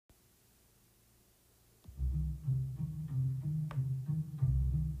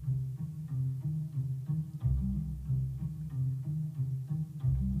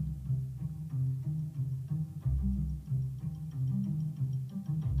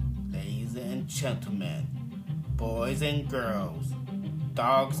Ladies and gentlemen, boys and girls,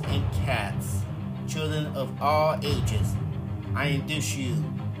 dogs and cats, children of all ages, I introduce you,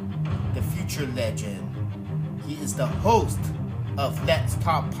 the future legend. He is the host of Let's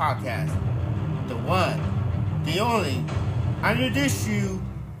Talk Podcast, the one, the only. I introduce you,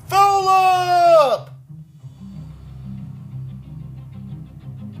 Philip!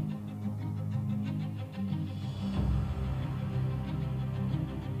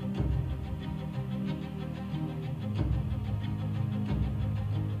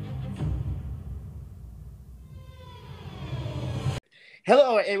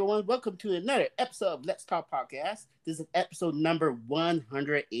 Hello, everyone. Welcome to another episode of Let's Talk Podcast. This is episode number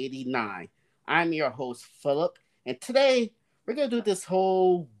 189. I'm your host, Philip, and today we're going to do this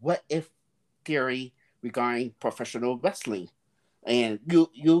whole what if theory regarding professional wrestling. And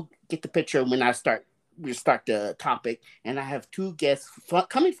you'll get the picture when we start the topic. And I have two guests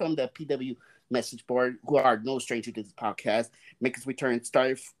coming from the PW message board who are no stranger to this podcast. Make his return.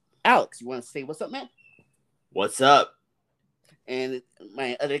 Start, Alex, you want to say what's up, man? What's up? And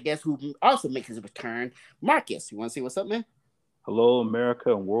my other guest who also makes his return, Marcus. You want to say what's up, man? Hello,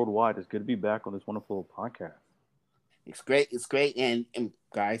 America and worldwide. It's good to be back on this wonderful podcast. It's great. It's great. And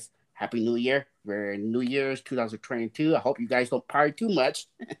guys, Happy New Year. We're in New Year's 2022. I hope you guys don't party too much.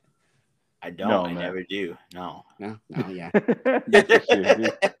 I don't. No, I never do. No, yeah.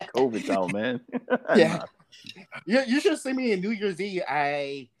 COVID's out, man. Yeah. You should see me in New Year's Eve.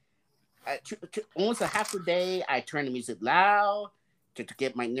 Almost a half a day, I turn the music loud to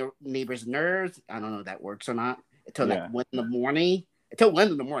get my neighbor's nerves. I don't know if that works or not. Until like 1 in the morning.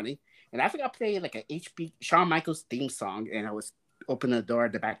 And I think I played like a Shawn Michaels theme song, and I was opening the door,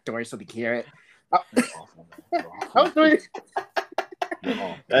 the back door, so they can hear it. I was doing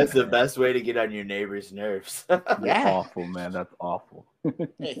it. That's the best way to get on your neighbor's nerves. That's awful, man. That's awful.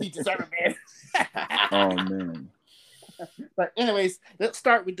 Hey, he deserved it, man. Oh, man. But anyways, let's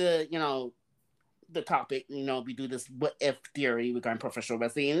start with the topic. We do this what if theory regarding professional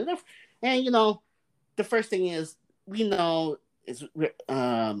wrestling, and the first thing is we know is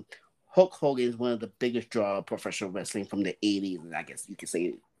Hulk Hogan is one of the biggest draw of professional wrestling from the 80s, and I guess you could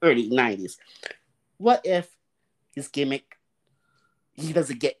say early 90s. What if his gimmick, he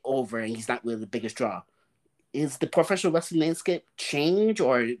doesn't get over and he's not really the biggest draw? Is the professional wrestling landscape change,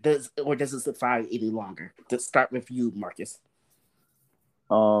 or does it survive any longer? Let's start with you, Marcus.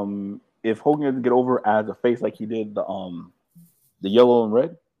 If Hogan doesn't get over as a face like he did the yellow and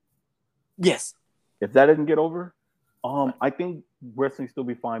red, yes. If that doesn't get over, I think wrestling still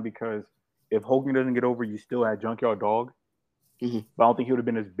be fine, because if Hogan doesn't get over, you still had Junkyard Dog. Mm-hmm. But I don't think he would have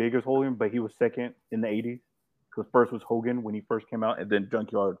been as big as Hogan, but he was second in the 80s, because first was Hogan when he first came out, and then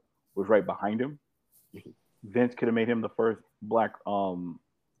Junkyard was right behind him. Mm-hmm. Vince could have made him the first black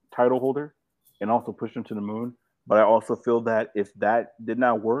title holder and also pushed him to the moon. But I also feel that if that did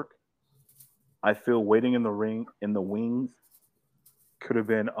not work, I feel waiting in the ring, in the wings, could have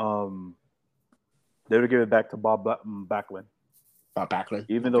been they would give it back to Bob Backlund. Bob Backlund.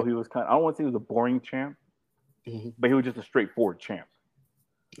 Even though he was I don't want to say he was a boring champ, but he was just a straightforward champ.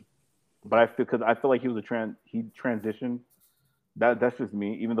 But I feel like he was he transitioned. That's just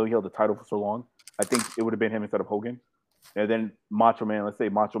me. Even though he held the title for so long, I think it would have been him instead of Hogan. And then Macho Man, let's say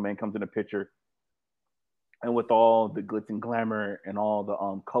Macho Man comes in the picture, and with all the glitz and glamour and all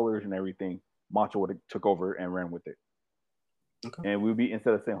the colors and everything, Macho would have took over and ran with it. Okay. And we'd be,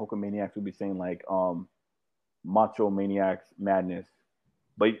 instead of saying Hulkamaniacs, we'd be saying like Macho Maniacs Madness.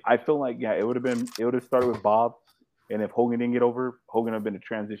 But I feel like it would have started with Bob, and if Hogan didn't get over, Hogan would have been a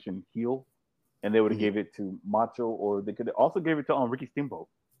transition heel, and they would have gave it to Macho, or they could also give it to Ricky Steamboat.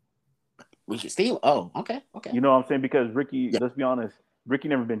 Ricky Steamboat? Oh, okay. You know what I'm saying? Because Ricky, let's be honest, Ricky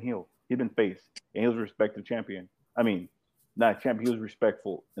never been heel. He'd been face, and he was a respected champion. I mean, not champion. He was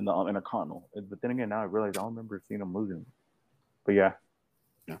respectful in the Intercontinental. But then again, now I realize I don't remember seeing him losing. But yeah.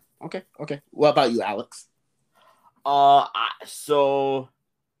 Okay. What about you, Alex? So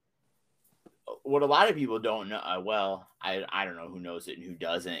what a lot of people don't know, I don't know who knows it and who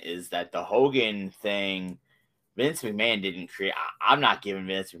doesn't, is that the Hogan thing, Vince McMahon didn't create. I'm not giving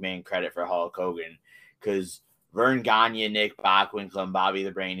Vince McMahon credit for Hulk Hogan, because Vern Gagne, Nick Bockwinkel, and Bobby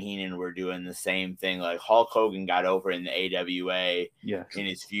the Brain Heenan were doing the same thing. Like Hulk Hogan got over in the AWA in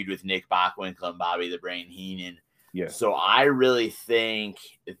his feud with Nick Bockwinkel and Bobby the Brain Heenan. Yeah. So I really think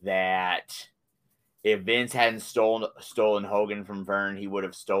that if Vince hadn't stolen Hogan from Vern, he would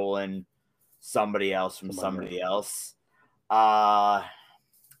have stolen somebody else from somebody else. Honestly,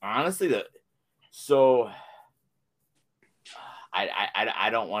 I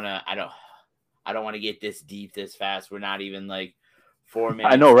don't want to get this deep this fast. We're not even like 4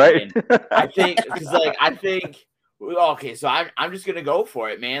 minutes. I know, right? I think because okay, so I'm just gonna go for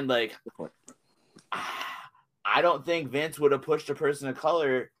it, man. Like, I don't think Vince would have pushed a person of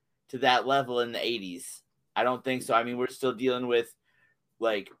color to that level in the 80s. I don't think so. I mean, we're still dealing with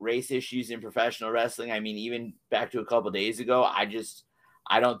like race issues in professional wrestling. I mean, even back to a couple days ago, I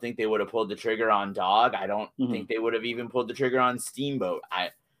don't think they would have pulled the trigger on Dog. I don't think they would have even pulled the trigger on Steamboat.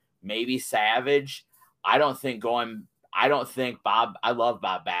 Maybe Savage. I love Bob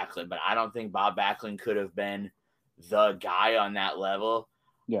Backlund, but I don't think Bob Backlund could have been the guy on that level.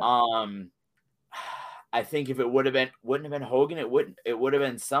 Yeah. I think if it wouldn't have been Hogan, it would have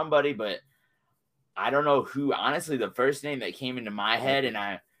been somebody, but I don't know who. Honestly, the first name that came into my head, and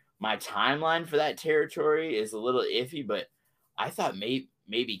my timeline for that territory is a little iffy, but I thought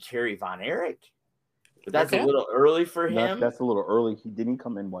maybe Kerry Von Erich, but that's a little early for him. That's a little early. He didn't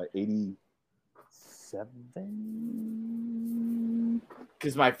come in 87.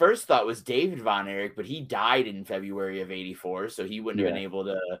 Because my first thought was David Von Erich, but he died in February of '84, so he wouldn't have been able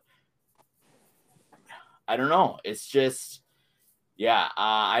to. I don't know. It's just,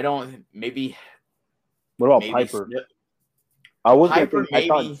 I don't. Maybe. What about Piper? I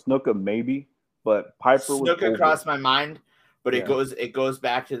thought Snuka maybe, but Piper. Snuka crossed my mind, but it goes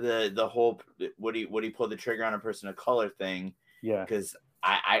back to the whole would he pull the trigger on a person of color thing? Yeah, because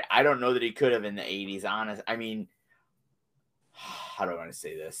I don't know that he could have in the 80s. Honest, I mean, how do I want to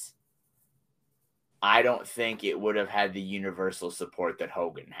say this? I don't think it would have had the universal support that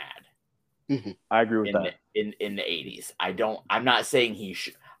Hogan had. I agree with that. In the 80s. I'm not saying he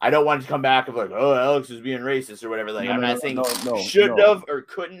should. I don't want to come back of like, oh, Alex is being racist or whatever. Like, I'm not saying should have or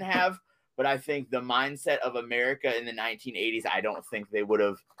couldn't have, but I think the mindset of America in the 1980s, I don't think they would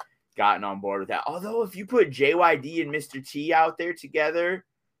have gotten on board with that. Although if you put JYD and Mr. T out there together,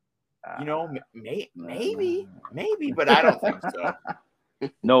 maybe, but I don't think so.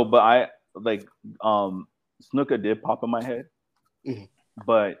 No, but I like Snuka did pop in my head,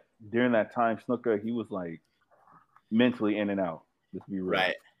 but during that time, Snuka, he was like mentally in and out. Let's be real.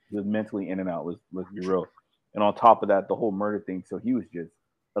 Right. He was mentally in and out. Let's be real. And on top of that, the whole murder thing. So he was just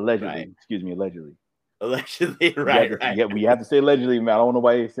allegedly. Allegedly, right. Yeah, we have to say allegedly, man. I don't know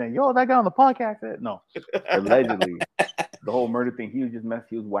why he's saying, "Yo, that guy on the podcast said." No, allegedly, the whole murder thing. He was just messed.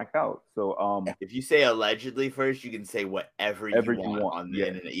 He was whacked out. So, if you say allegedly first, you can say whatever you want on the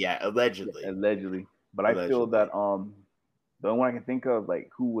internet. Yeah, allegedly. Yeah, allegedly. But I feel that the only one I can think of,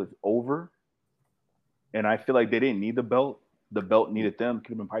 like, who was over, and I feel like they didn't need the belt. The belt needed them. Could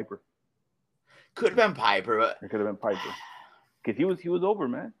have been Piper. Could have been Piper, but it could have been Piper, because he was over,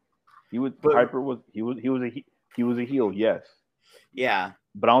 man. Piper was a heel, yes. Yeah,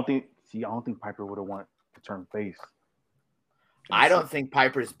 but I don't think Piper would have wanted to turn face. I don't think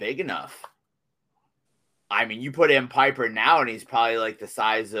Piper's big enough. I mean, you put in Piper now, and he's probably like the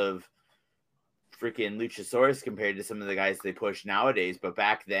size of freaking Luchasaurus compared to some of the guys they push nowadays. But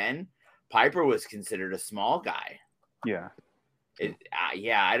back then, Piper was considered a small guy. Yeah.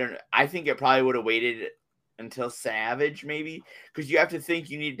 I think it probably would have waited until Savage, maybe, because you have to think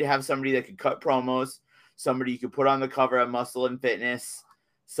you need to have somebody that could cut promos, somebody you could put on the cover of Muscle and Fitness,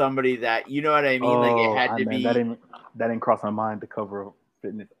 somebody that, you know what I mean? Like, it had to be. That didn't cross my mind. The cover of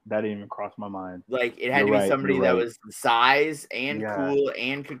Fitness, that didn't even cross my mind. Like, it had to be somebody that was the size and cool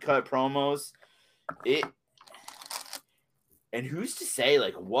and could cut promos. And who's to say,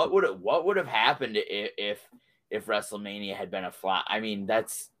 like, what would have happened if WrestleMania had been a flop? I mean,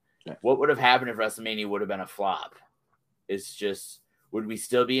 what would have happened if WrestleMania would have been a flop? It's just, would we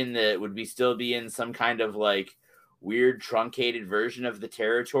still be in some kind of like weird truncated version of the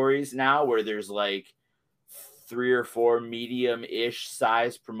territories now, where there's like 3 or 4 medium-ish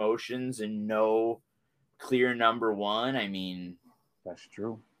size promotions and no clear number one? I mean, that's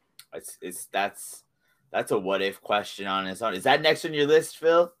true. That's a what if question on its own. Is that next on your list,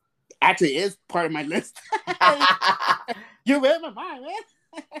 Phil? Actually, it is part of my list. You read my mind, man.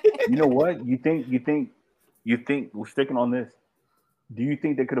 You know what? You think we're sticking on this? Do you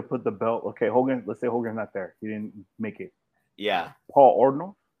think they could have put the belt? Okay, Hogan. Let's say Hogan's not there. He didn't make it. Yeah. Paul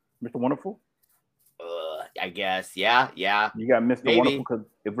Ordino, Mr. Wonderful. I guess. Yeah. You got Mr. Wonderful, because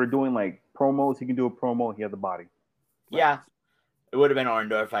if we're doing like promos, he can do a promo. He has the body. Yeah. It would have been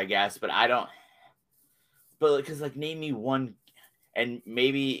Orndorff, I guess, but I don't. But because, like, name me one, and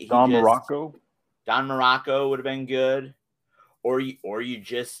maybe Don Morocco. Don Morocco would have been good, or you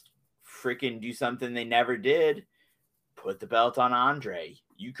just freaking do something they never did. Put the belt on Andre.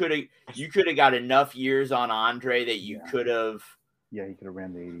 You could have got enough years on Andre that you could have. Yeah, he could have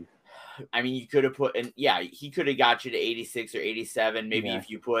ran the 80s. I mean, you could have he could have got you to 86 or 87. Maybe if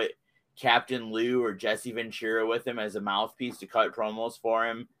you put Captain Lou or Jesse Ventura with him as a mouthpiece to cut promos for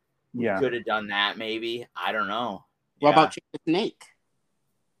him. Yeah. Could have done that maybe. I don't know. What about Jake the Snake?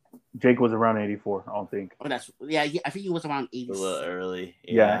 Jake was around 84, I don't think. Oh, that's I think he was around 80. A little early.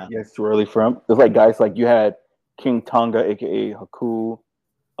 Yeah, it's too early for him. It's like guys like you had King Tonga, aka Haku,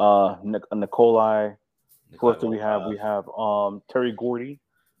 Nikolai. Who else do we have? We have Terry Gordy.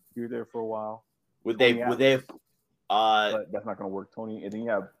 You were there for a while. Would they but that's not gonna work, Tony. And then you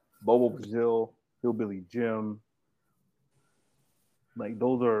have Bobo Brazil, Hillbilly Jim. Like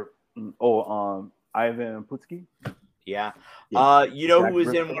those are Ivan Putski. Yeah. You know who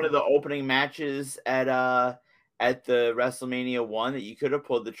was in one of the opening matches at the WrestleMania 1 that you could have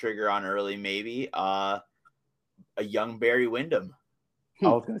pulled the trigger on early, maybe? A young Barry Windham. I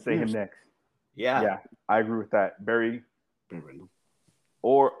was gonna say him next. Yeah, I agree with that. Barry Windham.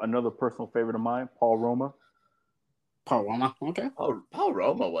 Or another personal favorite of mine, Paul Roma. Paul Roma, okay. Paul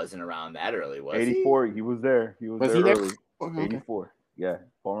Roma wasn't around that early, was 84, he was there. He was there early. 84. Yeah,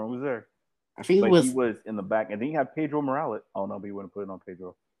 Paul Roma was there. I think he was in the back. And then you had Pedro Morales. Oh, no, but he wouldn't put it on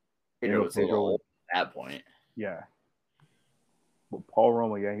Pedro. Pedro was at that point. Yeah. But Paul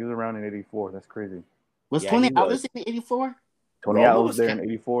Roma, yeah, he was around in 84. That's crazy. Was Tony Atlas in 84? Tony Atlas was there in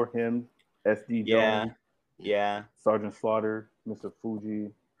 84. Him, SD Jones. Yeah. Sergeant Slaughter, Mr.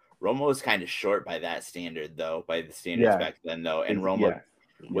 Fuji. Roma was kind of short by that standard, though, by the standards back then, though. And Roma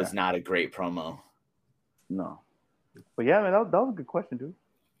was not a great promo. No. But yeah, man, that was a good question, dude.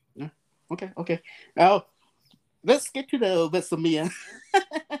 Yeah. Okay. Now, let's get to the WrestleMania.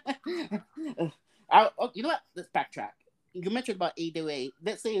 You know what? Let's backtrack. You mentioned about AWA.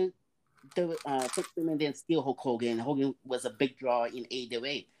 Let's say the and then still Hulk Hogan. Hogan was a big draw in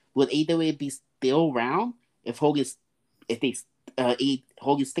AWA. Would AWA be still around if Hogan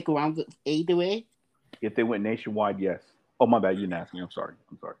stick around with AWA? If they went nationwide, yes. Oh, my bad. You didn't ask me. I'm sorry.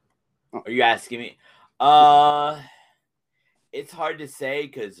 Are you asking me? It's hard to say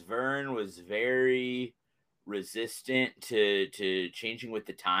because Vern was very resistant to changing with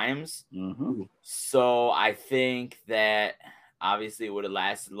the times. Mm-hmm. So I think that obviously it would have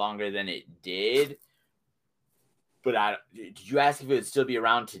lasted longer than it did. But did you ask if it would still be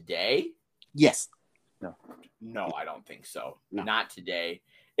around today? Yes. No, I don't think so. No. Not today.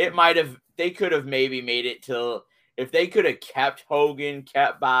 It might have. They could have maybe made it till if they could have kept Hogan,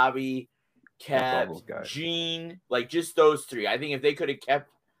 kept Bobby, kept Gene, like just those three. I think if they could have kept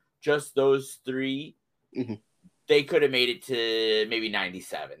just those three, they could have made it to maybe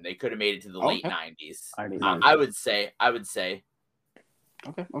 97. They could have made it to the late 90s. I would say.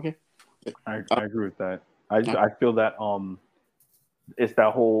 Okay. I agree with that. I feel that it's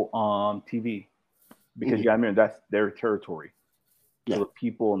that whole TV because you gotta remember that's their territory. So the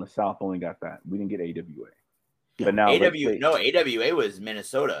people in the South only got that. We didn't get AWA. But now AWA was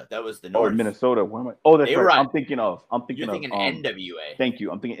Minnesota. That was the North. Oh, Minnesota. What am I? Oh, that's right. I'm thinking You're thinking NWA. Thank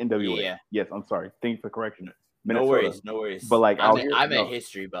you. I'm thinking NWA. Yeah. Yes, I'm sorry. Thank you for correction. Minnesota. No worries. But like I'm a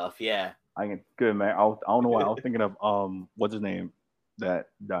history buff. Yeah. Good man. I don't know why I was thinking of what's his name that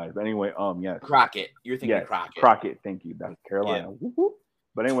died. But anyway, yes. Crockett. You're thinking Crockett. Crockett. Thank you. That's Carolina. Yeah.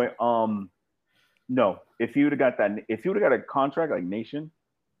 But anyway, no. If you would have got a contract like Nation,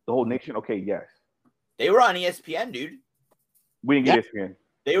 the whole Nation, okay, yes. They were on ESPN, dude. We didn't get ESPN.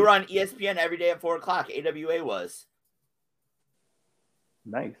 They were on ESPN every day at 4:00. AWA was.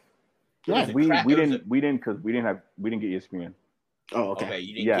 Nice. Yeah, we didn't get ESPN. Oh, okay. Okay,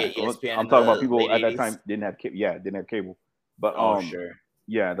 you didn't get ESPN. I'm talking about people at that time didn't have cable. But sure.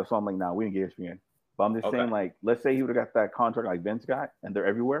 Yeah, that's why I'm like, nah, we didn't get ESPN. But I'm just saying, like, let's say he would have got that contract like Vince got, and they're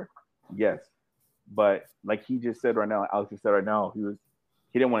everywhere. Yes, but like he just said right now, Alex just said right now,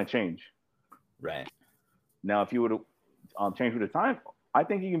 he didn't want to change. Right. Now, if you would have changed with the time, I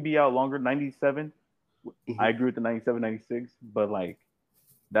think he can be out longer. 97. I agree with the 97, 96, but like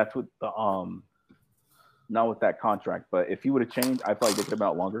that's what the not with that contract. But if he would have changed, I feel like they could have been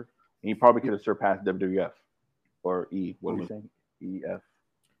out longer, and he probably could have surpassed WWF or E. What are we saying? EF.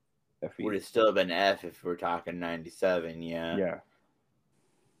 FE. Would have still been F if we're talking 97. Yeah. Yeah.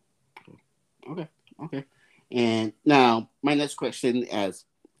 Okay. And now my next question, as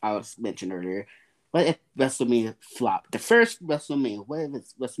Alex mentioned earlier, what if WrestleMania flop? The first WrestleMania, what if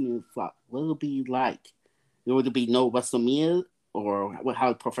it's WrestleMania flop? What will it be like? Will there be no WrestleMania, or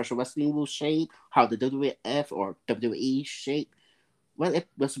how professional wrestling will shape? How the WWF or WWE shape? What if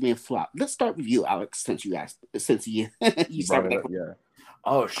WrestleMania flop? Let's start with you, Alex, since you started that. Yeah.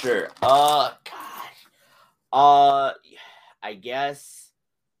 Oh, sure. Gosh. I guess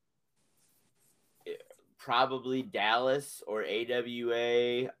probably Dallas or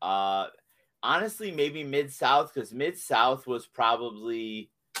AWA. Honestly, maybe Mid-South, because Mid-South was probably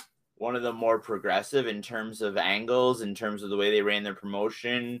one of the more progressive in terms of angles, in terms of the way they ran their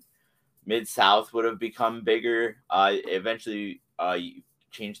promotion. Mid-South would have become bigger. Eventually,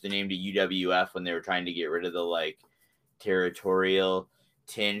 changed the name to UWF when they were trying to get rid of the like territorial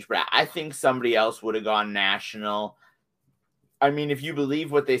tinge. But I think somebody else would have gone national. I mean, if you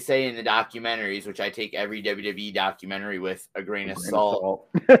believe what they say in the documentaries, which I take every WWE documentary with a grain of salt.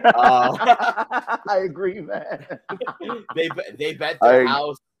 I agree, man. They bet their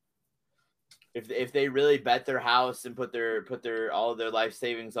house. If they really bet their house and put their all of their life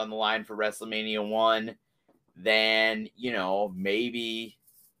savings on the line for WrestleMania 1, then maybe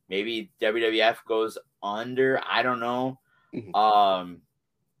WWF goes under. I don't know.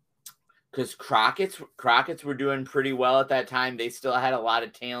 Because Crockett's were doing pretty well at that time. They still had a lot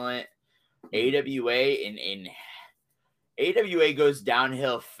of talent. AWA and AWA goes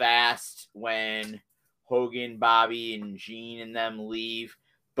downhill fast when Hogan, Bobby, and Gene and them leave.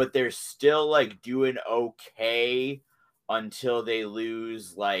 But they're still like doing okay until they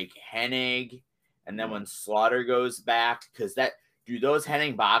lose like Hennig, and then when Slaughter goes back, because those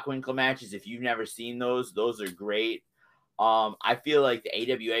Hennig Bockwinkel matches, if you've never seen those are great. I feel like the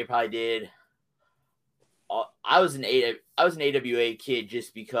AWA probably did. I was an AWA kid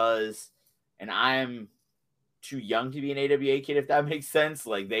just because, and I'm too young to be an AWA kid, if that makes sense.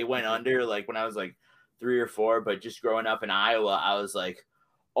 Like they went under like when I was like 3 or 4, but just growing up in Iowa, I was like,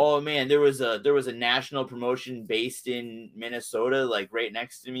 oh man, there was a national promotion based in Minnesota, like right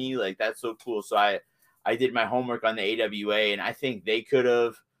next to me. Like that's so cool. So I did my homework on the AWA, and I think they could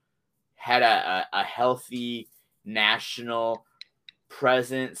have had a healthy national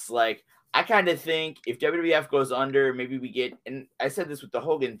presence. Like I kind of think if WWF goes under, maybe we get, and I said this with the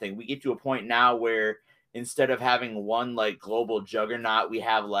Hogan thing, we get to a point now where instead of having one like global juggernaut, we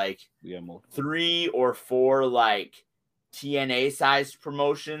have like 3 or 4 like TNA sized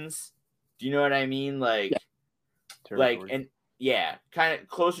promotions. Do you know what I mean? Like, and yeah, kind of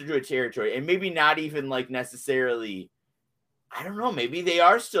closer to a territory, and maybe not even like necessarily. I don't know. Maybe they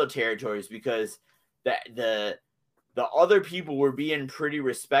are still territories because the other people were being pretty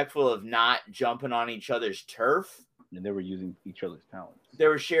respectful of not jumping on each other's turf, and they were using each other's talents. They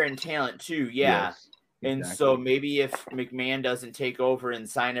were sharing talent too. Yeah. Yes, exactly. And so maybe if McMahon doesn't take over and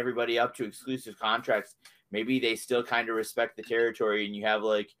sign everybody up to exclusive contracts, maybe they still kind of respect the territory, and you have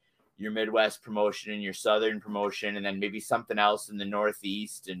like your Midwest promotion and your Southern promotion, and then maybe something else in the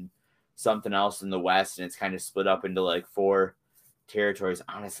Northeast and something else in the West, and it's kind of split up into like 4 territories.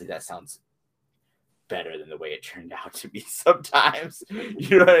 Honestly, that sounds better than the way it turned out to be sometimes.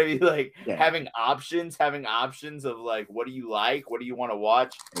 You know what I mean? Like having options of like, what do you like? What do you want to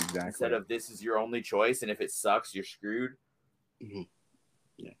watch? Exactly. Instead of this is your only choice, and if it sucks, you're screwed. Mm-hmm.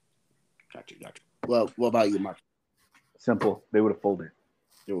 Yeah. Gotcha. Well, what about you, Mark? Simple. They would have folded.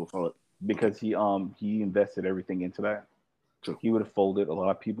 They would have folded. Because he invested everything into that. True. He would have folded. A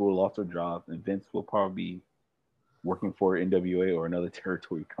lot of people would have lost their jobs, and Vince will probably be working for NWA or another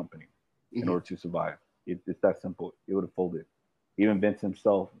territory company in order to survive. It's that simple. It would have folded. Even Vince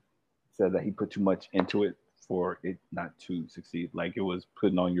himself said that he put too much into it for it not to succeed. Like it was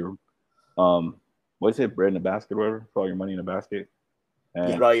putting on your what is it, bread in a basket or whatever, put all your money in a basket.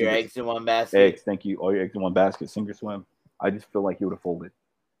 And put all your eggs in one basket. Eggs, thank you. All your eggs in one basket, sink or swim. I just feel like he would have folded.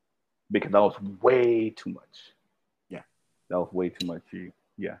 Because that was way too much. Yeah. That was way too much.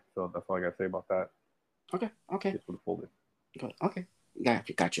 Yeah. So that's all I gotta say about that. Okay. Just would have folded. Okay.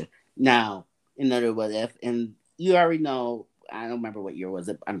 Gotcha. Now, another what if, and you already know, I don't remember what year was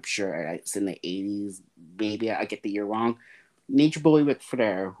it. I'm sure it's in the 80s. Maybe I get the year wrong. Nature Boy Ric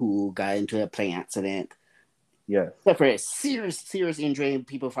Flair, who got into a plane accident. Yes. Except for a serious injury, and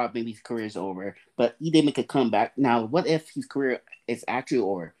people thought maybe his career is over. But he did make a comeback. Now, what if his career is actually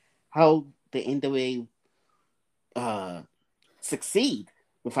over? How the NWA succeed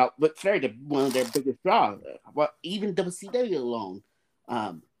without Ric Flair, one of their biggest draws? Well, even WCW alone.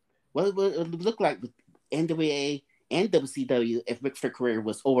 What would it look like with NWA and WCW if Ric Flair's career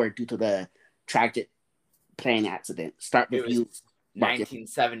was over due to the tragic plane accident? Start with you.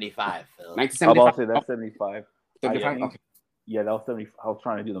 1975, Phil. 1975. I'm about to say that's 75. 75? Okay. Yeah, that was 70. I was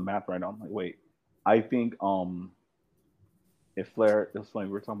trying to do the math right now. I'm like, wait. I think if Flair, it was funny,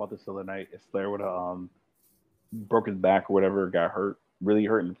 we were talking about this the other night. If Flair would have broke his back or whatever, got hurt, really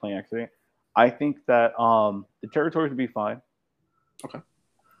hurt in the plane accident, I think that the territories would be fine. Okay.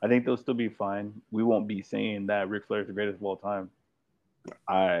 I think they'll still be fine. We won't be saying that Ric Flair is the greatest of all time.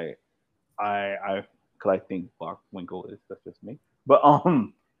 Because I think Bockwinkel is. That's just me. But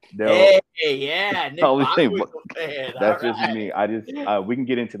yeah, Nick Bockwinkel fan. That's just me. I just we can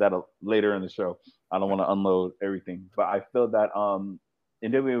get into that later in the show. I don't want to unload everything, but I feel that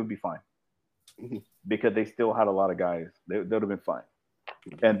NWA would be fine because they still had a lot of guys. They would have been fine.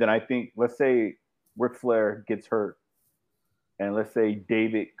 And then I think, let's say Ric Flair gets hurt, and let's say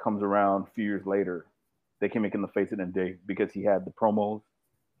David comes around a few years later, they can make him the face of the day because he had the promos,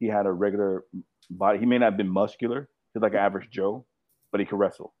 he had a regular body. He may not have been muscular, he's like an average Joe, but he could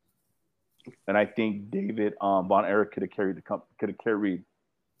wrestle. And I think David Von Erich could have carried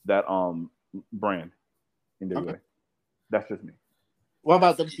that brand in NWA. Okay. That's just me. What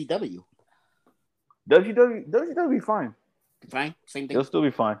about WCW? WCW be fine. Fine, same thing. They'll still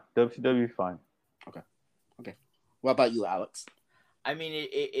be fine. WCW be fine. Okay. What about you, Alex? I mean,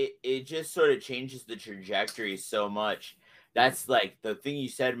 it just sort of changes the trajectory so much. That's like the thing you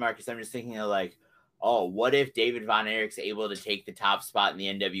said, Marcus. I'm just thinking of like, oh, what if David Von Erich's able to take the top spot in the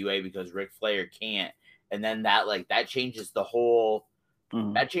NWA because Ric Flair can't, and then that changes the whole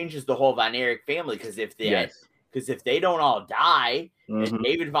Von Erich family because if they don't all die and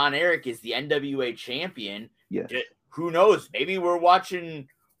David Von Erich is the NWA champion, who knows? Maybe we're watching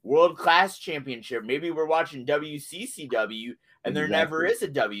World Class Championship. Maybe we're watching WCCW, and there never is a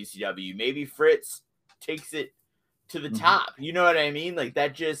WCW. Maybe Fritz takes it to the top. You know what I mean? Like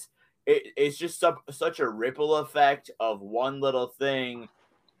that just it's just such a ripple effect of one little thing.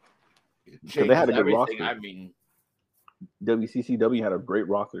 So they had a good roster. I mean, WCCW had a great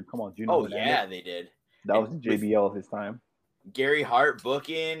roster. Come on, Gino. Oh yeah, they did. That was JBL of his time. Gary Hart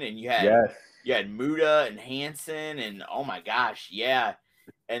booking, and you had Muda and Hansen, and oh my gosh, yeah.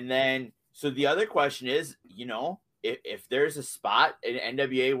 And then so the other question is, you know, if there's a spot in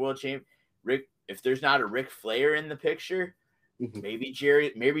NWA World Champ, if there's not a Ric Flair in the picture, maybe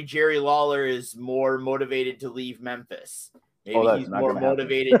Jerry Lawler is more motivated to leave Memphis. Maybe he's more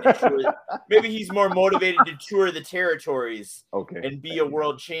motivated to tour. Maybe he's more motivated to tour the territories and be a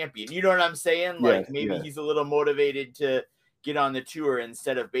world champion. You know what I'm saying? Like maybe he's a little motivated to get on the tour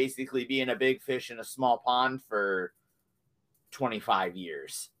instead of basically being a big fish in a small pond for 25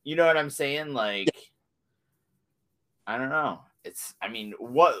 years. You know what I'm saying? Like, I don't know.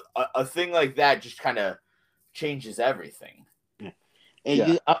 What a thing like that just kind of changes everything.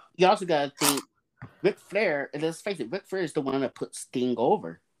 And you also got to think Ric Flair, and let's face it, Ric Flair is the one that put Sting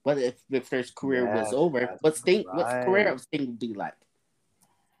over. What if Ric Flair's career was over? What's the career of Sting would be like?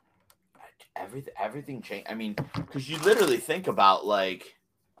 Everything changed. I mean, because you literally think about like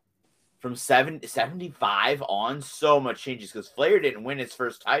from 75 on, so much changes because Flair didn't win his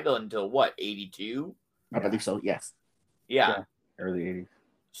first title until what, 82? I believe so. Yes. Yeah. Early 80s.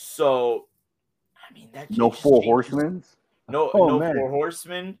 So, I mean, that no Four Horsemen. No Four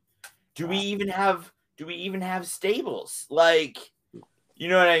Horsemen. Do we even have stables? Like, you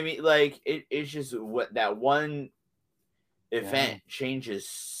know what I mean? Like, it's just what that one event changes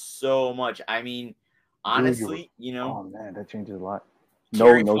so much. I mean, honestly, you know. Oh man, that changes a lot.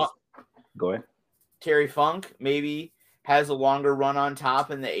 Go ahead. Terry Funk maybe has a longer run on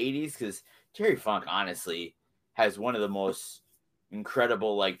top in the 80s because Terry Funk honestly has one of the most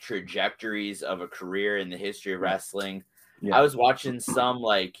incredible like trajectories of a career in the history of wrestling. Yeah. I was watching some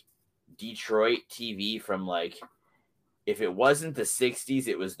like Detroit TV from like, if it wasn't the 60s,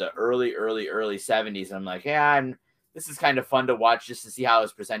 it was the early 70s. I'm like, this is kind of fun to watch just to see how it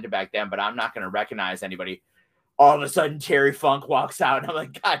was presented back then, but I'm not going to recognize anybody. All of a sudden, Terry Funk walks out, and I'm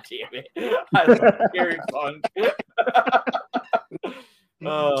like, God damn it. I love Terry Funk.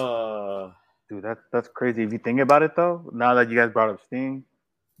 Dude, that's crazy. If you think about it, though, now that you guys brought up Sting,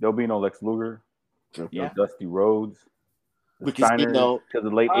 there'll be no Lex Luger, no Dusty Rhodes. Because in the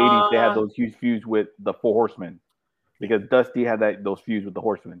late 80s, they had those huge feuds with the Four Horsemen. Because Dusty had those feuds with the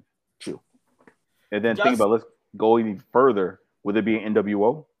Horsemen. True. And then think about, let's go even further. Would it be an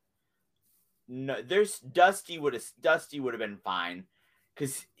NWO? No, Dusty would have been fine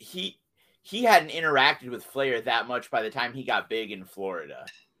because he hadn't interacted with Flair that much by the time he got big in Florida.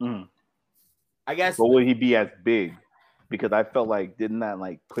 I guess. But would he be as big? Because I felt like didn't that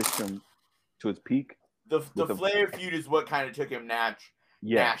like push him to his peak? The Flair feud is what kind of took him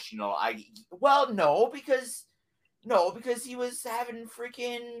national. No, because he was having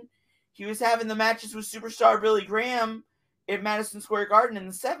the matches with superstar Billy Graham at Madison Square Garden in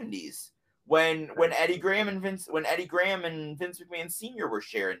the 70s. When Eddie Graham and Vince McMahon Sr. were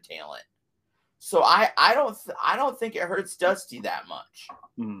sharing talent, so I don't think it hurts Dusty that much.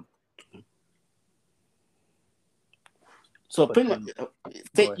 So pretty much,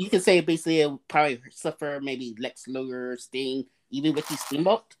 you can say basically it probably suffer maybe Lex Luger, Sting, even Ricky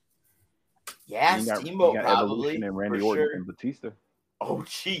Steamboat. Yeah, Steamboat probably. And Randy Orton and Batista. Oh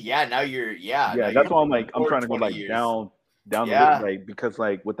gee, yeah. Now you're That's why I'm trying to go like down the list, like because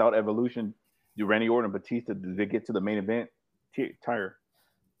like without Evolution, do Randy Orton and Batista, did they get to the main event? Tire.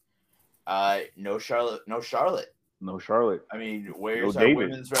 No Charlotte. No Charlotte. No Charlotte. I mean, where's No our David.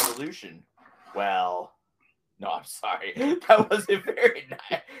 women's revolution? Well, no, I'm sorry. That wasn't very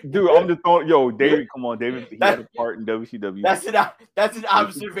nice. Dude, I'm just throwing. Yo, David, come on, David. He had a part in WCW. That's an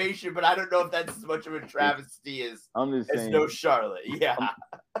observation, but I don't know if that's as much of a travesty as No Charlotte. Yeah.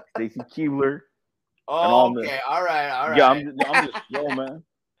 Stacy Keibler. Oh, okay. All right. Yeah, I'm just yo, man.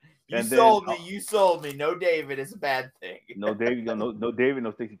 You sold me. No David is a bad thing. No David, no David,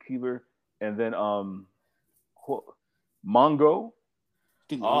 no Stacy Keibler, and then Mongo.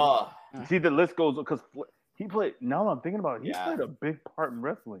 Oh, see, the list goes because he played. Now I'm thinking about it, he played a big part in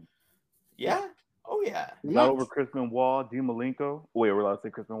wrestling. Yeah. Oh yeah. Got over Chris Benoit, Dean Malenko. Wait, we're allowed to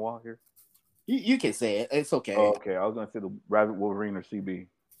say Chris Benoit here? You can say it. It's okay. Oh, okay, I was gonna say the Rabbit Wolverine or CB.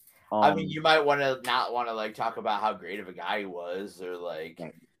 I mean, you might not want to like talk about how great of a guy he was, or like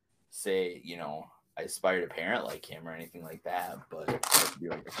say, I aspired to parent like him or anything like that. But I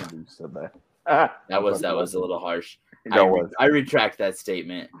can't believe you said that. That was a little harsh. I retract that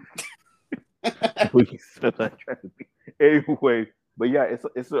statement. Anyway, but yeah,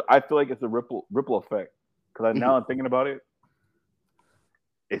 I feel like it's a ripple effect because now I'm thinking about it.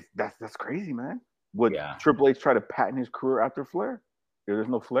 That's crazy, man. Would Triple H try to patent his career after Flair? There's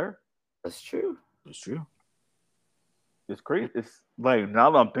no Flair. That's true. That's true. It's crazy. It's like now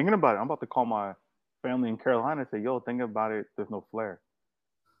that I'm thinking about it, I'm about to call my family in Carolina and say, "Yo, think about it. There's no Flair."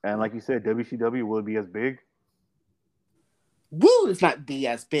 And like you said, WCW will it be as big? Will it's not be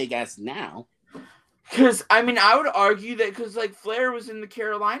as big as now. Because I mean, I would argue that because like Flair was in the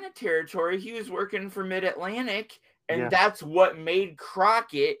Carolina territory, he was working for Mid Atlantic, and that's what made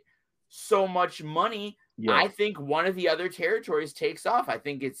Crockett so much money. Yeah. I think one of the other territories takes off. I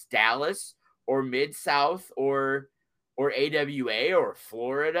think it's Dallas or Mid-South or AWA or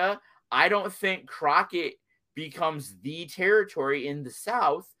Florida. I don't think Crockett becomes the territory in the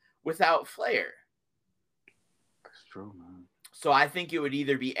South without Flair. That's true, man. So I think it would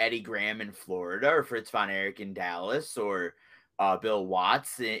either be Eddie Graham in Florida or Fritz Von Erich in Dallas or Bill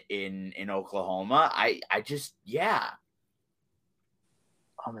Watts in Oklahoma. I just.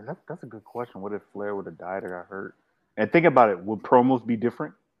 I mean, that's a good question. What if Flair would have died or got hurt? And think about it. Would promos be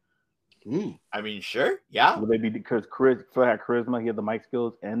different? I mean, sure. Yeah. Would they be because Flair had charisma, he had the mic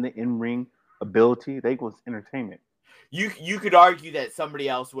skills and the in-ring ability. They was entertainment. You could argue that somebody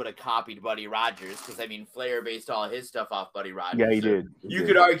else would have copied Buddy Rogers because, I mean, Flair based all his stuff off Buddy Rogers. Yeah, he did. You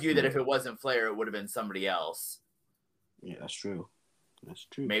could argue that if it wasn't Flair, it would have been somebody else. Yeah, that's true. That's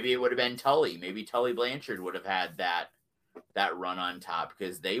true. Maybe it would have been Tully. Maybe Tully Blanchard would have had that run on top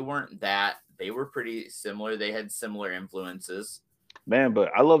because they weren't that. They were pretty similar. They had similar influences. Man,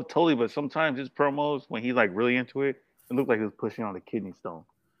 but I love Tully, but sometimes his promos, when he's like really into it, it looked like he was pushing on a kidney stone.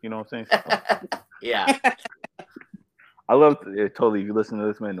 You know what I'm saying? Yeah. I love Tully. If you listen to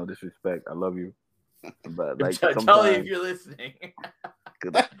this, man, no disrespect. I love you. But like Tully, if you're listening.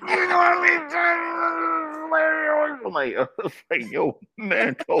 I'm like, yo,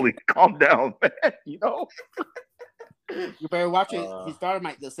 man, Tully, calm down, man. You know? You better watch it. His daughter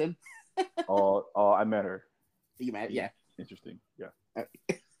might listen. I met her. You met? Yeah. Interesting. Yeah.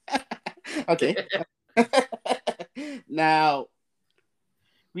 Okay. Now,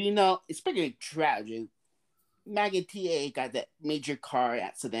 we know, speaking of tragic, Maggie TA got that major car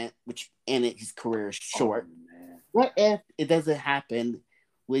accident, which ended his career short. What if it doesn't happen?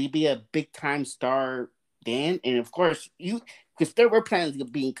 Will you be a big time star then? And of course, because there were plans to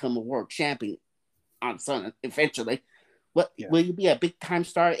become a world champion on Sunday eventually. Will you be a big time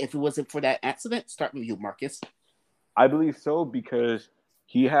star if it wasn't for that accident? Start with you, Marcus. I believe so because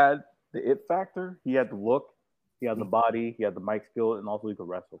he had the it factor, he had the look, he had the body, he had the mic skill, and also he could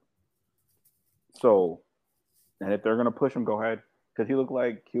wrestle. So, and if they're gonna push him, go ahead because he was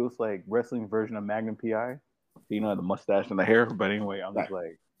like wrestling version of Magnum PI. You know, the mustache and the hair. But anyway, I'm just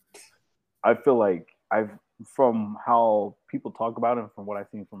like, I feel like from how people talk about him, from what I've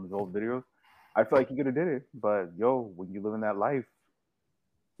seen from his old videos, I feel like he could have did it. But when you live in that life,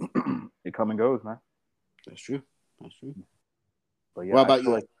 it come and goes, man. That's true. But yeah, what about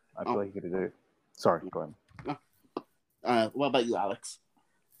you? I feel like he could have did it. Sorry, go ahead. What about you, Alex?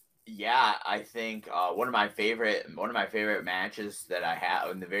 Yeah, I think one of my favorite matches that I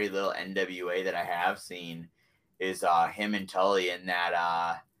have in the very little NWA that I have seen is him and Tully in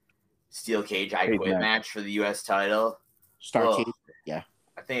that steel cage I quit match for the U.S. title. Starcade, yeah.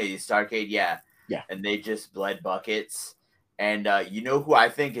 I think it's Starcade, yeah. Yeah. And they just bled buckets. And you know who I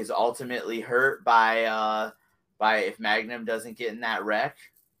think is ultimately hurt by if Magnum doesn't get in that wreck?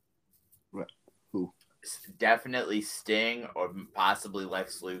 Who? Definitely Sting or possibly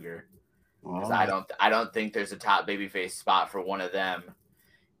Lex Luger. Because I don't think there's a top babyface spot for one of them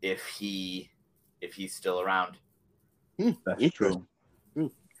if he's still around. That's true.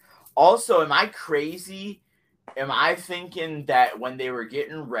 Also, am I crazy? Am I thinking that when they were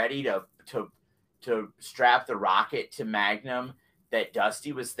getting ready to strap the Rocket to Magnum, that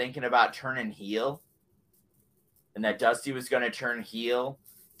Dusty was thinking about turning heel, and that Dusty was going to turn heel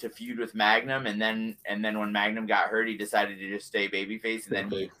to feud with Magnum, and then when Magnum got hurt, he decided to just stay babyface, and then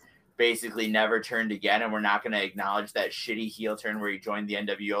he basically never turned again, and we're not going to acknowledge that shitty heel turn where he joined the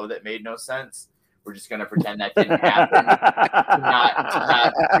NWO that made no sense. We're just going to pretend that didn't happen.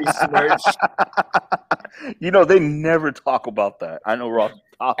 not besmirch. You know, they never talk about that. I know we're off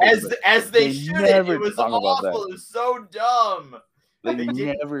topic. As they should. It was awful. It was so dumb. They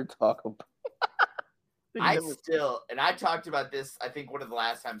never talk about I talked about this, I think one of the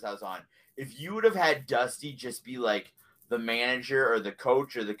last times I was on. If you would have had Dusty just be like the manager or the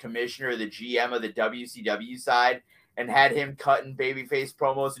coach or the commissioner or the GM of the WCW side and had him cutting babyface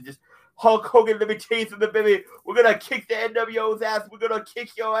promos and just, Hulk Hogan, let me tell you something, baby. We're going to kick the NWO's ass. We're going to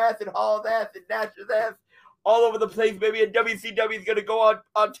kick your ass and Hall's ass and Nash's ass all over the place, baby. And WCW is going to go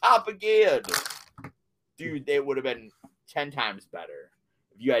on top again. Dude, they would have been 10 times better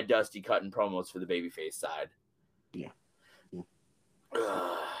if you had Dusty cutting promos for the babyface side. Yeah. Is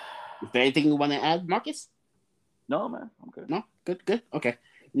there anything you want to add, Marcus? No, man. I'm good. No? Good. Okay.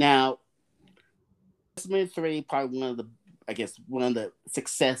 Now, WrestleMania 3, probably one of the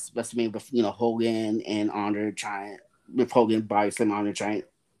success WrestleMania with, Hogan and Andre Giant, with Hogan, Body Slam, Andre Giant.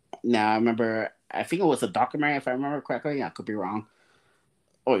 Now, I think it was a documentary, if I remember correctly. I could be wrong.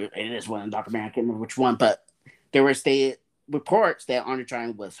 Or it is one of the documentary, I can't remember which one, but there were reports that Andre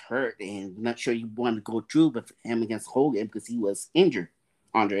Giant was hurt and not sure he wanted to go through with him against Hogan because he was injured,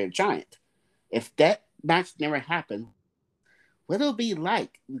 Andre Giant. If that match never happened, what it'll be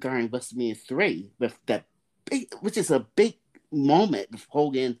like regarding WrestleMania 3 with that which is a big moment with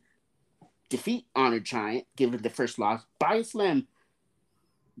Hogan defeat Andre Giant, given the first loss. Body Slam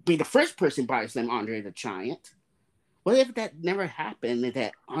be the first person Body Slam Andre the Giant. What if that never happened and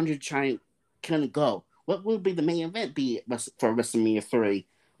that Andre Giant couldn't go? What will be the main event be for WrestleMania 3?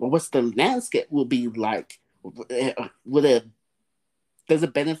 Or what's the landscape will be like? Does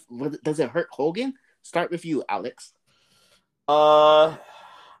it hurt Hogan? Start with you, Alex. I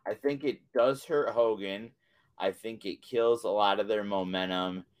think it does hurt Hogan. I think it kills a lot of their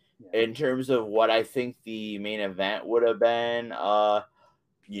momentum. Yeah. In terms of what I think the main event would have been,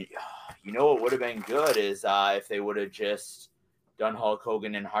 you know what would have been good is if they would have just done Hulk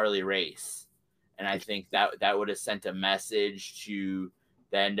Hogan and Harley Race. And I think that would have sent a message to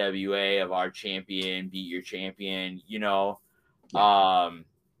the NWA of our champion, beat your champion, Yeah.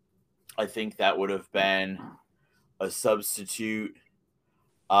 I think that would have been a substitute.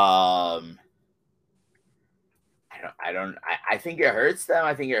 I think it hurts them.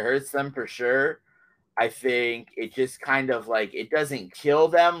 I think it hurts them for sure. I think it just kind of like, it doesn't kill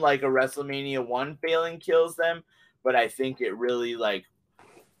them like a WrestleMania 1 failing kills them, but I think it really like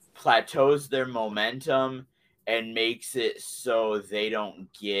plateaus their momentum and makes it so they don't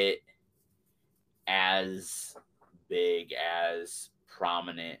get as big, as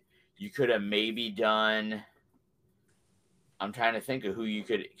prominent. You could have maybe done, I'm trying to think of who you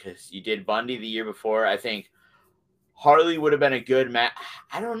could, because you did Bundy the year before. I think Harley would have been a good match.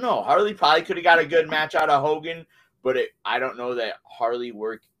 I don't know. Harley probably could have got a good match out of Hogan, but I don't know that Harley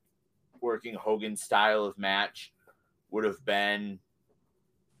working Hogan's style of match would have been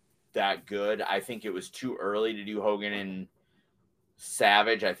that good. I think it was too early to do Hogan and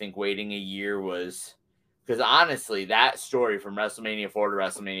Savage. I think waiting a year was, because honestly, that story from WrestleMania 4 to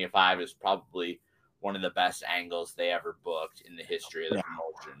WrestleMania 5 is probably one of the best angles they ever booked in the history of the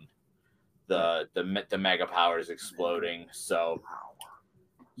promotion. The Mega Powers exploding. So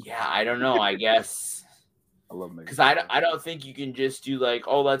yeah, I don't know. I guess I love because I don't think you can just do like,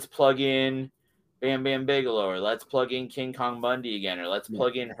 oh, let's plug in Bam Bam Bigelow, or let's plug in King Kong Bundy again, or let's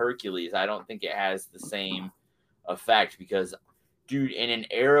plug in Hercules. I don't think it has the same effect because, dude, in an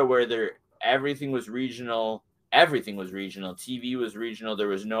era where everything was regional, TV was regional, there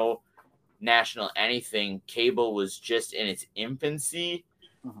was no national anything, cable was just in its infancy.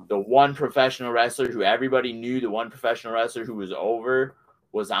 The one professional wrestler who everybody knew, the one professional wrestler who was over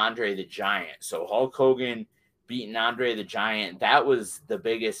was Andre the Giant. So Hulk Hogan beating Andre the Giant, that was the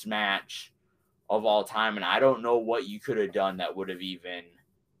biggest match of all time. And I don't know what you could have done that would have even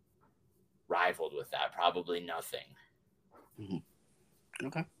rivaled with that. Probably nothing. Mm-hmm.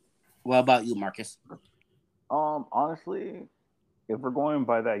 Okay. What about you, Marcus? Honestly, if we're going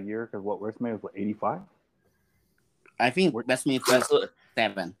by that year, because WrestleMania was 85? I think WrestleMania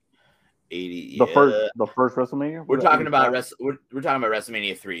 7. 80. The first WrestleMania. We're Was talking that about 85? we're talking about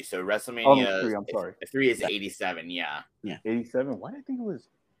WrestMania 3. So Oh, WrestleMania 3. I'm sorry. 3 is 87. Yeah. 87. Why did I think it was?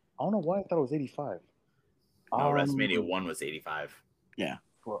 I don't know why I thought it was 85. No, WrestMania 1 was 85. Yeah.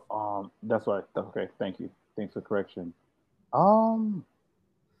 Well, that's right. Okay, thank you. Thanks for correction. Well,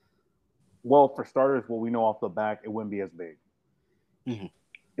 for starters, what we know off the back, it wouldn't be as big. Mm-hmm.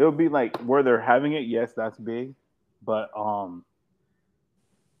 It would be like where they're having it. Yes, that's big, but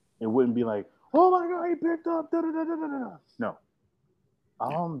it wouldn't be like, oh my god, he picked up. Da, da, da, da, da, da. No.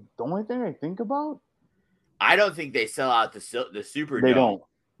 The only thing I think about, I don't think they sell out the Superdome. they don't.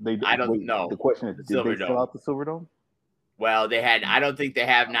 I don't know. The question is, did they sell out the Silverdome? Well, they had. I don't think they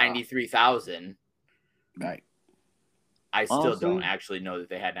have 93,000. Right. I still don't actually know that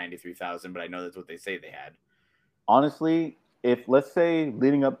they had 93,000, but I know that's what they say they had. Honestly, if let's say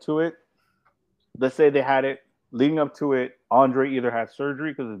leading up to it, let's say they had it leading up to it, Andre either had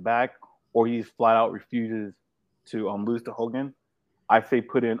surgery because of his back, or he's flat out refuses to lose to Hogan. I say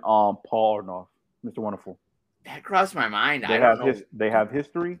put in Paul Orndorff, Mr. Wonderful. That crossed my mind. They have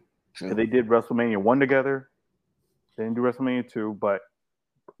history. They did WrestleMania 1 together. They didn't do WrestleMania 2, but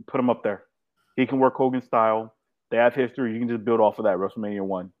put him up there. He can work Hogan style. They have history. You can just build off of that WrestleMania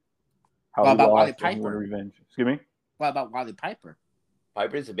 1. What about Wally Piper? Revenge. Excuse me? What about Wally Piper?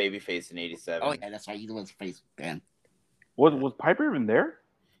 Piper's a babyface in 87. Oh, yeah, that's right. He was face then. Was Piper even there?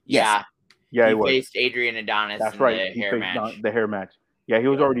 Yeah. Yeah, he was. Faced Adrian Adonis That's in right. the hair match. The hair match. Yeah, he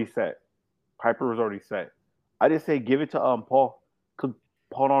was already set. Piper was already set. I just say give it to Paul, because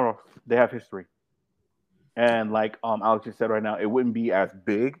Paul and Orndorff, they have history. And like Alex just said right now, it wouldn't be as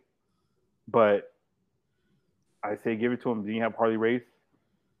big, but I say give it to him. Then you have Harley Race,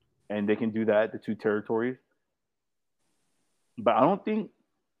 and they can do that, the two territories. But I don't think,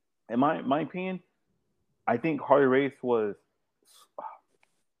 in my opinion, I think Harley Race was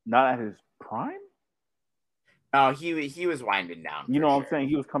not at his prime. Oh, he was winding down. You know what I'm saying?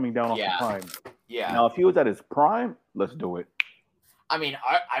 He was coming down off the prime. Yeah. Now, if he was at his prime, let's do it. I mean,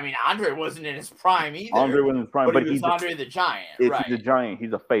 Andre wasn't in his prime either. Andre wasn't in his prime, but he was Andre the Giant. Right. He's the Giant.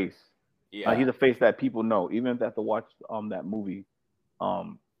 He's a face. Yeah. He's a face that people know. Even if they have to watch that movie, I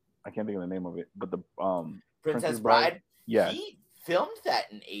can't think of the name of it, but the Princess Bride. Yeah. He filmed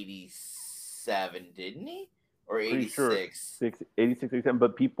that in 87, didn't he? Or 86? Sure. 86, 87.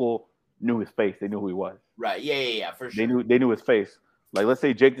 But people knew his face. They knew who he was. Right. Yeah. For sure. They knew his face. Like, let's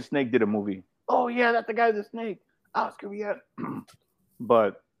say Jake the Snake did a movie. Oh yeah, that's the guy with the snake. Oscar, yeah.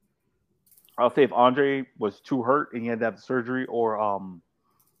 But I'll say if Andre was too hurt and he had to have the surgery, or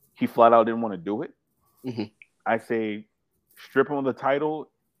he flat out didn't want to do it, I say strip him of the title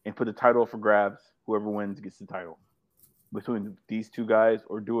and put the title up for grabs. Whoever wins gets the title between these two guys,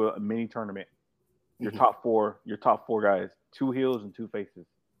 or do a mini tournament. Your top four guys, 2 heels and 2 faces.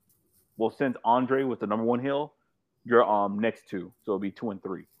 Well, since Andre was the number 1 heel, your next 2, so it'll be 2 and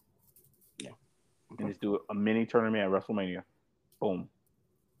 3. Yeah, and just do a mini tournament at WrestleMania. Boom.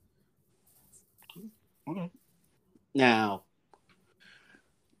 Okay. Now,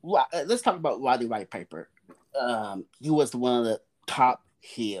 let's talk about Roddy Piper. He was one of the top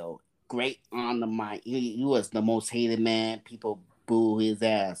heel. Great on the mic. He was the most hated man. People boo his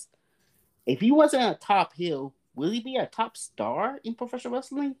ass. If he wasn't a top heel, will he be a top star in professional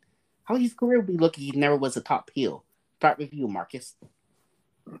wrestling? How his career would be looking if he never was a top heel? Start with you, Marcus.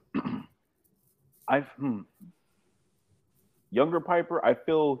 Younger Piper, I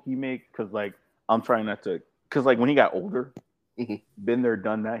feel he because like I'm trying not to, because like when he got older, been there,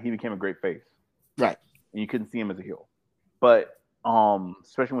 done that, he became a great face, right? And you couldn't see him as a heel, but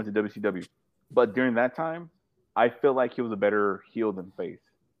especially went to WCW. But during that time, I feel like he was a better heel than face.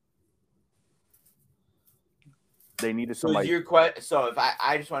 They needed somebody. So if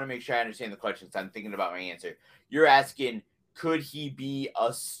I just want to make sure I understand the question, so I'm thinking about my answer. You're asking, could he be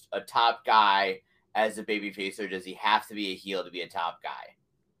a top guy as a babyface, or does he have to be a heel to be a top guy?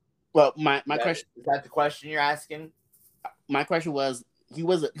 Well, my question is that the question you're asking? My question was he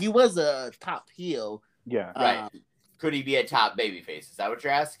was a top heel. Yeah. Right. Could he be a top babyface? Is that what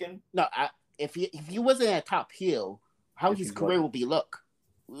you're asking? No. If he wasn't a top heel, how his career would be look?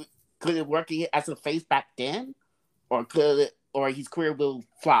 Could it work as a face back then, or his career will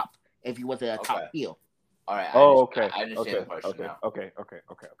flop if he wasn't a top heel? All right. Okay. I understand the question now. Okay.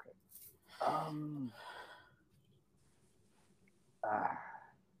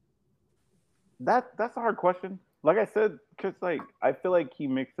 That's a hard question. Like I said, because like I feel like he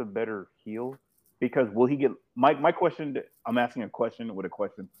makes a better heel. Because will he get my question? I'm asking a question with a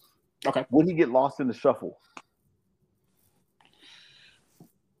question. Okay. Will he get lost in the shuffle?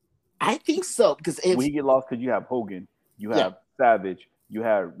 I think so. Because will he get lost? Because you have Hogan, you have Savage, You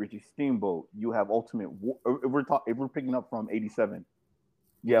have Richie Steamboat. You have if we're picking up from '87,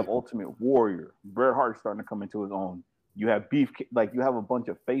 you have Ultimate Warrior. Bret Hart starting to come into his own. You have like you have a bunch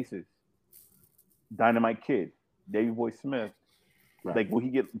of faces. Dynamite Kid, Davey Boy Smith. Right. Like, will he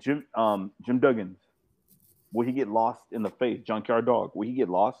get Jim Duggins? Will he get lost in the face? Junkyard Dog. Will he get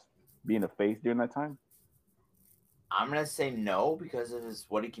lost being a face during that time? I'm gonna say no because of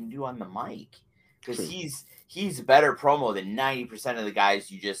what he can do on the mic. Because he's a better promo than 90% of the guys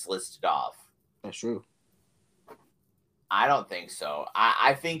you just listed off. That's true. I don't think so.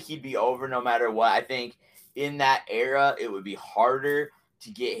 I think he'd be over no matter what. I think in that era it would be harder to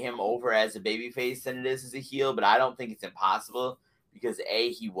get him over as a babyface than it is as a heel, but I don't think it's impossible because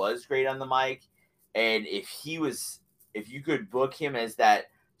he was great on the mic, and if you could book him as that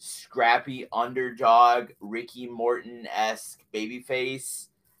scrappy underdog Ricky Morton-esque babyface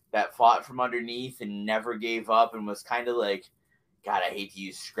that fought from underneath and never gave up and was kind of like, God, I hate to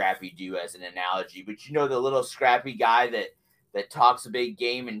use Scrappy Doo as an analogy, but you know the little scrappy guy that talks a big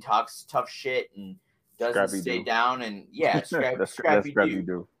game and talks tough shit and doesn't stay down, and Scrappy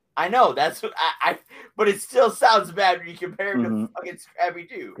Doo. I know that's what I but it still sounds bad when you compare him to fucking Scrappy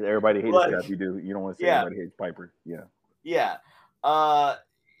Doo. Everybody hates Scrappy Doo. You don't want to say everybody hates Piper. Yeah. Yeah.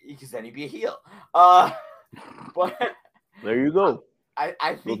 Because then he'd be a heel. But there you go.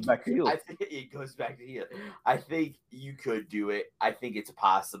 I think it goes back to heel. I think you could do it. I think it's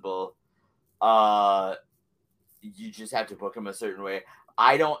possible. You just have to book him a certain way.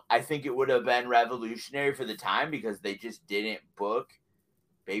 I think it would have been revolutionary for the time because they just didn't book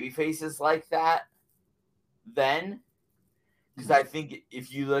baby faces like that then. Because I think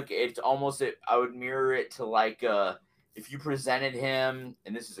if you look, it's almost I would mirror it to like if you presented him,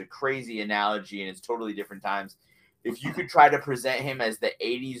 and this is a crazy analogy and it's totally different times. If you could try to present him as the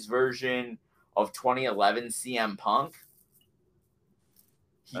 80s version of 2011 CM Punk,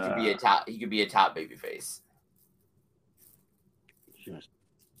 he could be a top babyface.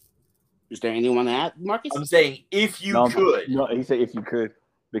 Is there anyone to add, Marcus? I'm saying if you could. No, he said if you could,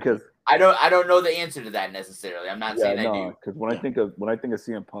 because I don't know the answer to that necessarily. I'm not saying I do. Because when I think of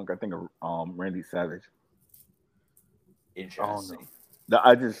CM Punk, I think of Randy Savage. Interesting.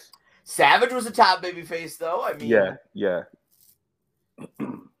 I just Savage was a top babyface, though. I mean, yeah.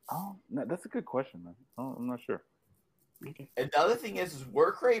 No, that's a good question, man. I'm not sure. Okay. And the other thing is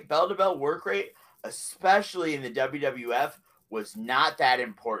work rate, bell to bell work rate, especially in the WWF, was not that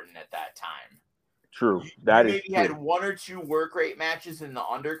important at that time. True. You maybe had one or two work rate matches in the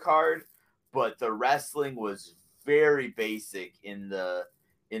undercard, but the wrestling was very basic in the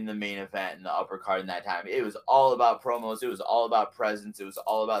main event in the upper card in that time. It was all about promos. It was all about presence. It was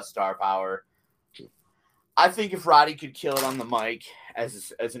all about star power. I think if Roddy could kill it on the mic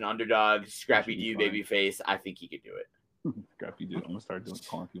as an underdog, Scrappy Doo babyface, I think he could do it. Scrappy Doo. I'm gonna start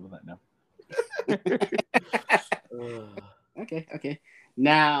calling people that now. Okay.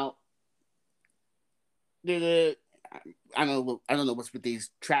 Now, I don't know what's with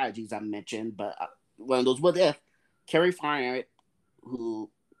these tragedies I mentioned, but one of those what if Kerry Fire, who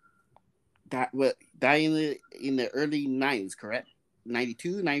died in the early 90s, correct?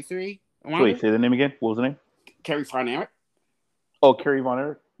 92, 93? Wait, say the name again. What was the name? Kerry Von Erich. Oh, Kerry Von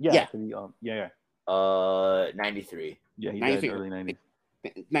Erich? Yeah. 93. Yeah, he died early 90s.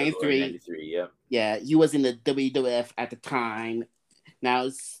 93. Yeah. Yeah, he was in the WWF at the time. Now,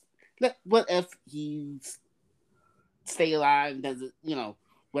 what if he stay alive and does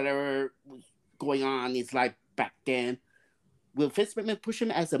whatever was going on in his life back then? Will Vince McMahon push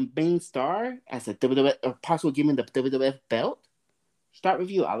him as a main star, as a WWF, or possibly give him the WWF belt? Start with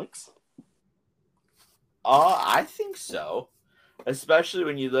you, Alex. I think so. Especially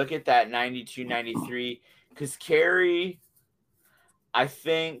when you look at that 92, 93. Because I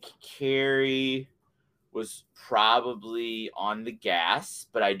think Kerry was probably on the gas,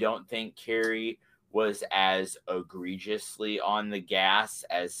 but I don't think Kerry was as egregiously on the gas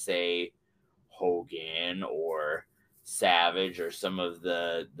as, say, Hogan or Savage or some of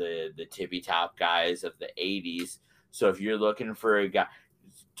the tippy top guys of the 80s. So if you're looking for a guy,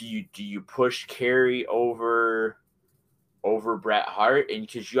 do you push Kerry over Bret Hart? And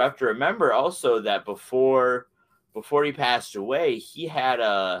because you have to remember also that before he passed away, he had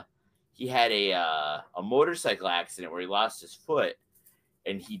a motorcycle accident where he lost his foot,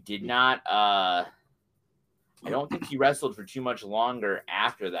 and he did not. I don't think he wrestled for too much longer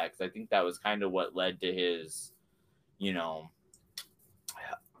after that, because I think that was kind of what led to his,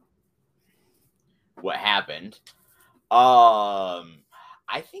 what happened. I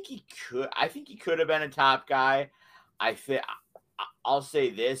think he could have been a top guy. I'll say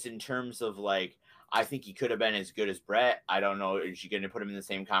this in terms of like, I think he could have been as good as Brett. I don't know. Is she going to put him in the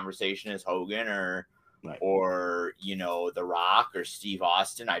same conversation as Hogan or The Rock or Steve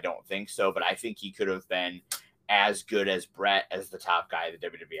Austin? I don't think so, but I think he could have been as good as Brett as the top guy of the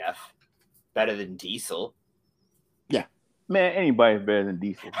WWF. Better than Diesel. Yeah. Man, anybody's better than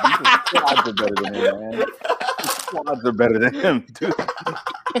Diesel. Diesel's squads are better than him, man. His squads are better than him, dude.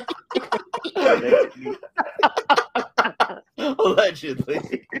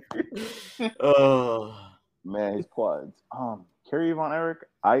 Allegedly. Oh man, his quads. Kerry Von Erich,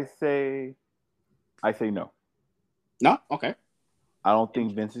 I say no. No? Okay. I don't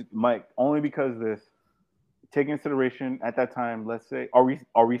think Vince might, only because this. Take consideration at that time, let's say, are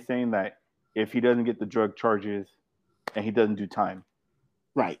we saying that if he doesn't get the drug charges and he doesn't do time?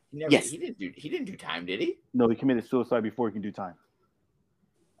 Right. Yes. He didn't do time, did he? No, he committed suicide before he can do time.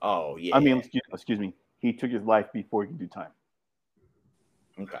 Oh, yeah. I mean, excuse me. He took his life before he can do time.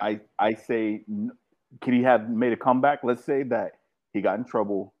 Okay. I say, could he have made a comeback? Let's say that he got in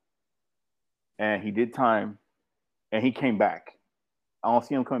trouble and he did time and he came back. I don't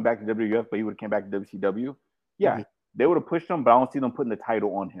see him coming back to WWF, but he would have came back to WCW. Yeah, They would have pushed him, but I don't see them putting the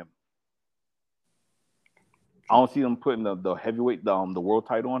title on him. I don't see them putting the heavyweight, the world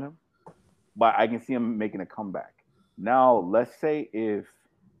title on him. But I can see him making a comeback. Now, let's say if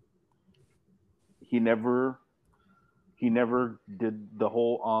he never did the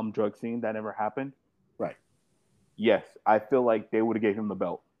whole drug scene, that never happened. Right. Yes, I feel like they would have gave him the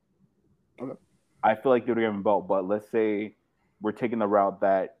belt. Okay. I feel like they would have given him a belt, but let's say we're taking the route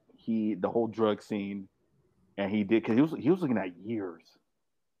that the whole drug scene, and he did, because he was looking at years.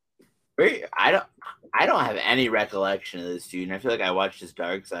 I don't have any recollection of this dude, and I feel like I watched his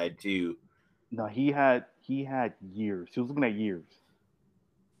Dark Side too. No, he had years. He was looking at years.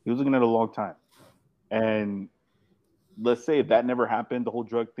 He was looking at a long time. And let's say if that never happened, the whole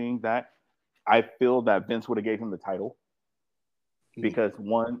drug thing, that I feel that Vince would have gave him the title. Because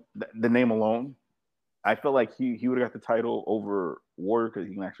one, the name alone, I feel like he would have got the title over Warrior because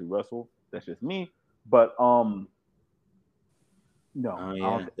he can actually wrestle. That's just me. But no,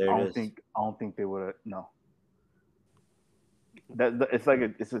 I don't think they would have. No, it's like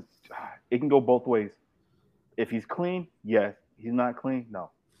it can go both ways. If he's clean, yes. He's not clean,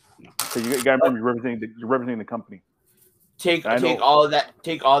 no. So you got to remember you're representing the company. Take all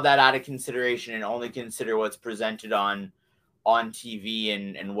that out of consideration and only consider what's presented on TV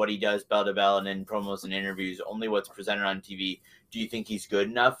and what he does bell to bell and in promos and interviews. Only what's presented on TV. Do you think he's good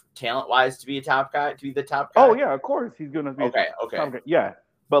enough talent wise to be the top guy? Oh yeah, of course he's good enough to be okay. Top guy. Yeah,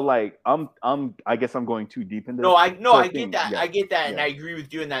 but like I guess I'm going too deep into this. I get that. Yeah. I get that, and I agree with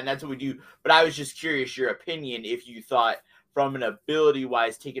doing that, and that's what we do. But I was just curious your opinion if you thought from an ability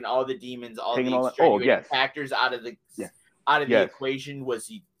wise, taking all the demons, all the extenuating factors out of the equation, was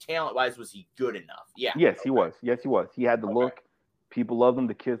he talent wise? Was he good enough? Yeah. Yes, he was. He had the look. People love him.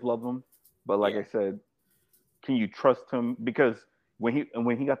 The kids love him. But like I said, can you trust him? Because when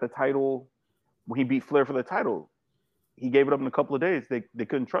he got the title, when he beat Flair for the title, he gave it up in a couple of days. They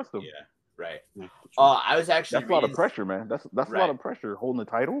couldn't trust him. Yeah. Right. I was actually. That's a lot of pressure, man. That's a lot of pressure holding the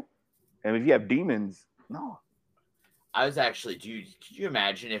title. And if you have demons, no. I was actually, dude. Could you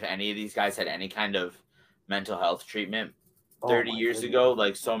imagine if any of these guys had any kind of mental health treatment 30 years ago?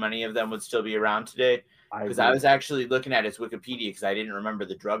 Like so many of them would still be around today. Because I was actually looking at his Wikipedia because I didn't remember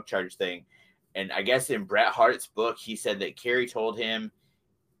the drug charge thing. And I guess in Bret Hart's book, he said that Kerry told him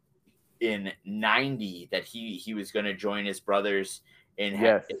in 90 that he was going to join his brothers and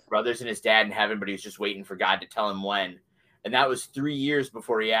his brothers and his dad in heaven, but he was just waiting for God to tell him when. And that was 3 years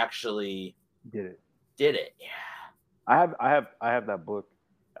before he actually did it. Yeah. I have that book.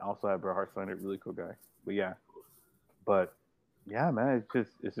 I also have Bret Hart signed it. Really cool guy. But yeah, man,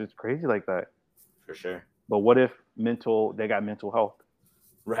 it's just crazy like that. For sure. But what if they got mental health?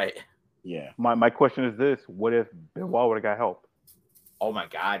 Right. Yeah. My question is this: what if Benoit would have got help? Oh my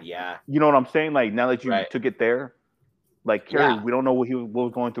God, yeah. You know what I'm saying? Like now that you took it there, like Kerry, we don't know what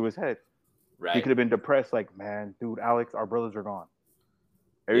was going through his head. Right. He could have been depressed. Like, man, dude, Alex, our brothers are gone.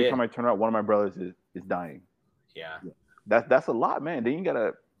 Every time I turn out, one of my brothers is dying. Yeah. That's a lot, man. Then you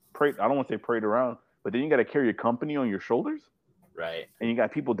gotta pray. I don't want to say parade around, but then you gotta carry your company on your shoulders. Right. And you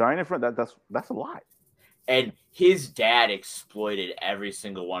got people dying in front. That's a lot. And his dad exploited every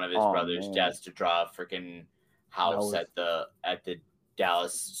single one of his brothers' deaths to draw a freaking house at the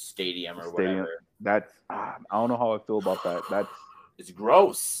Dallas Stadium or whatever. That's I don't know how I feel about that. It's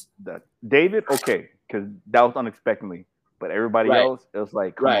gross. That David, okay, because that was unexpectedly, but everybody else, it was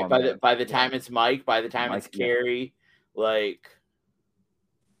like, come on, by the time it's Mike, by the time it's Kerry, like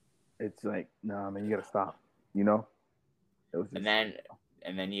it's like, nah, man, you gotta stop. You know. And then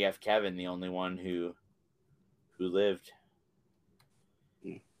and then you have Kevin, the only one who lived.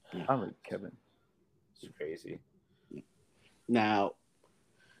 I like Kevin. It's crazy. Now,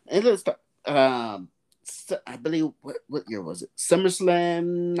 and let's start. So I believe what year was it?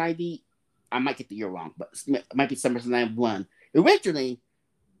 SummerSlam 90. I might get the year wrong, but it might be SummerSlam 1. Originally,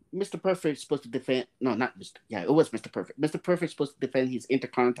 Mr. Perfect supposed to defend. No, not Mr. Yeah, it was Mr. Perfect. Mr. Perfect supposed to defend his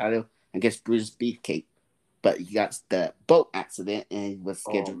Intercontinental title against Brutus Beefcake, but he got the boat accident and he was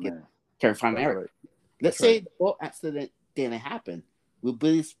scheduled to get carried from Eric. Right. Let's say the boat accident didn't happen. Will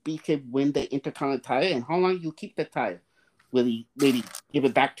Brutus Beefcake win the Intercontinental title, and how long you keep the title? Will he maybe give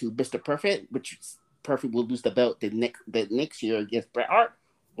it back to Mr. Perfect, which Perfect will lose the belt the next year against Bret Hart,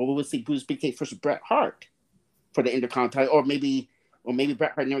 or will we see Brutus Beefcake versus Bret Hart for the Intercontinental title, or maybe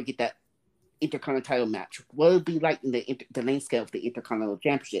Bret Hart never get that Intercontinental title match? What would it be like in the landscape of the Intercontinental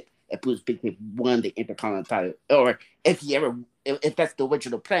Championship if Brutus Beefcake won the Intercontinental title, or if that's the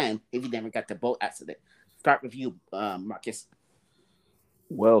original plan, if he never got the boat accident? Start with you, Marcus.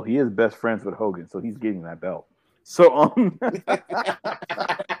 Well, he is best friends with Hogan, so he's getting that belt. So,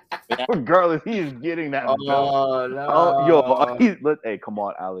 regardless, he is getting that belt. No. Hey, come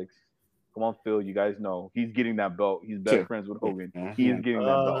on, Alex. Come on, Phil. You guys know he's getting that belt. He's best friends with Hogan. He is getting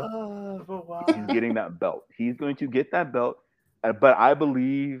that belt. He's getting that belt. He's going to get that belt. But I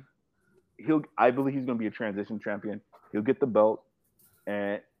believe he's going to be a transition champion. He'll get the belt,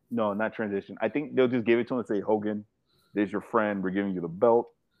 and no, not transition. I think they'll just give it to him and say, Hogan, there's your friend. We're giving you the belt.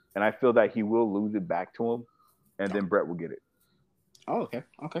 And I feel that he will lose it back to him, and then Bret will get it. Oh,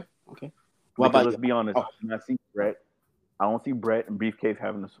 okay. Let's be honest. I don't see Bret and Beefcake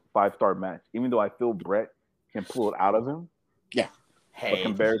having a 5-star match, even though I feel Bret can pull it out of him. Yeah. Hey,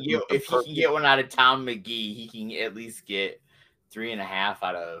 if he can get one out of Tom McGee, he can at least get 3.5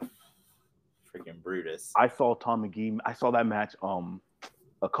 out of freaking Brutus. I saw Tom McGee. I saw that match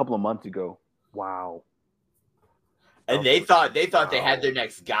a couple of months ago. Wow. And they thought they had their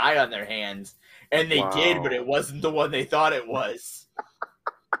next guy on their hands, and they did, but it wasn't the one they thought it was.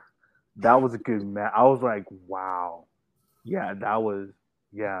 That was a good match. I was like, wow. Yeah,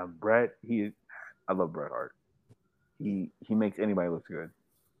 Bret, I love Bret Hart. He makes anybody look good.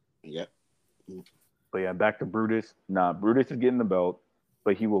 Yep. But yeah, back to Brutus. Nah, Brutus is getting the belt,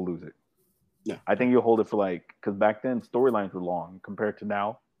 but he will lose it. Yeah. I think he'll hold it for because back then storylines were long compared to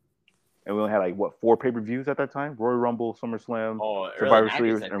now. And we only had 4 pay-per-views at that time? Royal Rumble, SummerSlam, Survivor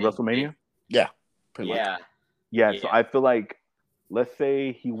Series, and WrestleMania? Yeah. Yeah, so I feel like, let's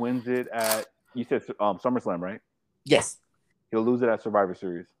say he wins it at, you said SummerSlam, right? Yes. He'll lose it at Survivor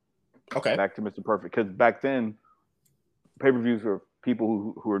Series. Okay. Back to Mr. Perfect. Because back then, pay-per-views were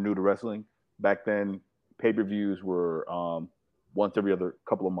people who are new to wrestling. Back then, pay-per-views were once every other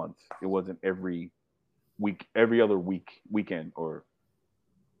couple of months. It wasn't every other weekend, or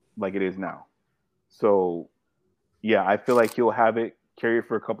like it is now. So, yeah, I feel like he'll have it, carry it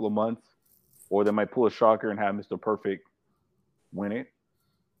for a couple of months, or they might pull a shocker and have Mr. Perfect win it.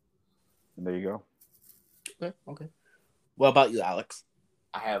 And there you go. Okay. What about you, Alex?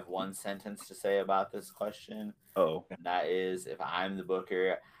 I have one sentence to say about this question. Oh. And that is, if I'm the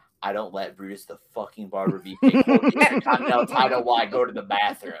booker, I don't let Brutus the fucking Barber Beefcake hold the Intercontinental title while I go to the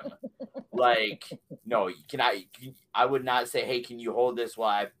bathroom. No, I would not say, hey, can you hold this while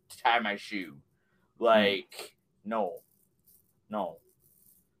I tie my shoe? No.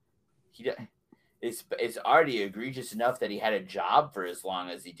 It's already egregious enough that he had a job for as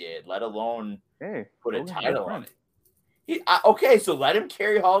long as he did, let alone put a title on it. Okay, so let him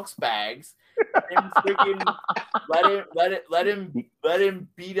carry Hulk's bags. Let him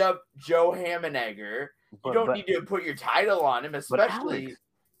beat up Joe Hammenegger. You don't need to put your title on him, especially. Alex,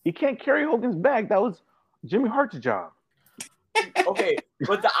 he can't carry Hogan's bag. That was Jimmy Hart's job. Okay,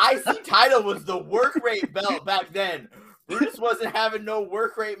 but the IC title was the work rate belt back then. Brutus wasn't having no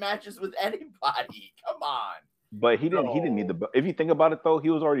work rate matches with anybody. Come on. But he didn't need the belt. If you think about it, though, he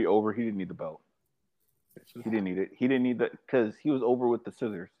was already over. He didn't need the belt. He didn't need it. He didn't need that because he was over with the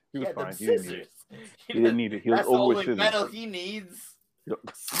scissors. He was fine. He didn't need it. He didn't need it. He was over with scissors. That's the only metal he needs.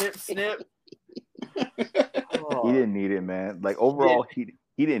 Snip, snip. He didn't need it, man. Overall, he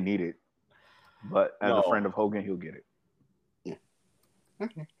didn't need it. But as a friend of Hogan, he'll get it.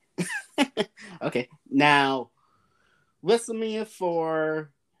 Yeah. Okay. Now, WrestleMania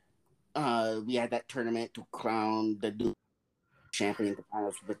 4, we had that tournament to crown the new champion of the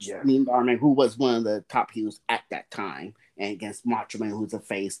finals, which Mean Darman, who was one of the top heels at that time, and against Macho Man, who's a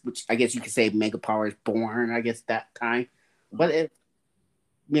face, which I guess you could say Mega Power is born, I guess, that time. But if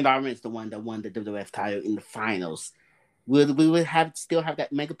Mean Darman is the one that won the WWF title in the finals, Will we would have still have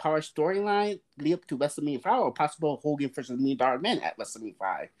that Mega Power storyline lead up to WrestleMania 5, or possible Hogan versus Million Dollar Man at WrestleMania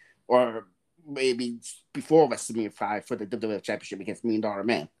 5, or maybe before WrestleMania 5 for the WWF Championship against Million Dollar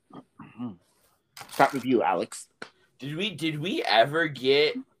Man? Start with you, Alex. Did we ever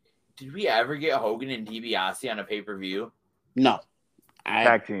get Hogan and DiBiase on a pay-per-view? No.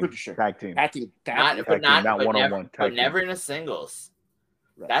 Tag team. Pretty sure. Tag team. Not one-on-one. But never in a singles.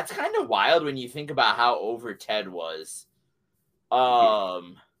 Right. That's kind of wild when you think about how over Ted was. He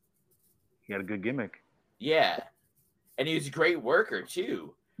had a good gimmick. Yeah. And he was a great worker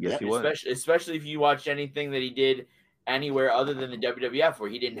too. Yes, he was. Especially if you watched anything that he did anywhere other than the WWF, where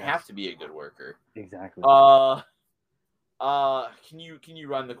he didn't have to be a good worker. Exactly. Can you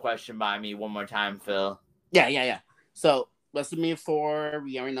run the question by me one more time, Phil? Yeah. So WrestleMania 4,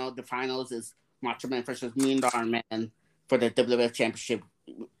 we already know the finals is Macho Man versus Million Dollar Man for the WWF Championship.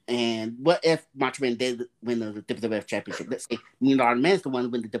 And what if Macho Man did win the WWF Championship? Let's say Million Dollar Man is the one who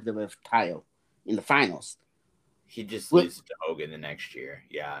win the WWF title in the finals. He just loses to Hogan the next year.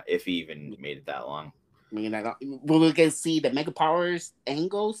 Yeah, if he even made it that long. I mean, will we get to see the Mega Powers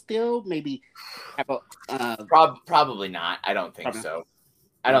angle still? Maybe have a probably not. I don't think so.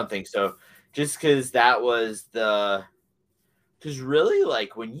 I don't think so. Just because that was because really,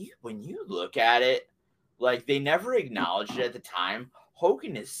 like when you look at it, like they never acknowledged it at the time.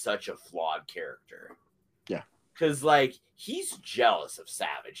 Hogan is such a flawed character. Yeah. Because like he's jealous of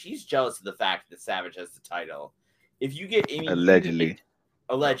Savage. He's jealous of the fact that Savage has the title. If you get Allegedly.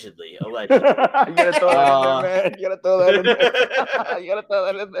 You gotta throw that in there, man. You gotta throw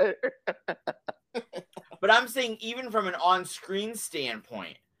that in there. But I'm saying, even from an on-screen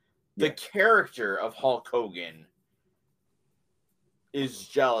standpoint, the character of Hulk Hogan is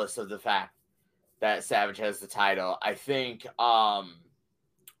jealous of the fact that Savage has the title. I think,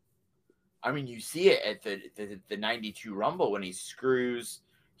 you see it at the 92 Rumble when he screws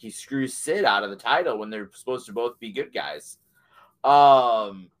Sid out of the title when they're supposed to both be good guys.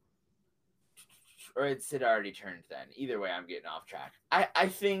 Or had Sid already turned then? Either way, I'm getting off track. I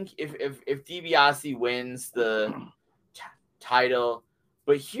think if DiBiase wins the title,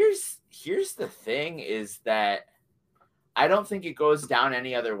 but here's the thing is that I don't think it goes down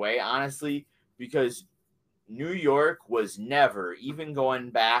any other way, honestly, because New York was never, even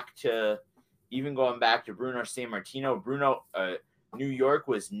going back to Bruno Sammartino, New York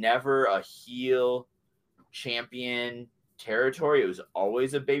was never a heel champion territory. It was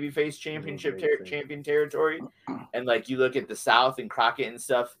always a babyface champion territory. And like you look at the South, and Crockett and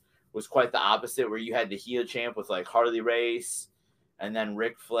stuff was quite the opposite, where you had the heel champ with like Harley Race and then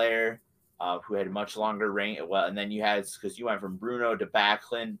Ric Flair, who had a much longer reign. Well, and then you had, because you went from Bruno to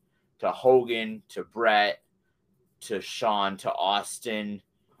Backlund to Hogan to Brett to Shawn to Austin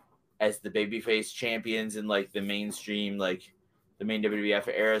as the babyface champions in like the mainstream, like the main WWF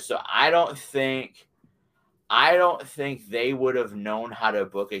era. So I don't think they would have known how to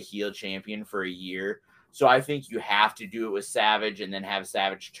book a heel champion for a year. So I think you have to do it with Savage and then have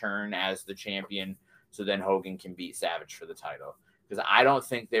Savage turn as the champion, so then Hogan can beat Savage for the title. Because I don't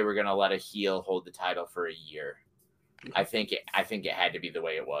think they were going to let a heel hold the title for a year. I think it had to be the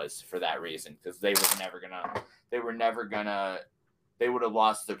way it was for that reason, because they would have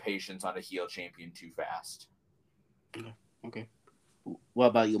lost their patience on a heel champion too fast. Okay. What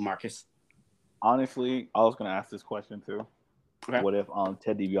about you, Marcus? Honestly, I was going to ask this question too. Okay. What if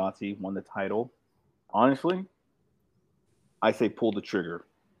Ted DiBiase won the title? Honestly, I say pull the trigger.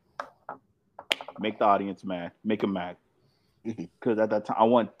 Make the audience mad. Make him mad. Because at that time, I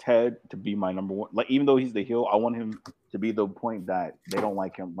want Ted to be my number one. Like, even though he's the heel, I want him to be the point that they don't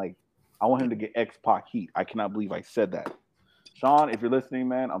like him. Like, I want him to get X-Pac heat. I cannot believe I said that. Sean, if you're listening,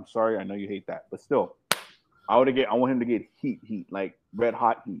 man, I'm sorry. I know you hate that. But still, I want him to get heat, like red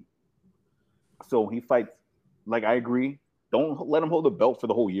hot heat. So he fights. Like, I agree. Don't let him hold the belt for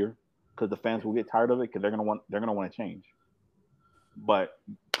the whole year, because the fans will get tired of it, because they're gonna want to change. But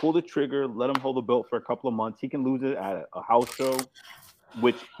pull the trigger, let him hold the belt for a couple of months. He can lose it at a house show,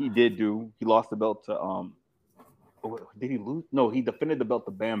 which he did do. He lost the belt to did he lose? No, he defended the belt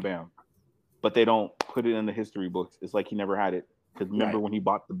to Bam Bam, but they don't put it in the history books. It's like he never had it. Because remember when he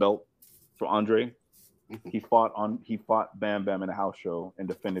bought the belt for Andre, he fought Bam Bam in a house show and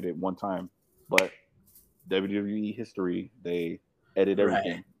defended it one time. But WWE history, they edit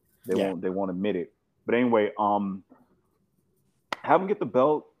everything. Right. They won't admit it. But anyway, have him get the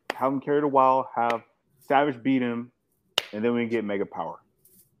belt, have him carry it a while, have Savage beat him, and then we can get Mega Power.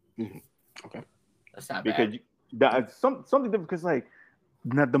 Okay, that's not because bad. That's something different. Because like,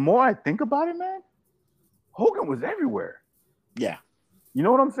 now, the more I think about it, man, Hogan was everywhere. Yeah, you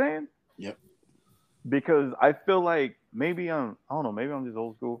know what I'm saying? Yep. Because I feel like maybe I don't know. Maybe I'm just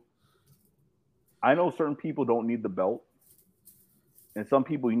old school. I know certain people don't need the belt, and some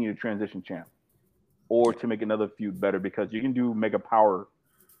people you need a transition champ or to make another feud better because you can do Mega Power.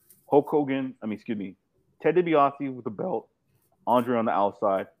 Hulk Hogan, excuse me, Ted DiBiase with the belt, Andre on the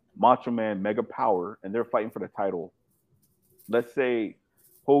outside, Macho Man, Mega Power, and they're fighting for the title. Let's say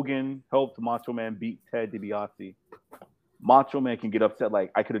Hogan helped Macho Man beat Ted DiBiase. Macho Man can get upset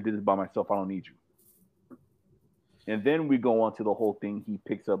like, I could have did this by myself. I don't need you. And then we go on to the whole thing. He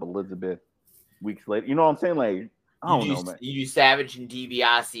picks up Elizabeth weeks later. You know what I'm saying? Like, I don't know, man. You do Savage and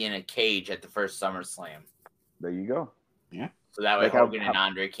DiBiase in a cage at the first SummerSlam. There you go. Yeah. So that way Hogan and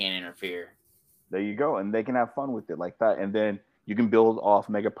Andre can't interfere. There you go. And they can have fun with it like that. And then you can build off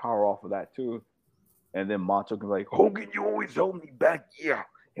Mega Power off of that too. And then Macho can be like, Hogan, you always held me back. Yeah.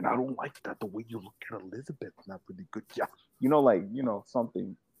 And I don't like that the way you look at Elizabeth. Not really good. Yeah. You know, like,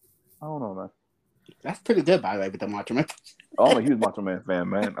 something. I don't know, man. That's pretty good, by the way, with the Macho Man. I'm a huge Macho Man fan,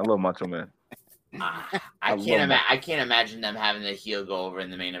 man. I love Macho Man. I can't imagine them having the heel go over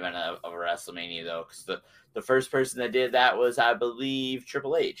in the main event of WrestleMania, though, because the first person that did that was, I believe,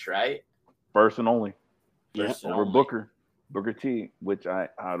 Triple H, right? First and only. First and over only. Booker T, which I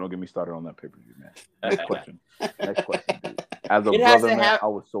don't get me started on that pay-per-view, man. Next question, dude. As a brother, man, I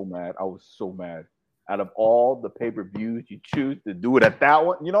was so mad. Out of all the pay-per-views, you choose to do it at that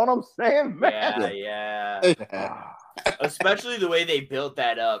one. You know what I'm saying, man? Yeah. Especially the way they built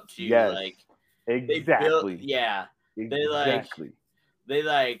that up, too. Yes, like exactly.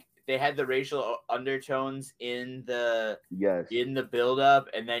 They had the racial undertones in the build up,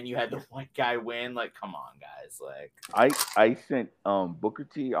 and then you had the white guy win. Like, come on, guys! Like, I sent Booker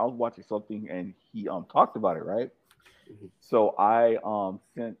T. I was watching something, and he talked about it, right? Mm-hmm. So I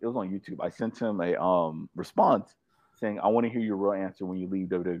sent, it was on YouTube. I sent him a response saying, "I want to hear your real answer when you leave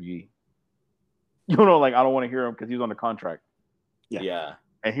WWE." You know, like, I don't want to hear him because he's on the contract. Yeah.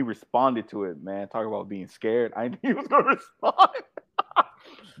 And he responded to it, man. Talk about being scared. I knew he was going to respond.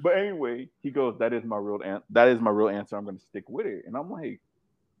 But anyway, he goes, that is my real answer. I'm going to stick with it. And I'm like,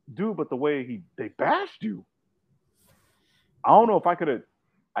 dude, but the way they bashed you. I don't know if I could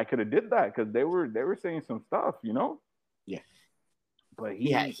have did that because they were saying some stuff, you know? Yeah. But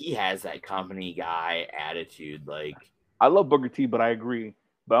he has that company guy attitude. Like, I love Booker T, but I agree.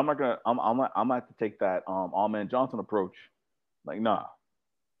 But I'm gonna have to take that All-Man Johnson approach. Like, nah.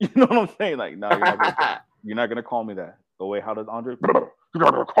 You know what I'm saying? Like, nah, you're not gonna call me that. Oh wait, how does Andre? You're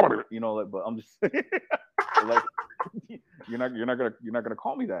not gonna call me, you know. Like, but I'm just like, you're not gonna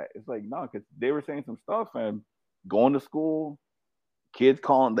call me that. It's like, no, because they were saying some stuff and going to school, kids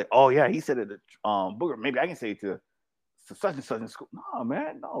calling like, oh yeah, he said it to Booker. Maybe I can say it to such and such in school. No,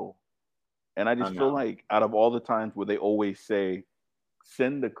 man, no. And I just feel like out of all the times where they always say,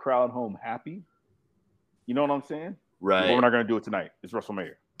 send the crowd home happy. You know what I'm saying? Right. But we're not gonna do it tonight. It's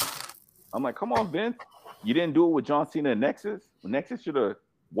WrestleMania. I'm like, come on, Vince. You didn't do it with John Cena and Nexus. Nexus should have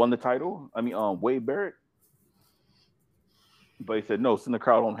won the title. I mean, Wade Barrett. But he said, no, send the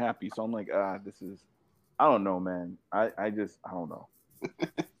crowd home happy. So I'm like, this is, I don't know, man. I don't know.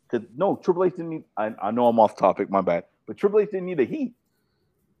 Because no, Triple H didn't need, I know I'm off topic, my bad. But Triple H didn't need the heat.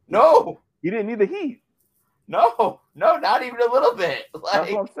 No. He didn't need the heat. No, not even a little bit. Like,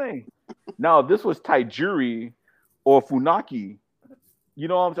 that's what I'm saying. Now, if this was Tajiri or Funaki, you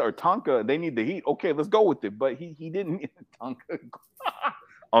know what I'm saying, or Tonka, they need the heat. Okay, let's go with it. But he didn't need Tonka.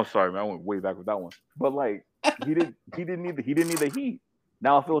 I'm sorry, man. I went way back with that one. But like, he didn't need the heat.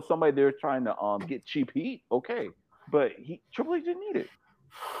 Now, if it was somebody there trying to get cheap heat, okay. But Triple H didn't need it.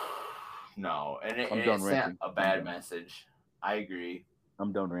 No, and it sent a bad message. I agree.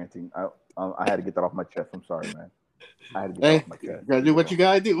 I'm done ranting. I had to get that off my chest. I'm sorry, man. I had to get that off my chest. Gotta do what you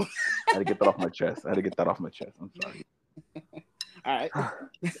gotta do. I had to get that off my chest. I'm sorry. All right.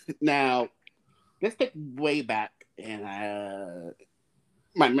 Now, let's take way back, and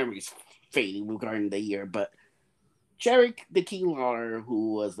my memory's fading regarding the year, but Jerry the King Lawler,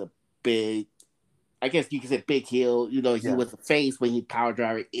 who was a big, I guess you could say big heel, you know, he was a face when he power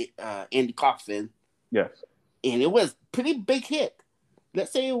driver Andy Kaufman. Yes. And it was pretty big hit.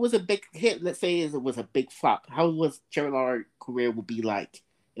 Let's say it was a big hit. Let's say it was a big flop. How was Jerry Lawler's career would be like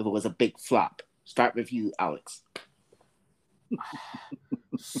if it was a big flop? Start with you, Alex.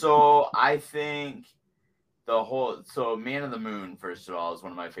 So I think Man of the Moon, first of all, is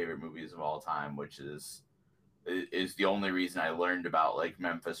one of my favorite movies of all time, which is the only reason I learned about like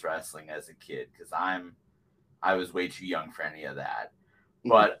Memphis wrestling as a kid, because I was way too young for any of that.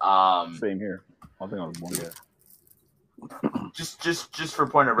 But same here. I think I was born yet. Just for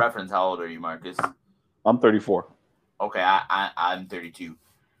point of reference, how old are you, Marcus? I'm 34. Okay, I'm 32.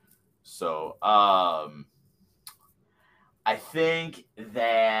 So I think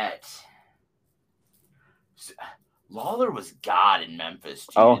that Lawler was God in Memphis,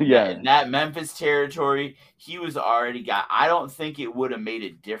 dude. Oh, yeah. In that Memphis territory, he was already God. I don't think it would have made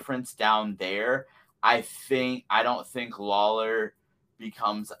a difference down there. I don't think Lawler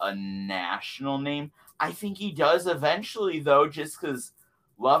becomes a national name. I think he does eventually, though, just because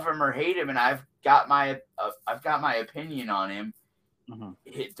love him or hate him, and I've got my opinion on him.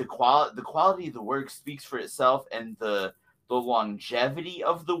 The quality of the work speaks for itself, and the longevity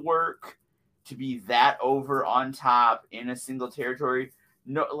of the work to be that over on top in a single territory,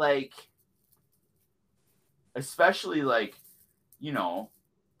 no, like, especially like, you know,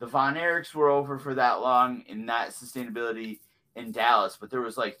 the Von Erichs were over for that long in that sustainability in Dallas, but there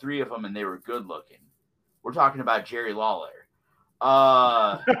was like 3 of them and they were good looking. We're talking about Jerry Lawler.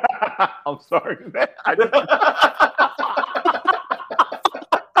 I'm sorry, man. I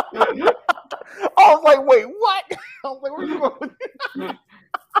was like, wait, what? I was like, where you going?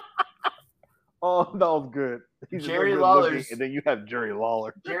 Oh, that was good. Jerry Lawler's, and then you have Jerry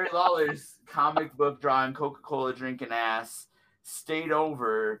Lawler. Jerry Lawler's comic book drawing, Coca-Cola drinking ass stayed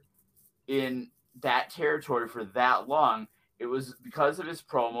over in that territory for that long. It was because of his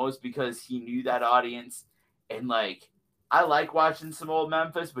promos, because he knew that audience. And like, I like watching some old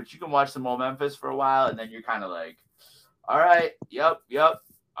Memphis, but you can watch some old Memphis for a while, and then you're kind of like, all right, yep.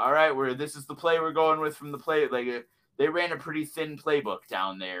 All right, this is the play we're going with from the play. Like, they ran a pretty thin playbook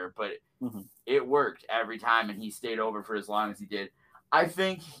down there, but it worked every time, and he stayed over for as long as he did. I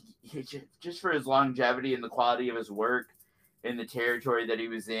think just for his longevity and the quality of his work in the territory that he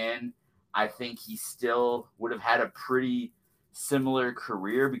was in, I think he still would have had a pretty similar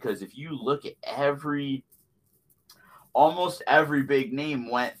career, because if you look at almost every big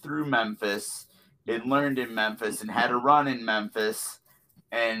name went through Memphis and learned in Memphis and had a run in Memphis,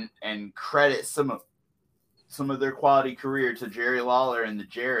 and credit some of their quality career to Jerry Lawler and the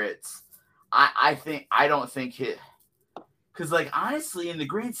Jarretts. I don't think it, because like, honestly, in the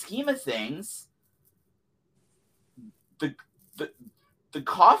grand scheme of things, the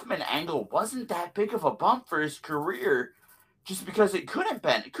Kaufman angle wasn't that big of a bump for his career, just because it couldn't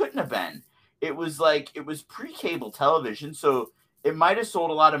have been. It was pre-cable television, so it might have sold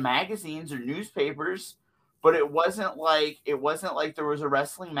a lot of magazines or newspapers, but it wasn't like there was a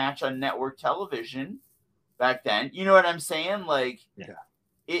wrestling match on network television back then. You know what I'm saying? Like, yeah.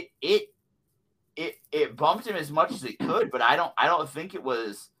 It bumped him as much as it could, but I don't think it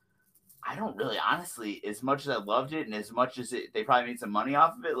was. I don't really, honestly, as much as I loved it and as much as they probably made some money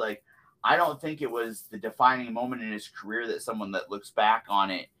off of it, like, I don't think it was the defining moment in his career that someone that looks back on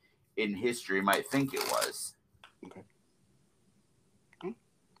it in history might think it was. Okay.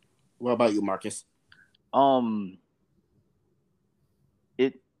 What about you, Marcus?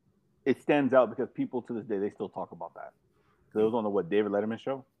 It stands out because people to this day, they still talk about that. So it was on the David Letterman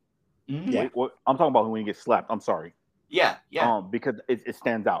show. Yeah. I'm talking about when you get slapped. I'm sorry. Yeah. Because it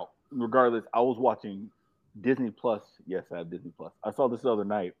stands out. Regardless, I was watching Disney Plus. Yes, I have Disney Plus. I saw this the other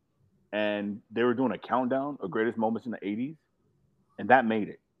night, and they were doing a countdown of greatest moments in the 80s, and that made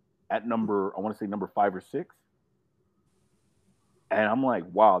it at number 5 or 6. And I'm like,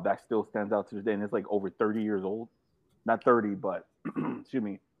 wow, that still stands out to this day. And it's like over 30 years old. Not 30, but excuse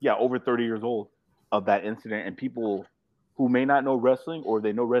me. Yeah, over 30 years old of that incident. And people who may not know wrestling, or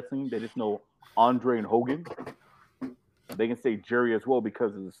they know wrestling, they just know Andre and Hogan, they can say Jerry as well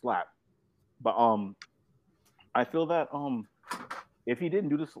because of the slap. But I feel that if he didn't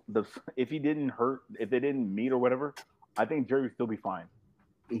do this, if he didn't hurt, if they didn't meet or whatever, I think Jerry would still be fine.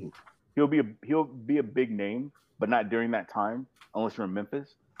 Mm-hmm. He'll be a big name, but not during that time, unless you're in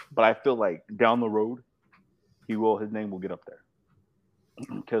Memphis. But I feel like down the road, his name will get up there.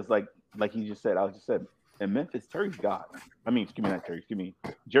 Because like he just said, Alex just said, in Memphis, Jerry's God.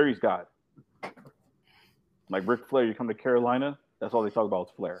 Jerry's God. Like Ric Flair, you come to Carolina, that's all they talk about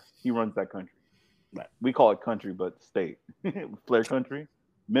is Flair. He runs that country. Right. We call it country, but state. Flair country.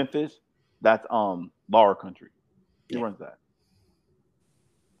 Memphis, that's Lawler country. He runs that.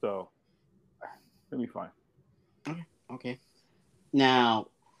 So it'll be fine. Okay. Now,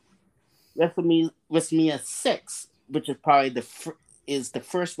 WrestleMania 6, which is probably the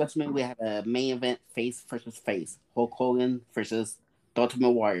first WrestleMania we had a main event face versus face. Hulk Hogan versus the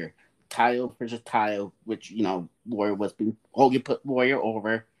Ultimate Warrior. Title versus title, which, Hogan put Warrior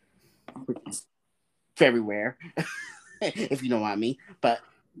over, which is very rare, if you know what I mean. But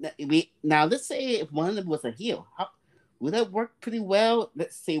let's say if one of them was a heel, would that work pretty well?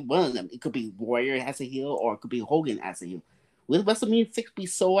 Let's say one of them. It could be Warrior as a heel, or it could be Hogan as a heel. Would WrestleMania 6 be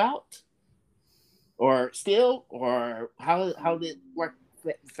sold out? Or still? Or how did it work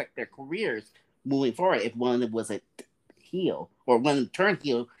affect their careers moving forward if one of them was a heel or one turn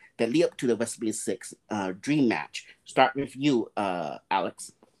heel that lead up to the WrestleMania 6 Dream match. Start with you,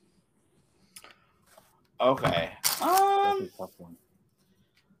 Alex. Okay. That's a tough one.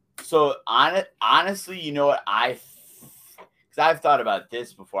 So honestly, you know what because I've thought about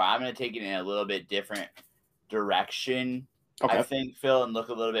this before. I'm gonna take it in a little bit different direction. Okay. I think, Phil, and look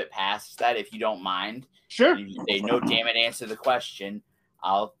a little bit past that, if you don't mind. Sure. If you say, no, damn it, answer the question,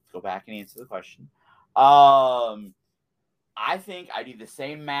 I'll go back and answer the question. I think I do the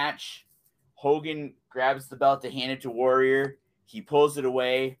same match. Hogan grabs the belt to hand it to Warrior. He pulls it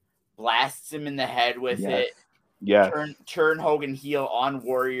away, blasts him in the head with it. Yes. Turn Hogan heel on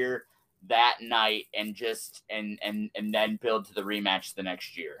Warrior that night, and just and then build to the rematch the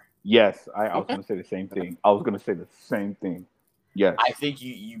next year. Yes, I was going to say the same thing. Yes, I think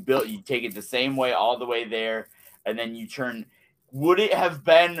you take it the same way all the way there, and then you turn. Would it have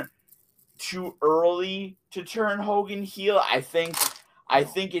been too early to turn Hogan heel? I think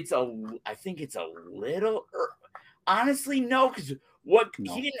it's a little. Honestly, no, because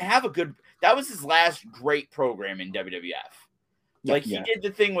he didn't have a good. That was his last great program in WWF. Like he did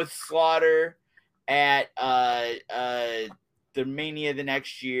the thing with Slaughter at the Mania the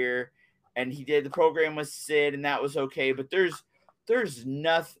next year, and he did the program with Sid, and that was okay. But there's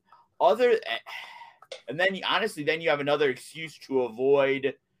nothing other. And then then you have another excuse to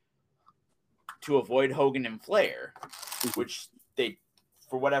avoid Hogan and Flair, which they,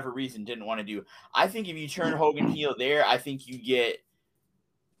 for whatever reason, didn't want to do. I think if you turn Hogan heel there, I think you get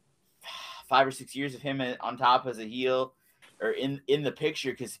 5 or 6 years of him on top as a heel or in the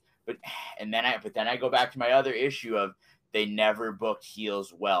picture. But then I go back to my other issue of they never booked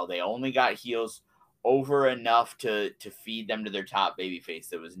heels well. They only got heels over enough to feed them to their top babyface.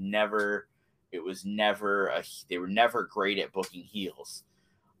 They were never great at booking heels.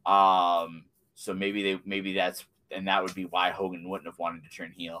 So maybe that's, and that would be why Hogan wouldn't have wanted to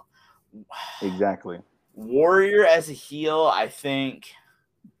turn heel. Exactly. Warrior as a heel, I think,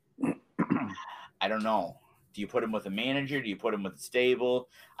 I don't know. Do you put him with a manager? Do you put him with a stable?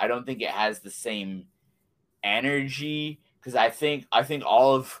 I don't think it has the same energy, because I think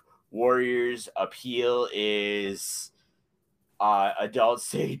all of Warrior's appeal is adults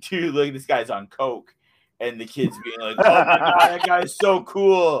say, dude, look, this guy's on coke, and the kids being like, oh my god, that guy's so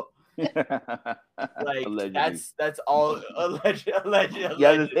cool. Like allegedly. That's all allegedly.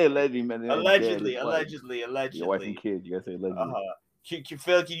 Yeah, just say allegedly, man. Allegedly. Your wife and kids, you gotta say allegedly.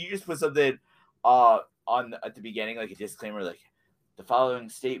 Phil, can you just put something on at the beginning, like a disclaimer, like the following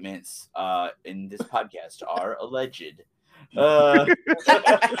statements in this podcast are alleged.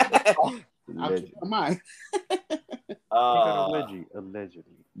 Mine. Allegedly.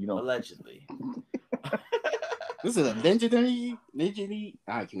 Allegedly. This is allegedly.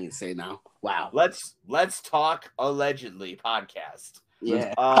 I can't even say now. Wow. Let's talk allegedly podcast.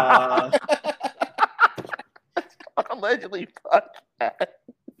 Yeah. Allegedly podcast.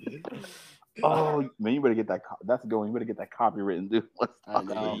 Oh man, you better get that. That's going. You better get that copywritten, dude. Let's talk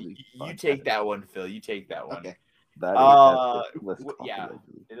you take that one, Phil. You take that one. Okay.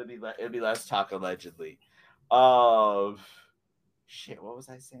 It'll be let's talk allegedly. Shit. What was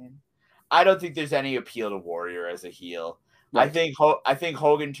I saying? I don't think there's any appeal to Warrior as a heel. Right. I think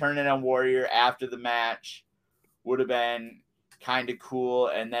Hogan turning on Warrior after the match would have been kind of cool,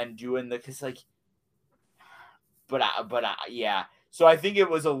 and then doing yeah. So I think it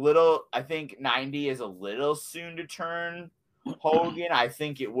was a little. I think 90 is a little soon to turn Hogan. I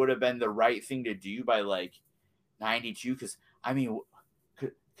think it would have been the right thing to do by 92. Because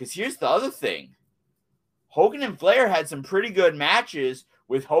here's the other thing: Hogan and Flair had some pretty good matches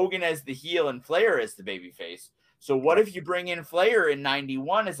with Hogan as the heel and Flair as the babyface. So what if you bring in Flair in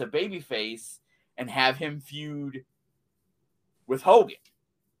 91 as a babyface and have him feud with Hogan?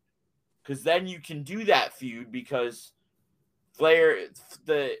 Because then you can do that feud, because Hogan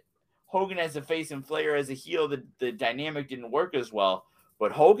as a face and Flair as a heel, the dynamic didn't work as well.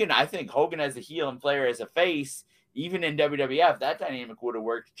 But I think Hogan as a heel and Flair as a face, even in WWF, that dynamic would have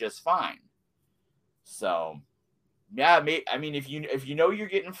worked just fine. So, yeah, if you know you're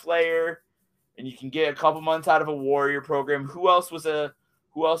getting Flair, and you can get a couple months out of a Warrior program, who else was a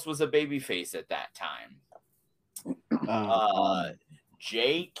babyface at that time?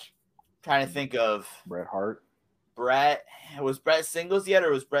 Jake. Trying to think of Bret Hart. Was Bret singles yet, or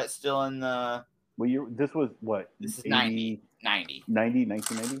was Bret still in the? Well, this was what? This is 1990.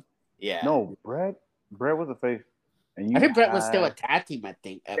 Yeah. No, Bret was a face. And I think Bret was still a tag team. I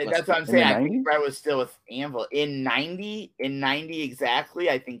think that's what I'm saying. I think Bret was still with Anvil in 90. In 90 exactly,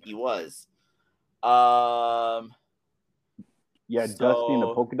 I think he was. Yeah, Dusty and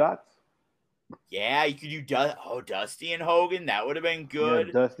the Polka Dots. Yeah, you could do Dusty and Hogan. That would have been good.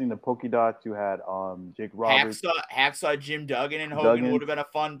 Yeah, Dusty and the Polka Dots. You had Jake Roberts, Hacksaw Jim Duggan and Hogan would have been a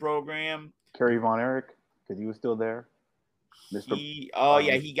fun program. Kerry Von Erich, because he was still there. He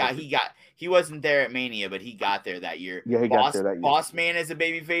wasn't there at Mania, but he got there that year. Yeah, he got there that year. Boss Man as a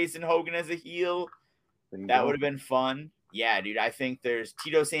babyface and Hogan as a heel. That would have been fun. Yeah, dude. I think there's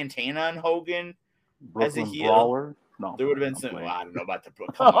Tito Santana and Hogan as a heel. Brawler. No, there would have been some. Well, I don't know about the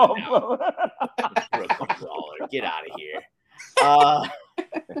Brooklyn. Brooklyn Brawler. Get out of here.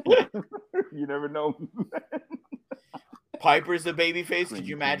 You never know. Piper's a babyface. Could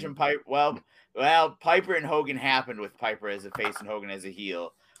you imagine Piper? Well, Piper and Hogan happened with Piper as a face and Hogan as a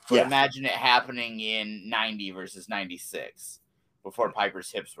heel. But imagine it happening in 90 versus 96 before Piper's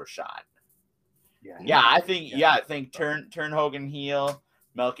hips were shot. Yeah, I think turn Hogan heel,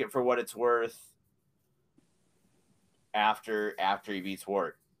 milk it for what it's worth after he beats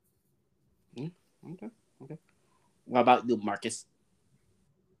Ward. Okay. What about you, Marcus?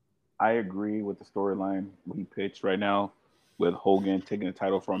 I agree with the storyline he pitched right now with Hogan taking the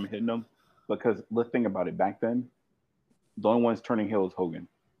title from him, hitting him. Because let's think about it. Back then, the only one's turning heel is Hogan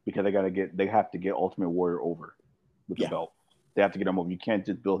because they have to get Ultimate Warrior over with the belt. They have to get him over. You can't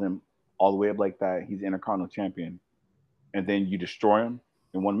just build him all the way up like that. He's Intercontinental Champion, and then you destroy him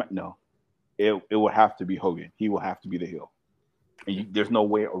in one match. No, it will have to be Hogan. He will have to be the heel, and there's no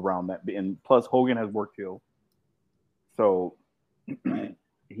way around that. And plus, Hogan has worked heel, so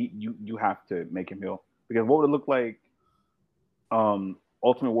you have to make him heel. Because what would it look like?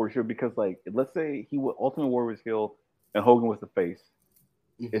 Ultimate Warrior, because let's say Ultimate Warrior was heel and Hogan was the face.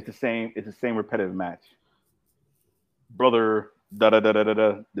 Mm-hmm. It's the same repetitive match. Brother,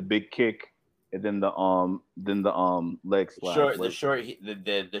 the big kick, and then the leg slap. The short heat,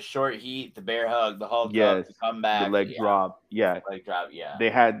 the bear hug, the Hulk hug, the comeback, the leg drop. Leg drop. Yeah. They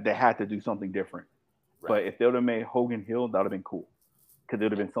had to do something different. Right. But if they would have made Hogan heel, that would have been cool because it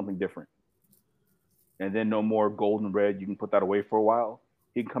would have been something different. And then no more gold and red. You can put that away for a while.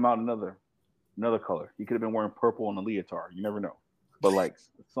 He can come out another color. He could have been wearing purple on the leotard. You never know. But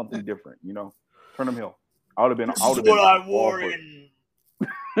something different, Turn him heel. I would have been. This is what I wore in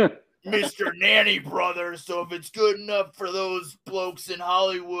Mr. Nanny Brothers. So if it's good enough for those blokes in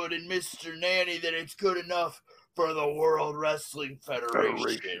Hollywood and Mr. Nanny, then it's good enough for the World Wrestling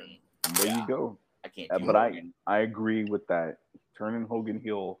Federation. There you go. I can't. But I agree with that. Turning Hogan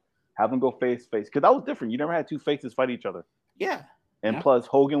heel. Have them go face because that was different. You never had two faces fight each other. Yeah. And plus,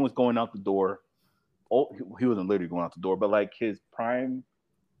 Hogan was going out the door. Oh, he wasn't literally going out the door, but his prime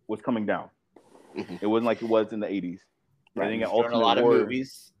was coming down. Mm-hmm. It wasn't like it was in the 80s. Right. And then you got Ultimate Warrior. Of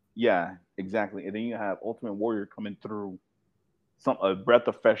movies. Yeah, exactly. And then you have Ultimate Warrior coming through a breath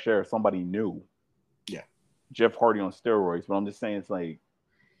of fresh air, somebody new. Yeah. Jeff Hardy on steroids, but I'm just saying it's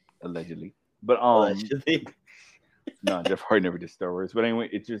allegedly. But allegedly. No, Jeff Hardy never did steroids. But anyway,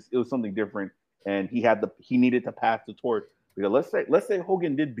 it was something different, and he needed to pass the torch. Because let's say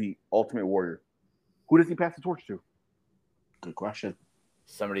Hogan did beat Ultimate Warrior, who does he pass the torch to? Good question.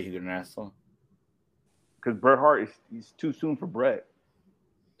 Somebody who can wrestle. Because Bret Hart he's too soon for Bret,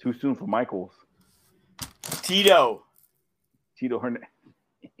 too soon for Michaels. Tito Hernandez.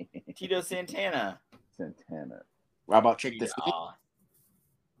 Tito Santana. What about Jake the Snake?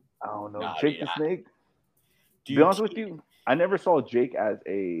 I don't know. Jake the Snake. To be honest with you, I never saw Jake as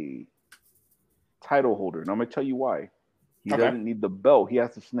a title holder, and I'm gonna tell you why. He doesn't need the belt; he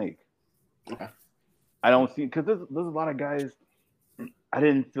has the snake. Okay. I don't see because there's a lot of guys. I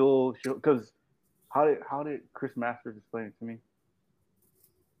didn't feel because how did Chris Masters explain it to me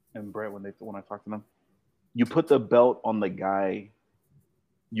and Brett when I talked to them? You put the belt on the guy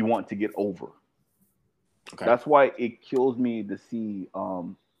you want to get over. Okay. That's why it kills me to see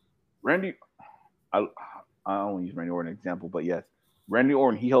Randy. I don't want to use Randy Orton as an example, but yes, Randy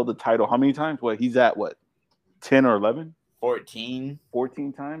Orton, he held the title how many times? He's at 10 or 11? 14.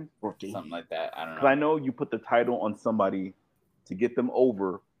 14 times? 14. Something like that. I don't know. Because I know you put the title on somebody to get them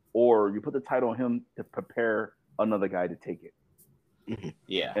over, or you put the title on him to prepare another guy to take it. Mm-hmm.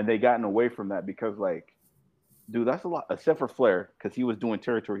 Yeah. And they gotten away from that because, dude, that's a lot, except for Flair, because he was doing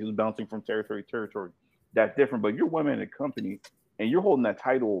territory. He was bouncing from territory to territory. That's different. But you're women in a company, and you're holding that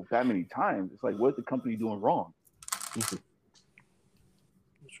title that many times. It's what's the company doing wrong? Mm-hmm.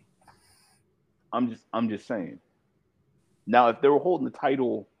 I'm just saying. Now, if they were holding the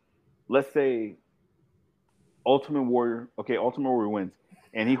title, let's say Ultimate Warrior wins,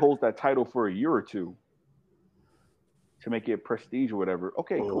 and he holds that title for a year or two to make it prestige or whatever.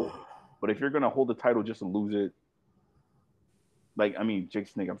 Okay, cool. But if you're gonna hold the title just to lose it, Jake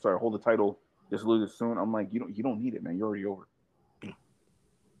Snake, I'm sorry, hold the title just lose it soon. I'm you don't need it, man. You're already over.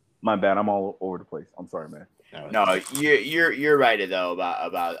 My bad. I'm all over the place. I'm sorry, man. No, you're right though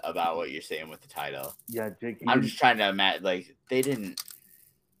about what you're saying with the title. Yeah, Jake. I'm just trying to imagine, like, they didn't.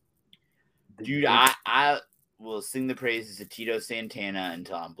 Dude, I will sing the praises of Tito Santana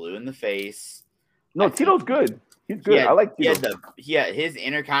until I'm blue in the face. No, Tito's good. He's good. I like Tito. His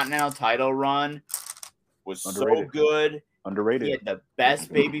Intercontinental title run was Underrated. so good. Underrated. He had the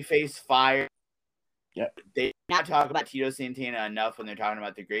best babyface fire. Yep. They not talk about Tito Santana enough when they're talking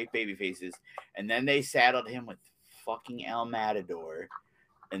about the great babyfaces, and then they saddled him with fucking El Matador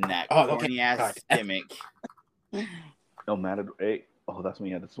and that corny ass gimmick. El Matador. Hey, that's when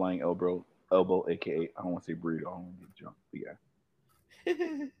he had the flying elbow, aka I don't want to say burrito. I don't want to get jumped. But yeah.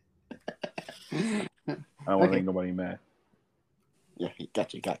 I don't want to make nobody mad. Yeah,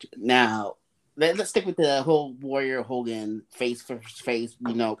 gotcha. Now, let's stick with the whole Warrior Hogan face versus face.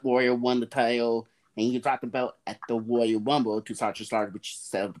 Warrior won the title, and you dropped the belt at the Warrior Rumble to Sergeant Slaughter, which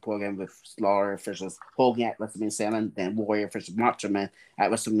set up the program with Slaughter versus Hogan at WrestleMania 7, then Warrior versus Macho Man at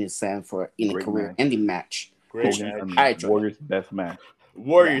WrestleMania 7 for a career-ending match. Great match. Warrior's best match.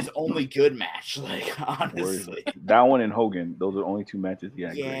 Warrior's only good match, like, honestly. That one and Hogan, those are the only two matches he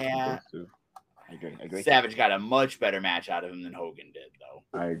had. Yeah. I agree. Savage got a much better match out of him than Hogan did, though.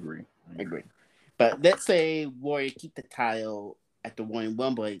 I agree. But let's say Warrior keep the title at the Warrior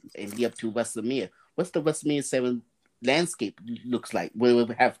Rumble and be up to WrestleMania. What's the WrestleMania 7 landscape looks like? Will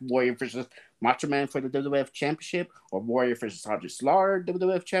we have Warrior versus Macho Man for the WWF Championship, or Warrior versus Sergeant Slaughter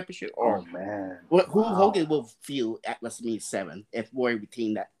WWF Championship? Or who Hogan will feel at WrestleMania 7 if Warrior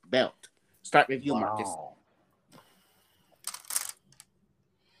retain that belt? Start with you, Marcus.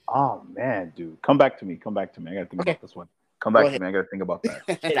 Oh man, dude, come back to me. I gotta think about this one. Come back to me. I gotta think about that.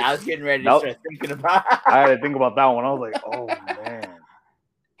 Shit, I was getting ready to start thinking about. I had to think about that one. I was like, oh man.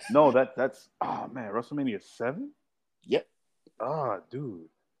 No, that's WrestleMania 7. Yep. Oh, dude.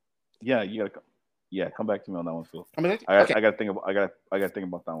 Yeah, you gotta come. Yeah, come back to me on that one, Phil. I gotta think about. I gotta think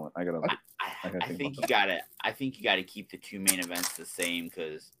about that one. I think you gotta keep the two main events the same,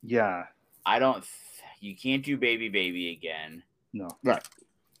 because you can't do baby again. No. Right.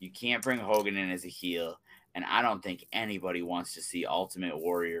 You can't bring Hogan in as a heel, and I don't think anybody wants to see Ultimate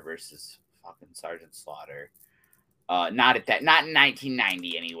Warrior versus fucking Sergeant Slaughter. Not in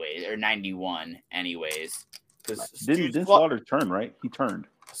 1990 anyways, or 91 anyways. Because didn't Slaughter turn, right? He turned.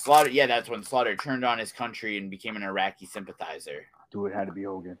 Slaughter, yeah, that's when Slaughter turned on his country and became an Iraqi sympathizer. Dude, it had to be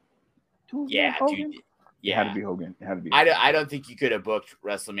Hogan. Dude, it had to be Hogan. I don't think you could have booked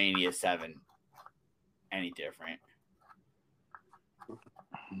WrestleMania 7 any different.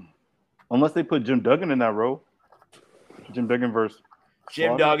 Unless they put Jim Duggan in that role. Jim Duggan versus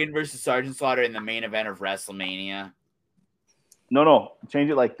Sergeant Slaughter in the main event of WrestleMania. No. Change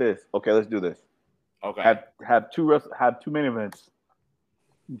it like this. Okay, let's do this. Okay. Have two main events.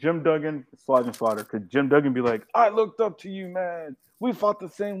 Jim Duggan, Sergeant Slaughter. Could Jim Duggan be like, I looked up to you, man. We fought the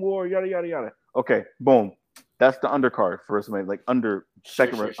same war, yada yada yada. Okay, boom. That's the undercard for WrestleMania, like under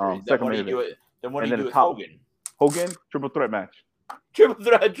second main event. Then what do you do with Hogan? Hogan, triple threat match. Triple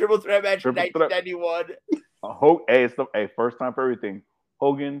threat match in 1991. First time for everything.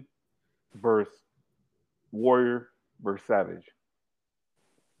 Hogan versus Warrior versus Savage.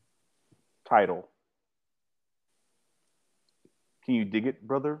 Title. Can you dig it,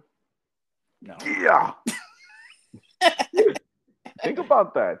 brother? No. Yeah. Think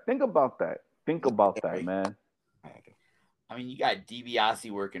about that, man. I mean, you got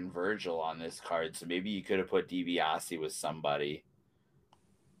DiBiase working Virgil on this card, so maybe you could have put DiBiase with somebody.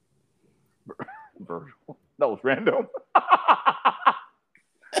 Virgil. That was random.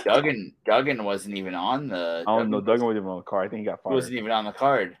 Duggan wasn't even on the. I don't know. Duggan wasn't even on the card. I think he got fired. He wasn't even on the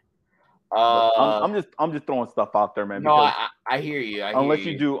card. I'm just throwing stuff out there, man. No, I hear you. Unless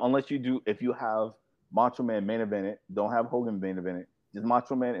you do, if you have Macho Man main event it, don't have Hogan main event it, just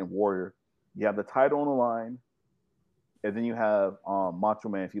Macho Man and Warrior. You have the title on the line, and then you have Macho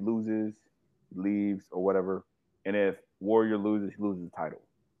Man. If he loses, he leaves or whatever, and if Warrior loses, he loses the title.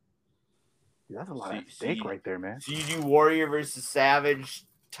 Dude, that's a lot of stake right there, man. So you do Warrior versus Savage,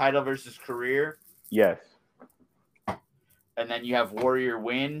 title versus career? Yes. And then you have Warrior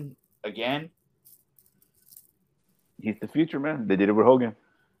win again? He's the future, man. They did it with Hogan.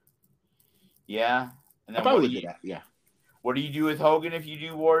 Yeah. And then what do you do with Hogan if you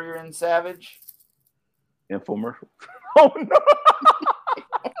do Warrior and Savage? Infomercial. Oh,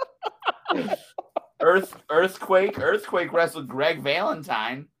 no. Earthquake wrestled Greg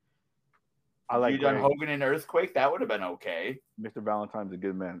Valentine. I like. You done Hogan and Earthquake? That would have been okay. Mr. Valentine's a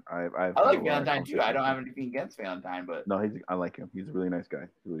good man. I like Valentine too. I don't have anything against Valentine, but no, I like him. He's a really nice guy.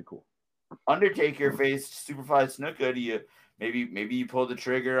 He's really cool. Undertaker faced Superfly Snuka. Do you maybe you pull the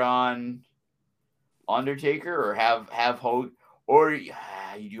trigger on Undertaker or have Hogan or you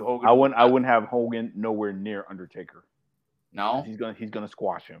do Hogan? I wouldn't have Hogan nowhere near Undertaker. No, he's gonna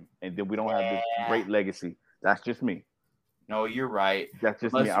squash him, and then we don't have this great legacy. That's just me. No, you're right. That's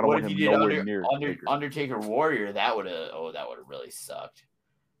just me. I don't want him nowhere near Undertaker Warrior. That would have really sucked.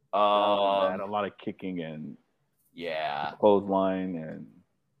 Had a lot of kicking and clothesline and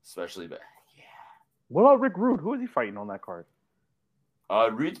especially, but yeah. What about Rick Rude? Who is he fighting on that card?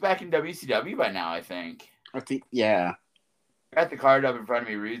 Rude's back in WCW by now. I think. Yeah. I got the card up in front of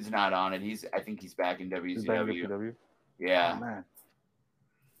me. Rude's not on it. I think he's back in WCW. He's back in WCW? Yeah. Oh, man.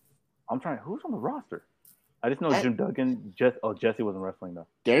 I'm trying. Who's on the roster? I just know Jim Duggan. Jesse wasn't wrestling though.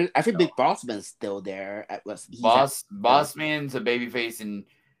 I think Big Bossman's still there. Bossman's a babyface and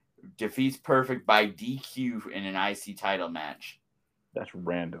defeats Perfect by DQ in an IC title match. That's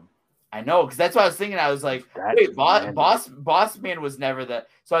random. I know, because that's what I was thinking. I was like, wait, Bossman was never the.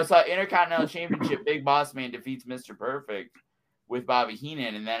 So I saw Intercontinental Championship. Big Bossman defeats Mr. Perfect with Bobby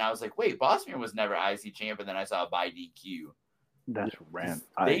Heenan, and then I was like, wait, Bossman was never IC champ, and then I saw by DQ. That's random.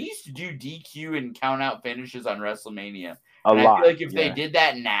 They used to do DQ and count out finishes on WrestleMania. A lot. I feel like if they did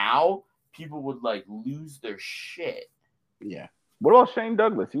that now, people would like lose their shit. Yeah. What about Shane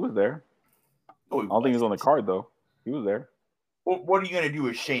Douglas? He was there. I don't think he was on the card though. He was there. What are you gonna do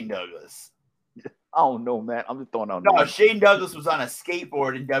with Shane Douglas? I don't know, man. I'm just throwing out. No, Shane Douglas was on a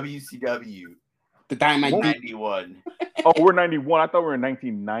skateboard in WCW. The Dynamite 91. Oh, we're 91. I thought we were in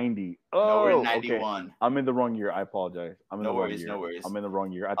 1990. Oh, no, we're in 91. Okay. I'm in the wrong year. I apologize. No worries. I'm in the wrong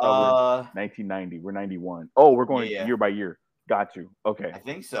year. I thought we were 1990. We're 91. Oh, we're going year by year. Got you. Okay. I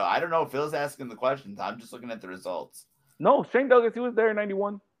think so. I don't know. Phil's asking the questions. I'm just looking at the results. No, Shane Douglas, he was there in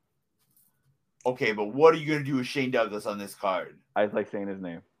 91. Okay, but what are you going to do with Shane Douglas on this card? I just like saying his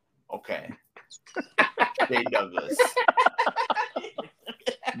name. Okay. Shane Douglas.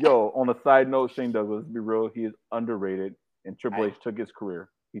 Yo, on a side note, Shane Douglas, to be real, he is underrated, and Triple H took his career.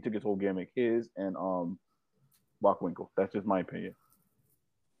 He took his whole gimmick, his and Bockwinkel. That's just my opinion.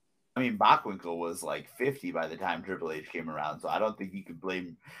 I mean, Bockwinkel was like 50 by the time Triple H came around, so I don't think you could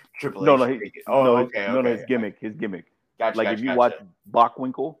blame Triple H. His gimmick. Gotcha, if you watch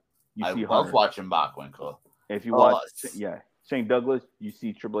Bockwinkel, you see Hunter. I love watching Bockwinkel. If you watch, Shane Douglas, you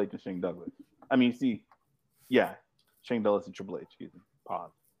see Triple H and Shane Douglas. I mean, Shane Douglas and Triple H. Excuse me.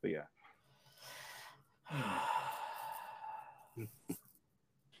 Pause. But yeah.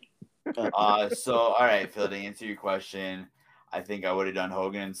 So all right, Phil, to answer your question, I think I would have done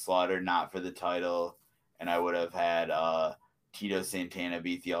Hogan and Slaughter not for the title, and I would have had Tito Santana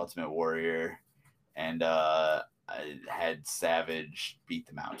beat the Ultimate Warrior, and I had Savage beat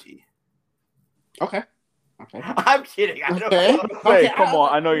the Mountie. Okay. I'm kidding. I don't know. Come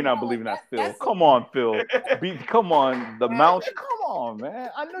on. I know you're not believing that, Phil. Come on, Phil. Come on. The Mount. Come on,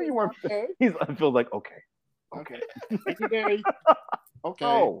 man. I know you weren't. Phil's like, okay. Okay.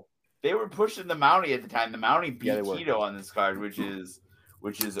 Oh. They were pushing the Mountie at the time. The Mountie beat Tito on this card, which is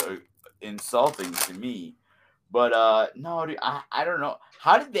insulting to me. But no, dude, I don't know.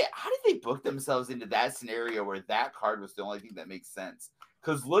 How did they book themselves into that scenario where that card was the only thing that makes sense?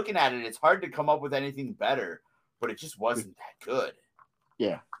 Because looking at it, it's hard to come up with anything better, but it just wasn't that good.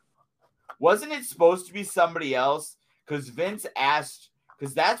 Yeah. Wasn't it supposed to be somebody else? Because Vince asked,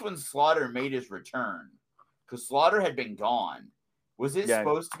 because that's when Slaughter made his return. Because Slaughter had been gone. Was it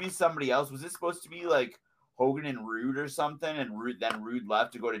supposed to be somebody else? Was it supposed to be like Hogan and Rude or something? And Rude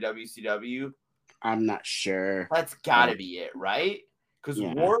left to go to WCW? I'm not sure. That's got to be it, right?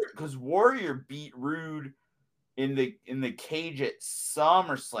 Because Warrior beat Rude in the cage at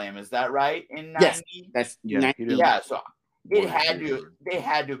SummerSlam, is that right? In 90? Yes, that's 90. So they had to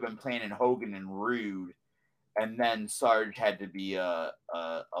have been planning Hogan and Rude, and then Sarge had to be a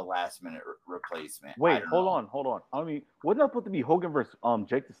last minute replacement. Wait, hold on. I mean, wasn't that supposed to be Hogan versus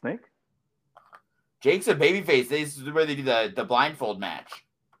Jake the Snake? Jake's a babyface. This is where they do the blindfold match.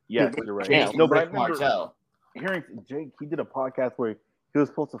 Yes, you're right. Yeah, no, but I remember hearing Jake, he did a podcast where he was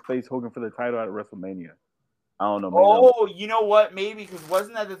supposed to face Hogan for the title at WrestleMania. I don't know. You know what? Maybe because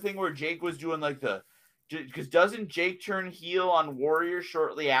wasn't that the thing where Jake was doing like because doesn't Jake turn heel on Warrior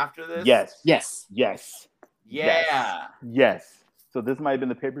shortly after this? Yes. Yeah. Yes. So this might have been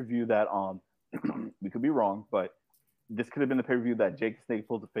the pay-per-view that we could be wrong, but this could have been the pay-per-view that Jake the Snake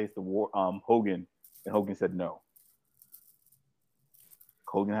was supposed to face the Hogan, and Hogan said no.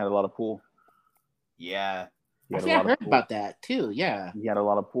 Hogan had a lot of pull. Yeah. I heard about that too. Yeah. He had a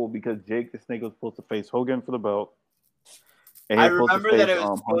lot of pull because Jake the Snake was supposed to face Hogan for the belt. And I remember that it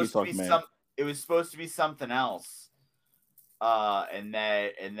was supposed to be it was supposed to be something else. And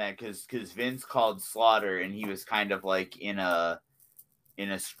then because Vince called Slaughter and he was kind of like in a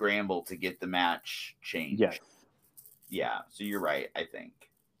scramble to get the match changed. Yes. Yeah. So you're right, I think.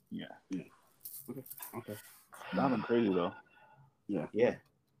 Yeah. Okay. Nothing crazy though. Yeah. Yeah.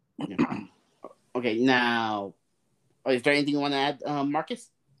 Okay. Now, is there anything you want to add, Marcus?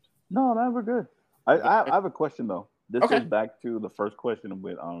 No, man, we're good. I have a question though. This Okay. goes back to the first question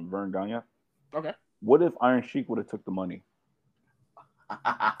with Vern Gagne. Okay. What if Iron Sheik would have took the money?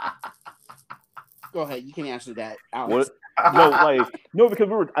 Go ahead. You can answer that, Alex. What? No,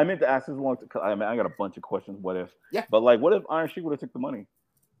 because I meant to ask this one. I got a bunch of questions. What if? Yeah. But like, what if Iron Sheik would have took the money?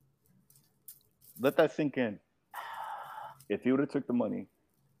 Let that sink in. If he would have took the money,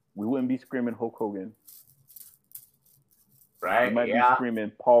 we wouldn't be screaming Hulk Hogan. Right? We might be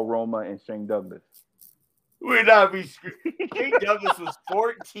screaming Paul Roma and Shane Douglas. We'd not be screaming. Shane Douglas was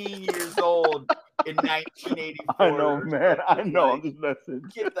 14 years old in 1984. I know, man. I know. I'm just messing.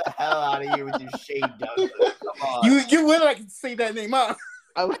 Get the hell out of here with your Shane Douglas. Come on. You would like to say that name, huh?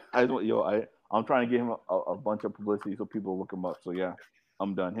 I'm trying to get him a bunch of publicity so people look him up. So yeah,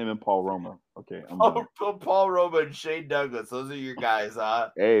 I'm done. Him and Paul Roma. Okay, I'm done. Paul Roma and Shane Douglas. Those are your guys, huh?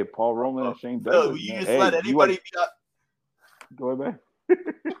 Hey, Paul Roma and Shane Douglas. You just let anybody be on. Go ahead,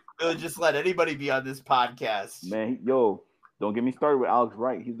 man. Just let anybody be on this podcast. Man, don't get me started with Alex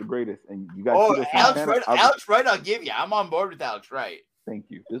Wright. He's the greatest. And you got Alex Wright. Alex Wright, I'll give you. I'm on board with Alex Wright. Thank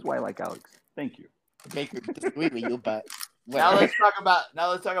you. This is why I like Alex. Thank you. Baker disagree with you, but now let's talk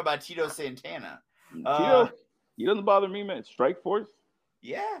about Tito Santana. Tito, he doesn't bother me, man. Strike Force.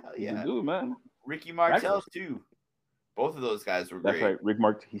 Yeah. Dude, man. Ricky Martel too. Both of those guys were great. That's right. Rick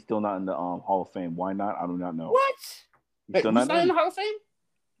Martel. He's still not in the Hall of Fame. Why not? I do not know. What? He's still not in the Hall of Fame?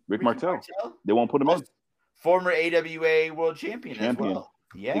 Rick Martel. They won't put him in. Former AWA world champion as well.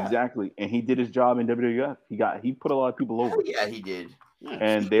 Yeah, exactly. And he did his job in WWF. He put a lot of people over. Yeah, he did.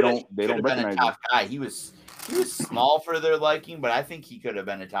 And they don't recognize him. Top guy. He was small for their liking, but I think he could have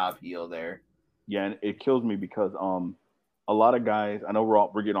been a top heel there. Yeah, and it kills me because a lot of guys. I know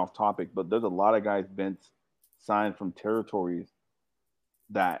we're getting off topic, but there's a lot of guys Vince signed from territories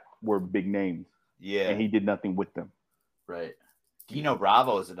that were big names. Yeah, and he did nothing with them. Right. Dino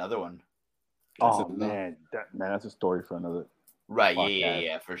Bravo is another one. Oh man, that's a story for another. Right.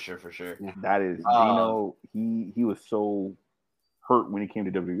 Yeah. For sure. Yeah. That is Dino. He was so hurt when he came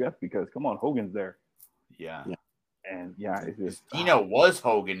to WWF because come on, Hogan's there. Yeah. And it's just Dino was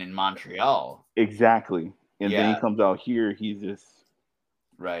Hogan in Montreal. Exactly. And then he comes out here, he's just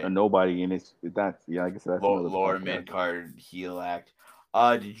a nobody, and I guess that's lower mid card heel act.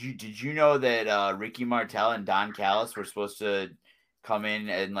 Did you know that Ricky Martel and Don Callis were supposed to come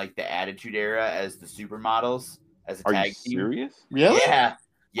in like the Attitude Era as the supermodels as a tag team? Are you serious? Really? Yeah.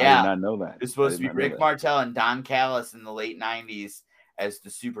 I did not know that. It's supposed to be Rick Martel and Don Callis in the late 90s as the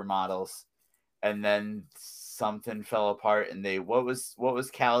supermodels. And then something fell apart and what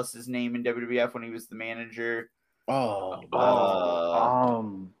was Callis's name in WWF when he was the manager? Is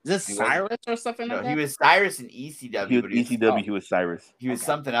this Cyrus or something like that? He was Cyrus in ECW. He was Cyrus. He was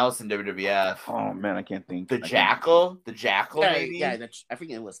something else in WWF. Oh man, I can't think. The Jackal, maybe. Yeah, I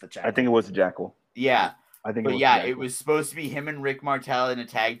think it was the Jackal. I think it was the Jackal. Yeah, I think. It was supposed to be him and Rick Martel in a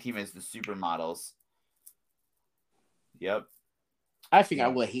tag team as the supermodels. Yep. I think I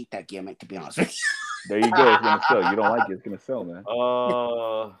would hate that gimmick, to be honest with you. There you go. It's gonna sell. You don't like it, it's gonna sell, man.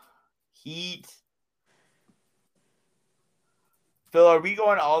 Heat. Phil, are we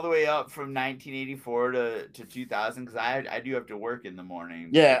going all the way up from 1984 to 2000? Because I do have to work in the morning.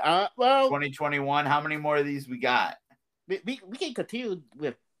 Yeah. Well, 2021. How many more of these we got? We can continue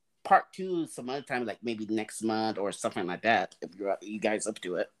with part 2 some other time, like maybe next month or something like that. If you guys up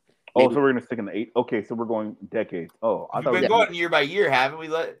to it. Maybe. So we're gonna stick in the 8. Okay, so we're going decades. Oh, I thought we've been going year by year, haven't we?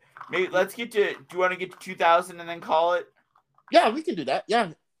 Let's get to. Do you want to get to 2000 and then call it? Yeah, we can do that. Yeah.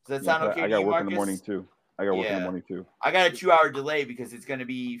 Does that sound okay? I got work in the morning too. I got a 2-hour delay because it's going to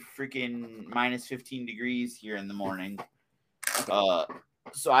be freaking minus 15 degrees here in the morning.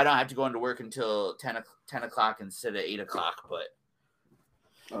 So I don't have to go into work until 10 o'clock instead of 8 o'clock. But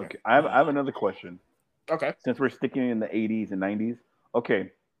okay, I have another question. Okay, since we're sticking in the 80s and 90s, okay,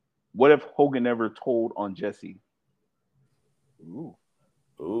 what if Hogan never told on Jesse? Ooh.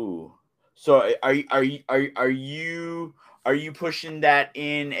 So are you pushing that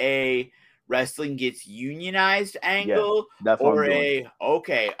in a wrestling gets unionized angle? Yeah, that's what I'm doing.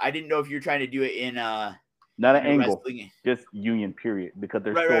 Okay. I didn't know if you're trying to do it in a not an angle, wrestling. Just union period, because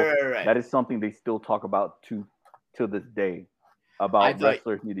they're right. That is something they still talk about to this day about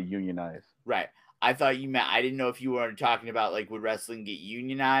wrestlers need to unionize. Right. I thought you meant, I didn't know if you were talking about like would wrestling get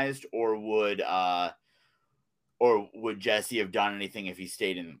unionized or or would Jesse have done anything if he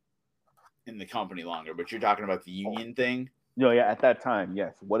stayed in the company longer? But you're talking about the union thing. No, yeah, at that time,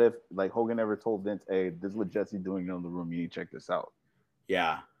 yes. What if like Hogan ever told Vince, "Hey, this is what Jesse's doing in the room. You need to check this out."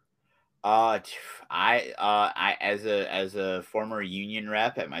 Yeah. I as a former union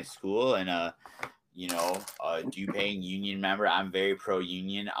rep at my school and a due paying union member, I'm very pro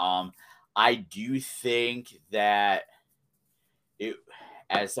union. I do think that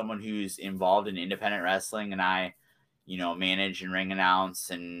as someone who's involved in independent wrestling and I, manage and ring announce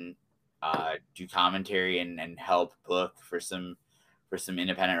and do commentary and help book for some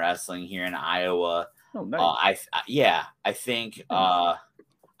independent wrestling here in Iowa. Oh, nice.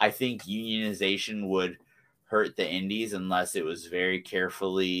 I think unionization would hurt the indies unless it was very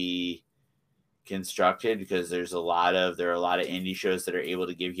carefully constructed, because there are a lot of indie shows that are able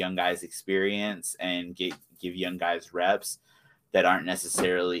to give young guys experience and give young guys reps that aren't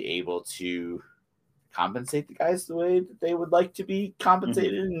necessarily able to compensate the guys the way that they would like to be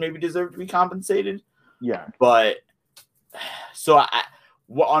compensated and maybe deserve to be compensated. Yeah. But so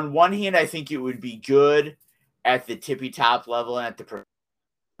on one hand, I think it would be good at the tippy top level and at the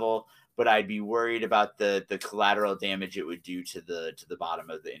level, but I'd be worried about the collateral damage it would do to the bottom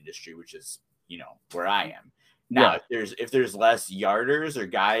of the industry, which is, where I am now. Yeah. If there's less yarders or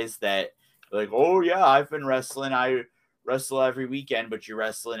guys that are like, oh yeah, I've been wrestling, I wrestle every weekend, but you're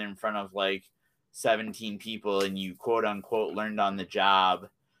wrestling in front of like 17 people and you quote unquote learned on the job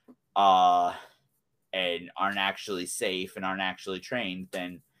and aren't actually safe and aren't actually trained,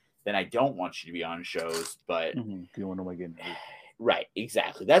 then I don't want you to be on shows. But you don't want to get hurt. Right,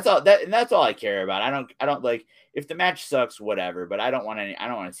 exactly. That's all I care about. I don't like if the match sucks, whatever, but I don't want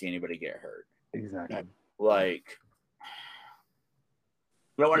to see anybody get hurt. Exactly. Like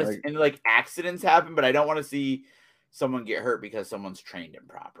I don't want to see any like accidents happen, but I don't want to see someone get hurt because someone's trained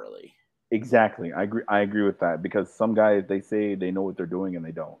improperly. Exactly. I agree with that, because some guys, they say they know what they're doing and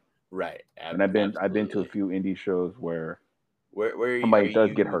they don't. Right. And I've been to a few indie shows where somebody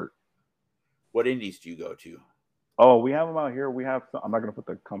does get hurt. What indies do you go to? Oh, we have them out here. We have some, I'm not going to put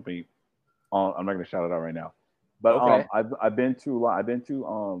the company on. I'm not going to shout it out right now. But okay. I've been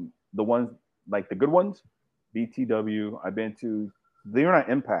to the ones like the good ones, BTW. I've been to, they're not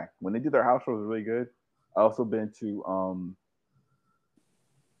Impact. When they do their house shows, are really good. I also been to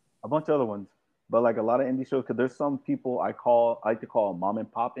a bunch of other ones, but like a lot of indie shows, because there's some people I like to call mom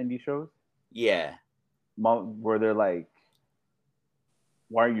and pop indie shows. Yeah. Where they're like,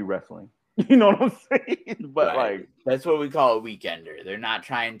 why are you wrestling? You know what I'm saying? But like, that's what we call a weekender. They're not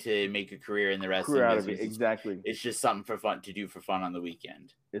trying to make a career in the wrestling business. Exactly. It's just something for fun to do for fun on the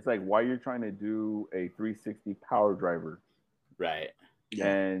weekend. It's like, why you're trying to do a 360 power driver, right?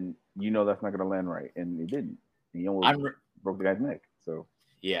 And that's not going to land right, and it didn't. He almost broke the guy's neck. So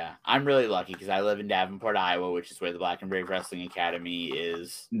yeah, I'm really lucky because I live in Davenport, Iowa, which is where the Black and Brave Wrestling Academy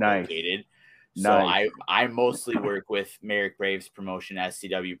is located. So I mostly work with Merrick Braves promotion,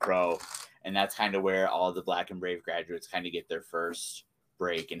 SCW Pro, and that's kind of where all the Black and Brave graduates kind of get their first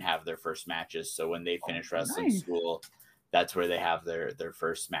break and have their first matches. So when they finish wrestling school, that's where they have their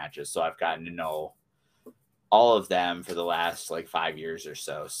first matches. So I've gotten to know all of them for the last like 5 years or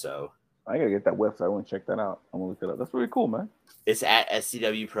so. So I gotta get that website. I want to check that out. I'm gonna look it up. That's really cool, man. It's at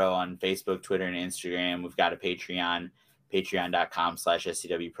SCW Pro on Facebook, Twitter, and Instagram. We've got a Patreon.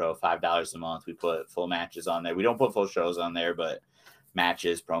 Patreon.com/SCW Pro, $5 a month. We put full matches on there. We don't put full shows on there, but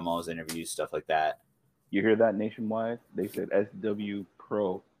matches, promos, interviews, stuff like that. You hear that nationwide? They said SCW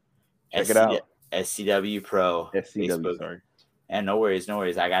Pro. Check it out. SCW Pro. SCW, Facebook. Sorry. And no worries.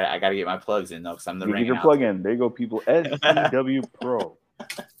 I gotta get my plugs in though, because I'm the ring. Get your plug in. There you go, people. SCW Pro.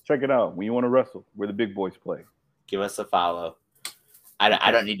 Check it out. When you want to wrestle, where the big boys play. Give us a follow.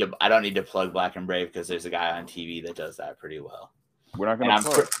 I don't need to plug Black and Brave because there's a guy on TV that does that pretty well. We're not going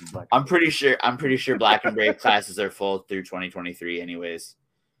to. I'm pretty sure Black and Brave classes are full through 2023, anyways.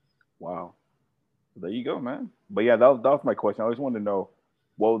 Wow, there you go, man. But yeah, that was my question. I always wanted to know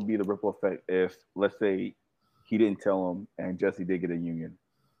what would be the ripple effect if, let's say, he didn't tell him and Jesse did get a union.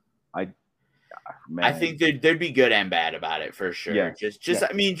 I think there'd be good and bad about it for sure. Yeah.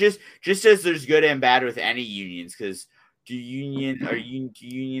 I mean, just as there's good and bad with any unions, because. Do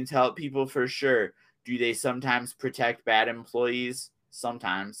unions help people? For sure. Do they sometimes protect bad employees?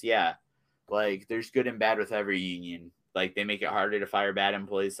 Sometimes, yeah. Like there's good and bad with every union. Like they make it harder to fire bad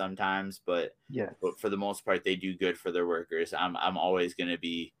employees sometimes, but for the most part, they do good for their workers. I'm always gonna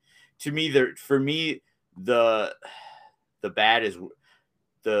be, the bad is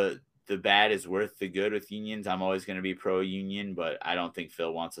the bad is worth the good with unions. I'm always gonna be pro union, but I don't think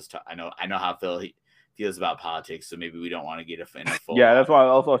Phil wants us to. I know how feels about politics. So maybe we don't want to get in a full. Yeah, that's why I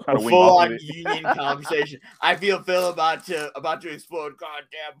also was trying to wing full off on of it. union conversation. I feel Phil about to explode.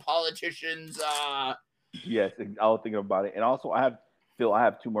 Goddamn politicians. Yes, I was thinking about it, and also I have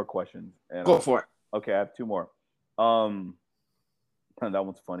 2 more questions. And Go for it. Okay, I have 2 more. That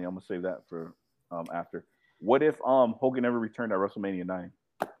one's funny. I'm gonna save that for after. What if Hogan never returned at WrestleMania 9?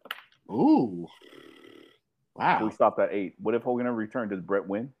 Ooh. Wow. We stopped at 8. What if Hogan never returned? Does Bret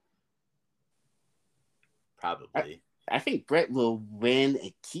win? Probably. I think Bret will win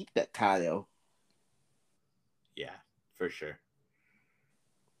and keep that title. Yeah, for sure.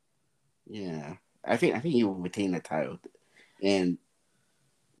 Yeah. I think he will retain the title. And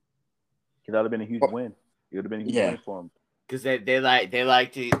that would have been a huge win. It would have been a huge win for him. Because they like,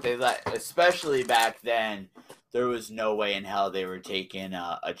 especially back then, there was no way in hell they were taking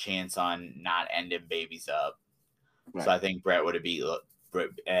a chance on not ending Babies up. Right. So I think Bret would have beat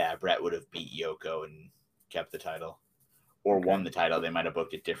Yoko and kept the title, or won the title. They might have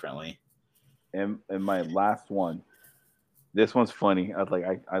booked it differently. And my last one, this one's funny.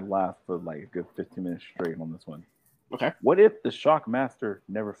 I laughed for like a good 15 minutes straight on this one. Okay. What if the Shockmaster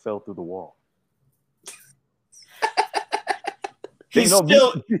never fell through the wall? He's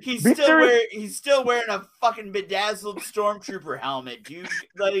still wearing a fucking bedazzled stormtrooper helmet, dude.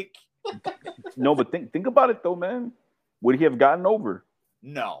 Like, no, but think about it though, man. Would he have gotten over?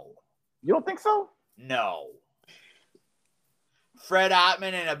 No. You don't think so? No. Fred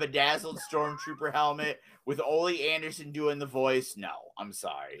Ottman in a bedazzled stormtrooper helmet with Ole Anderson doing the voice. No, I'm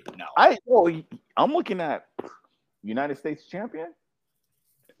sorry. No. I'm looking at United States champion.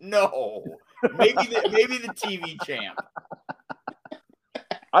 No, maybe the TV champ.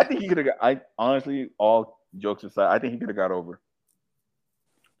 I think he could have got. I honestly, all jokes aside, I think he could have got over.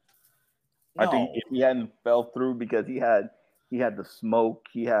 No. I think if he hadn't fell through because he had the smoke,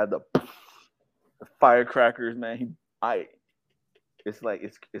 he had the firecrackers, man. It's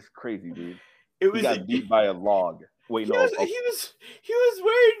crazy, dude. He got beat by a log. Wait, he was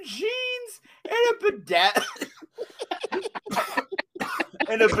wearing jeans and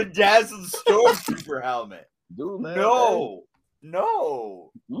a bedazzled stormtrooper helmet. Dude, man. No.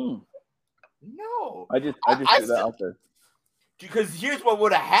 Mm. No. I just threw that out there. Because here's what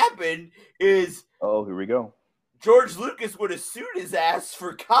would have happened is here we go. George Lucas would have sued his ass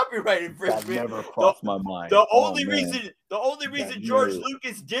for copyright infringement. That never crossed my mind. The only reason George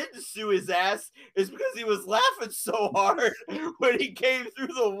Lucas didn't sue his ass is because he was laughing so hard when he came through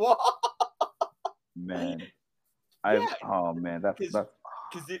the wall. Man, that's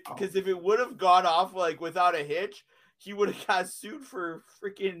because if it would have gone off like without a hitch, he would have got sued for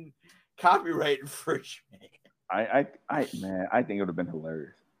freaking copyright infringement. I think it would have been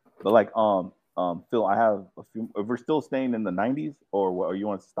hilarious. But like, Phil, I have a few. If we're still staying in the 90s, or you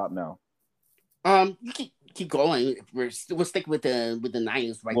want to stop now? You keep going. We'll stick with the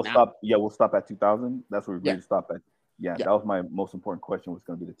 90s now. We'll stop at 2000. That's where we're going to stop at. Yeah, that was my most important question. Was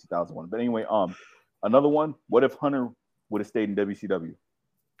going to be the 2001. But anyway, another one. What if Hunter would have stayed in WCW?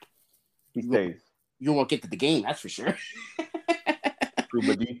 He stays. You won't get to the game, that's for sure. True,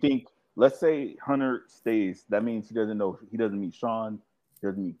 but do you think? Let's say Hunter stays. That means he doesn't meet Shawn. He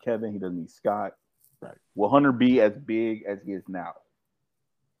doesn't meet Kevin. He doesn't meet Scott. Right. Will Hunter be as big as he is now?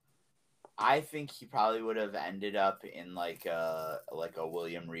 I think he probably would have ended up in like a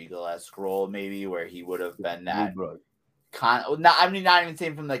William Regal-esque role, maybe, where he would have been that not even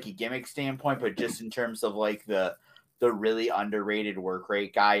saying from like a gimmick standpoint, but just in terms of like the really underrated work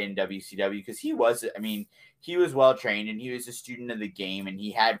rate guy in WCW, because he was well trained and he was a student of the game and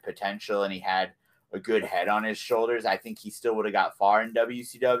he had potential and he had a good head on his shoulders. I think he still would have got far in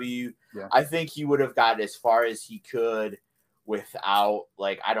WCW. Yeah. I think he would have got as far as he could without,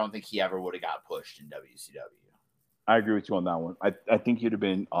 I don't think he ever would have got pushed in WCW. I agree with you on that one. I think he'd have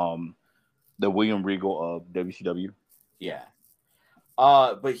been the William Regal of WCW. Yeah.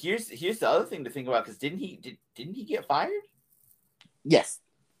 But here's the other thing to think about, because didn't he get fired? Yes.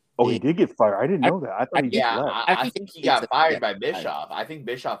 Oh, he did get fired. I didn't know that. I thought he left. I think he got fired by Bischoff. I think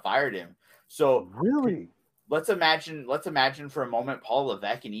Bischoff fired him. So really, let's imagine for a moment Paul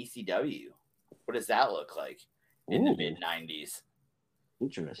Levesque in ECW. What does that look like in the mid-90s?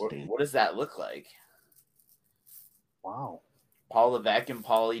 Interesting. What does that look like? Wow. Paul Levesque and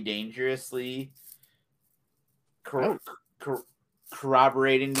Paulie Dangerously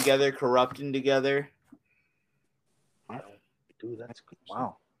corroborating together, corrupting together. Dude, that's good.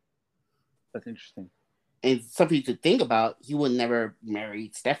 Wow. That's interesting. And something to think about, he would never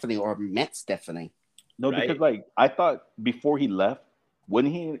marry Stephanie or met Stephanie. No, right? Because I thought before he left,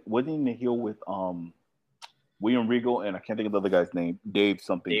 wasn't he the heel with William Regal, and I can't think of the other guy's name. Dave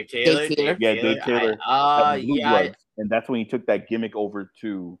something. Dave Taylor. Yeah, Dave Taylor. And that's when he took that gimmick over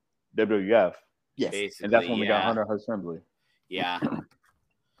to WWF. Yes, basically, and that's when we got Hunter Hearst Helmsley. Yeah.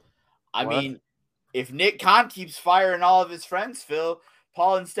 I mean, if Nick Khan keeps firing all of his friends, Phil,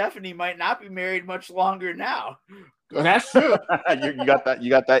 Paul and Stephanie might not be married much longer now. Well, that's true. you got that. You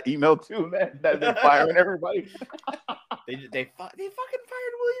got that email too, man. That they're firing everybody. they fucking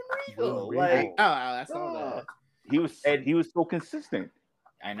fired William Regal. Like, I saw that. He was so consistent.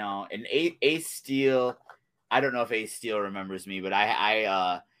 I know. And Ace Steel, I don't know if Ace Steel remembers me, but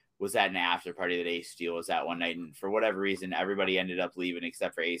I was at an after party that Ace Steel was at one night, and for whatever reason, everybody ended up leaving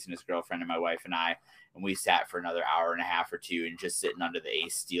except for Ace and his girlfriend and my wife and I, and we sat for another hour and a half or two and just sitting under the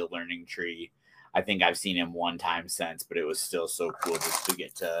Ace Steel learning tree. I think I've seen him one time since, but it was still so cool just to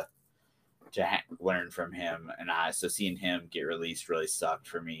get to learn from him, and so seeing him get released really sucked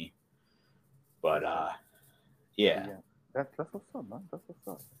for me. But yeah. That's what's up, man. That's what's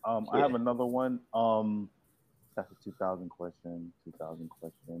up. I have another one. That's a 2000 question.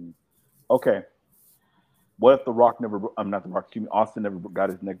 Okay. What if The Rock never? Not The Rock. Excuse me. Austin never got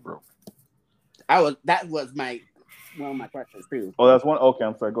his neck broke. That was one of my questions too. Oh, that's one. Okay,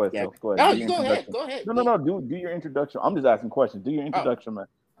 I'm sorry. Go ahead. Yeah. Phil. Go ahead. Go ahead. No. Do your introduction. I'm just asking questions. Do your introduction, man.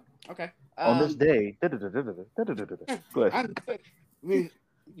 Okay. On this day. Go ahead.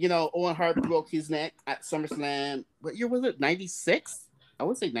 Owen Hart broke his neck at SummerSlam. What year was it? 96? I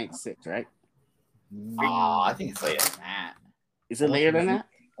would say 96, right? Oh, I think it's later than that. Is it later than that?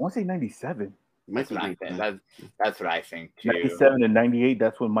 I want to say 97. That's what I think too. 97 and 98.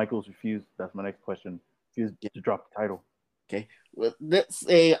 That's when Michaels refused. That's my next question. Refused to drop the title. Okay. Well, let's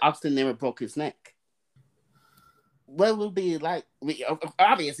say Austin never broke his neck. What would be like?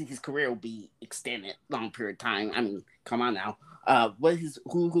 Obviously, his career will be extended long period of time. I mean, come on now. Who is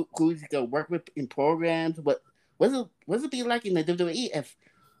he gonna work with in programs? What does it be like in the WWE if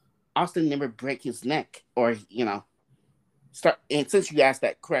Austin never break his neck, or start? And since you asked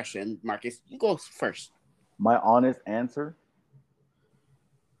that question, Marcus, you go first. My honest answer: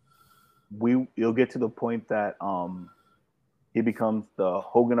 you'll get to the point that he becomes the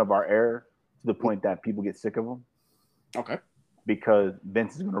Hogan of our era, to the point that people get sick of him. Okay. Because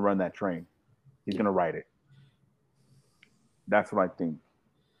Vince is going to run that train. He's going to ride it. That's what I think.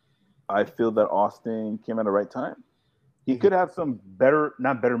 I feel that Austin came at the right time. He could have some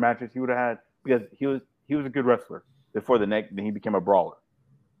not better matches he would have had, because he was a good wrestler before the neck. Then he became a brawler.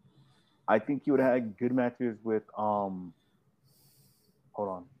 I think he would have had good matches with hold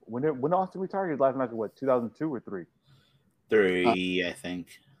on. When Austin retired, his last match was what, 2002 or 3? 3, I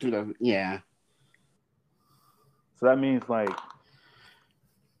think. 2000, yeah. So that means like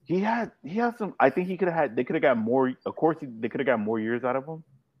he had some. I think they could have got more. Of course, they could have got more years out of him.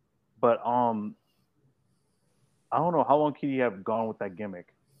 But I don't know how long could he have gone with that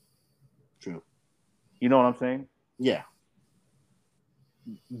gimmick. True. You know what I'm saying? Yeah.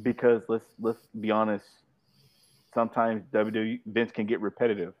 Because let's be honest. Sometimes WWE Vince can get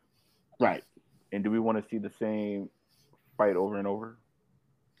repetitive. Right. And do we want to see the same fight over and over?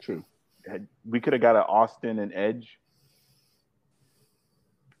 True. We could have got an Austin and Edge.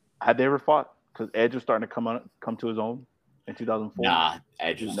 Had they ever fought? Because Edge was starting to come to his own in 2004. Nah,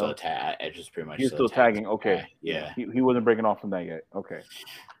 Edge was still Edge was pretty much. He was still tagging. Okay, yeah. He wasn't breaking off from that yet. Okay.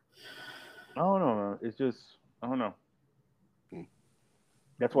 I don't know. It's just I don't know.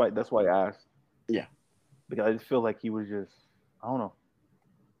 That's why I asked. Yeah. Because I just feel like he was just I don't know.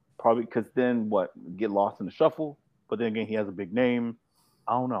 Probably because then get lost in the shuffle. But then again, he has a big name.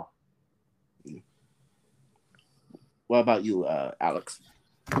 I don't know. What about you, Alex?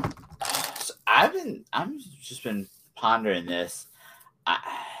 So I'm just been pondering this.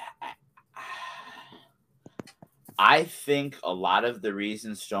 I think a lot of the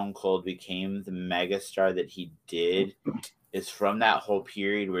reason Stone Cold became the megastar that he did is from that whole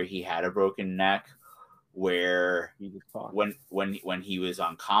period where he had a broken neck, where when he was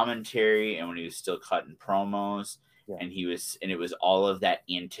on commentary and when he was still cutting promos. Yeah. And it was all of that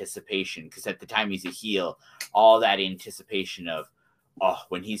anticipation, because at the time he's a heel, all that anticipation of,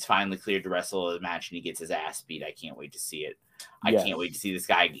 when he's finally cleared to wrestle a match and he gets his ass beat, I can't wait to see it. I can't wait to see this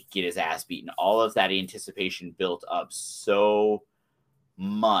guy get his ass beaten. All of that anticipation built up so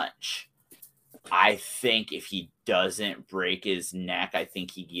much. I think if he doesn't break his neck, I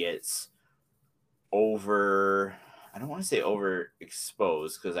think he gets I don't want to say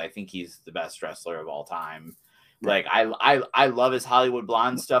overexposed, because I think he's the best wrestler of all time. Like I love his Hollywood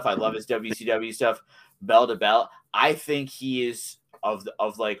Blonde stuff. I love his WCW stuff, bell to bell. I think he is of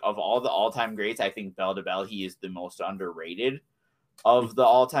all the all-time greats. I think bell to bell he is the most underrated. of the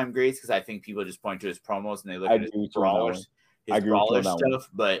all-time greats because I think people just point to his promos and they look at his brawler stuff,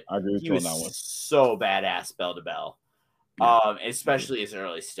 but he was so badass bell to bell, especially his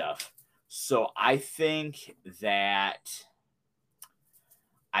early stuff. So I think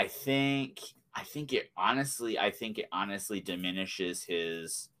it honestly diminishes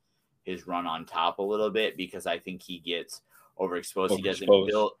his run on top a little bit because I think he gets overexposed. He doesn't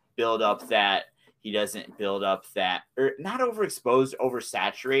build up that. He doesn't build up that, or not overexposed,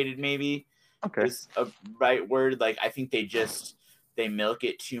 oversaturated. Maybe is a right word. Like I think they milk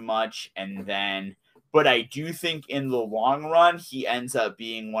it too much, and then. But I do think in the long run he ends up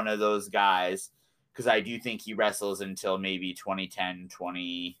being one of those guys because I do think he wrestles until maybe 2010,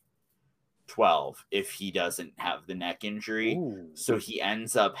 2012 if he doesn't have the neck injury. Ooh. So he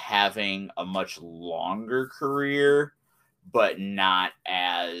ends up having a much longer career, but not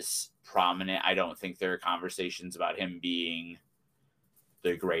as prominent. I don't think there are conversations about him being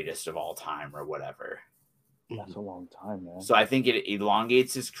the greatest of all time or whatever. That's a long time, man. So I think it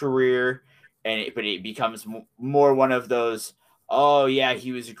elongates his career, but it becomes more one of those, oh yeah,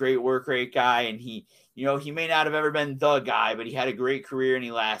 he was a great work rate guy, and he may not have ever been the guy, but he had a great career and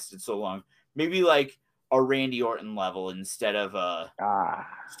he lasted so long. Maybe like a Randy Orton level instead of a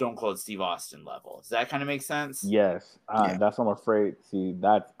Stone Cold Steve Austin level. Does that kind of make sense? Yes. That's what I'm afraid. See,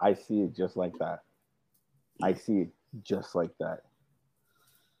 I see it just like that. I see it just like that.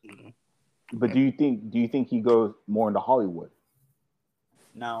 Mm-hmm. But do you think he goes more into Hollywood?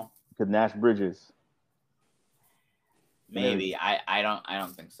 No. Because Nash Bridges. Maybe. I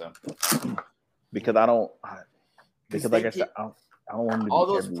don't think so. Because I don't. Because like I said, I don't want him to all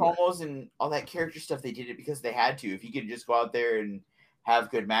those promos and all that character stuff. They did it because they had to. If he could just go out there and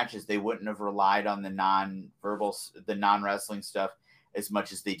have good matches, they wouldn't have relied on the non-wrestling stuff as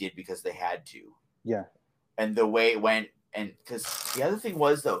much as they did because they had to. Yeah. And the way it went, and because the other thing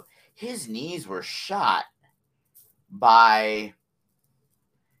was though, his knees were shot by.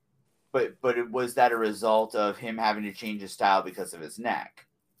 But was that a result of him having to change his style because of his neck?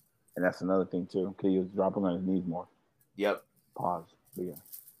 And that's another thing too, because he was dropping on his knees more. Yep. Pause. But yeah.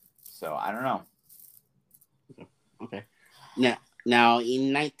 So I don't know. Okay. Now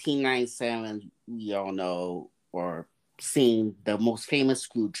in 1997, we all know or seen the most famous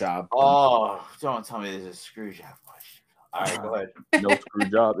screw job. Oh, don't tell me there's a screw job question. All right, go ahead. No screw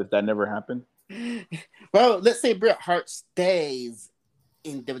job. If that never happened. Well, let's say Bret Hart stays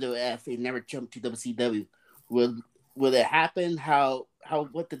in WWF and never jumped to WCW. Will it happen?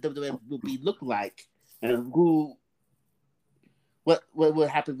 What the WWF will be look like, and what will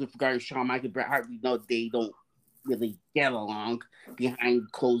happen with regard to Shawn Michaels and Bret Hart? We know they don't really get along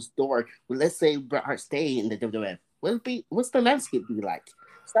behind closed door. But let's say Bret Hart stay in the WWF. What's the landscape be like?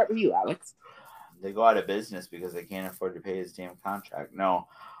 Start with you, Alex. They go out of business because they can't afford to pay his damn contract. No.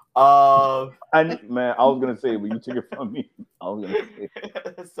 I was gonna say, but you took it from me. I was gonna say.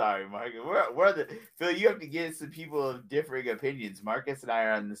 Sorry, Marcus. We're Phil. You have to get some people of differing opinions. Marcus and I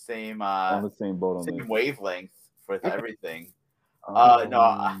are on the same on the same boat, on same wavelength for everything.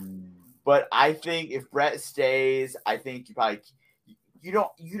 No, but I think if Bret stays, I think you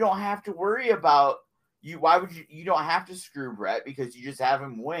don't have to worry about you. Why would you don't have to screw Bret because you just have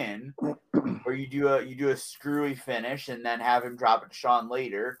him win. Or you do a screwy finish and then have him drop it to Shawn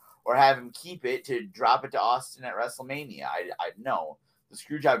later, or have him keep it to drop it to Austin at WrestleMania. I know the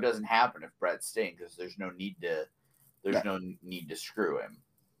screw job doesn't happen if Bret's staying because there's no need to screw him.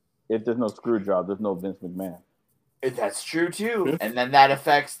 If there's no screw job, there's no Vince McMahon. That's true too, and then that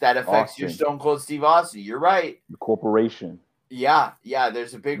affects your Stone Cold Steve Austin. You're right. The corporation. Yeah.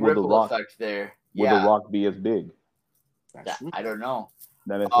 There's a big ripple effect there. Will The Rock be as big? I don't know.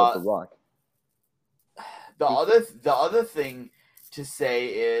 That is what The Rock. The other thing to say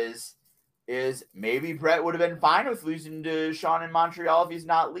is maybe Bret would have been fine with losing to Shawn in Montreal if he's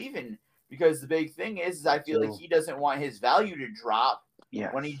not leaving, because the big thing is I feel like he doesn't want his value to drop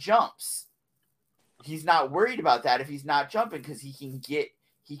when he jumps. He's not worried about that if he's not jumping because he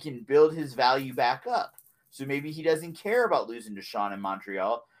can build his value back up. So maybe he doesn't care about losing to Shawn in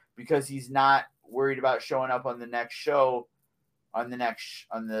Montreal because he's not worried about showing up on the next show on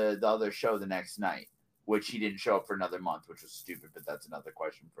the other show the next night, which he didn't show up for another month, which was stupid, but that's another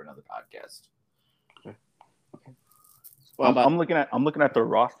question for another podcast. Okay. Well, I'm looking at the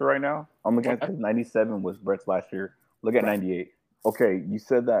roster right now. I'm looking at 97 was Bret's last year. Look at 98. Okay, you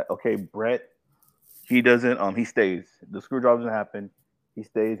said that. Okay, Bret, he doesn't. He stays. The screw job doesn't happen. He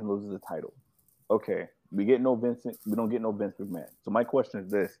stays and loses the title. Okay, we don't get no Vince McMahon. So my question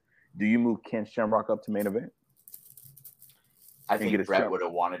is this: do you move Ken Shamrock up to main event? I think Bret would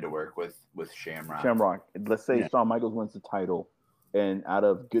have wanted to work with Shamrock. Let's say Shawn Michaels wins the title. and out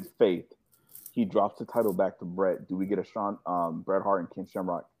of good faith, he drops the title back to Bret. Do we get a Bret Hart and Ken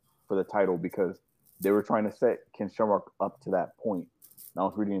Shamrock for the title? Because they were trying to set Ken Shamrock up to that point. And I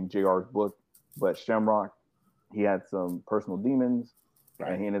was reading in JR's book, but Shamrock, he had some personal demons,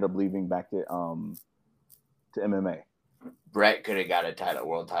 and he ended up leaving back to MMA. Bret could have got a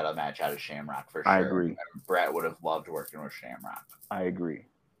world title match out of Shamrock for sure. I agree. Bret would have loved working with Shamrock. I agree.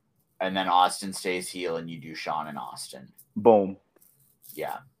 And then Austin stays heel, and you do Shawn and Austin. Boom.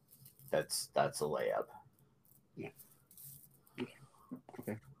 Yeah, that's a layup. Yeah.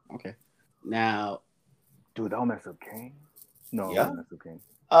 Okay. Now, dude, that'll mess up Kane. No, yeah. That'll mess up Kane.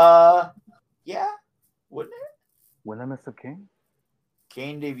 Yeah, wouldn't it? Wouldn't that mess up Kane?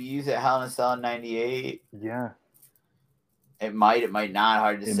 Kane debuts at Hell in a Cell in '98. Yeah. It might not.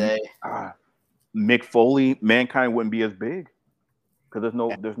 Hard to say. Mick Foley, Mankind wouldn't be as big because there's no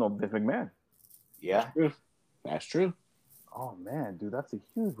Vince McMahon. Yeah, that's true. Oh man, dude, that's a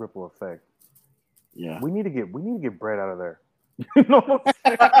huge ripple effect. Yeah, we need to get Bret out of there. No,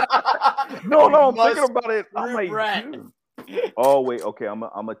 I'm thinking about it. I'm like, Bret. Oh wait, okay, I'm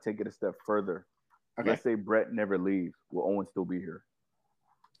gonna take it a step further. Okay. Let's say Bret never leaves. Will Owen still be here?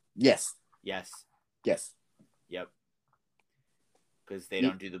 Yes. Yep. Because they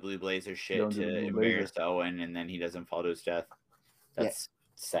don't do the Blue Blazer shit to embarrass Owen, and then he doesn't fall to his death. That's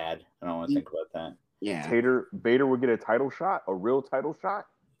sad. I don't want to think about that. Yeah. Vader would get a title shot, a real title shot.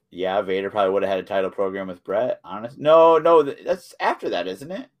 Yeah, Vader probably would have had a title program with Bret. Honest, no, that's after that,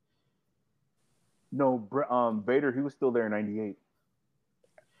 isn't it? No, Vader, he was still there in '98.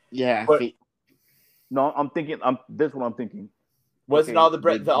 Yeah. No, I'm thinking. This is what I'm thinking. Wasn't all the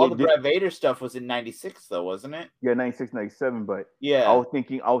Bret Vader stuff was in '96 though, wasn't it? Yeah, '96, '97. But yeah, I was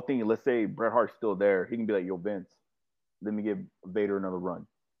thinking. Let's say Bret Hart's still there. He can be like, "Yo, Vince, let me give Vader another run."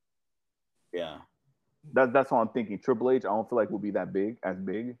 Yeah, that's all I'm thinking. Triple H, I don't feel like will be that big,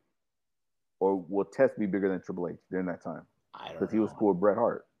 or will Test be bigger than Triple H during that time? I don't know. Because he was cool with Bret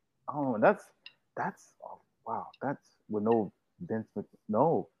Hart. Oh, and that's wow. That's with no Vince,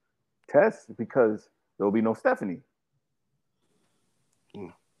 no Test, because there will be no Stephanie.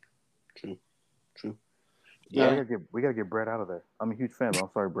 True. Yeah, we gotta get Bret out of there. I'm a huge fan, but I'm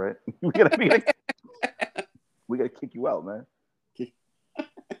sorry, Bret. we gotta kick you out, man.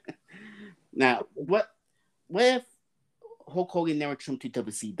 Now, what if Hulk Hogan never came to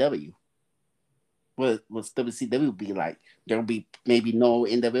WCW? What WCW be like? There'll be maybe no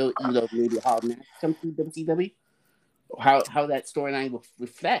NWO, maybe Hall Nash come to WCW. How that storyline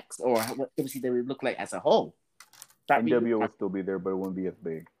reflects, or what WCW look like as a whole. NWO would still be there, but it wouldn't be as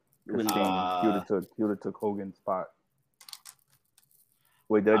big. He would have took Hogan's spot.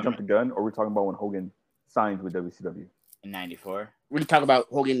 Wait, did I jump the gun? Or are we talking about when Hogan signed with WCW? In '94. We're talking about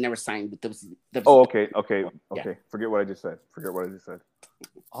Hogan never signed with WCW. Oh, okay. Yeah. Forget what I just said.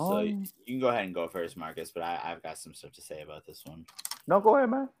 So you can go ahead and go first, Marcus, but I've got some stuff to say about this one. No, go ahead,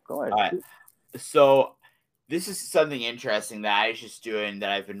 man. Go ahead. All right. So this is something interesting that I was just doing that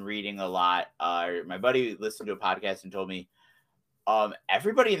I've been reading a lot. My buddy listened to a podcast and told me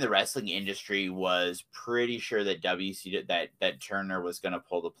everybody in the wrestling industry was pretty sure that that Turner was going to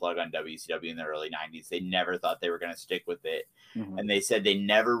pull the plug on WCW in the early 90s. They never thought they were going to stick with it. Mm-hmm. And they said they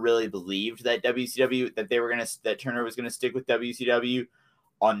never really believed that that Turner was going to stick with WCW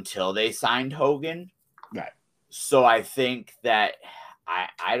until they signed Hogan. Right. So I think that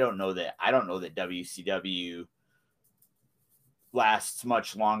I don't know that WCW lasts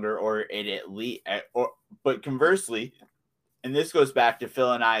much longer, or it at least, but conversely, and this goes back to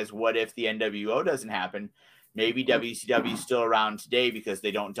Phil and I's what if the NWO doesn't happen, maybe WCW is still around today because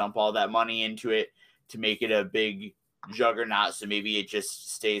they don't dump all that money into it to make it a big juggernaut. So maybe it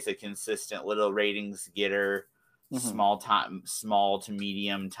just stays a consistent little ratings getter, small to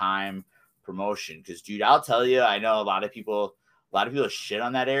medium time promotion. Because dude, I'll tell you, I know a lot of people shit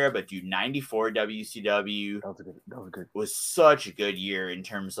on that era, but dude, 94 WCW was such a good year in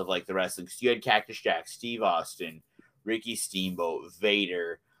terms of like the wrestling. Because you had Cactus Jack, Steve Austin, Ricky Steamboat,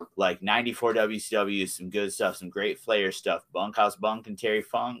 Vader, like 94 WCW, some good stuff, some great Flair stuff, Bunkhouse Bunk and Terry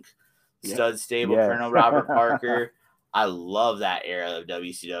Funk, Stud Stable, Colonel Robert Parker. I love that era of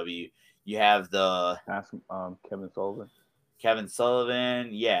WCW. You have the Kevin Sullivan,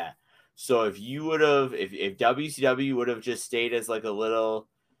 yeah. So if you would have, if WCW would have just stayed as like a little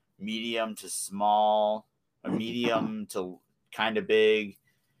medium to small, a medium to kind of big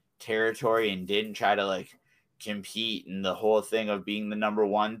territory, and didn't try to like compete in the whole thing of being the number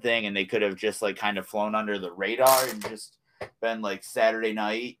one thing, and they could have just like kind of flown under the radar and just been like Saturday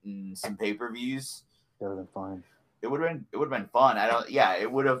night and some pay-per-views. That would have been fine. It would have been fun.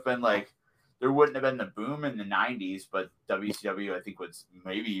 It would have been like there wouldn't have been the boom in the 90s, but WCW, I think, would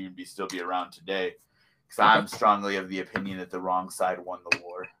maybe even still be around today. Because I'm strongly of the opinion that the wrong side won the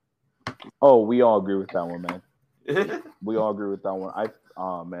war. Oh, we all agree with that one, man. We all agree with that one.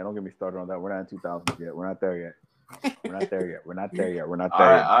 Man, don't get me started on that. We're not in 2000 yet. We're not there yet. We're not there yet. We're not there yet. We're not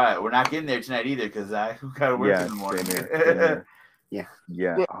there yet. All right. We're not getting there tonight either because I got to work in the morning. Yeah.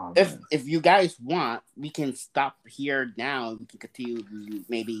 Well, if you guys want, we can stop here now. We can continue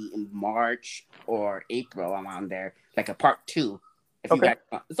maybe in March or April around there, like a part 2. If you guys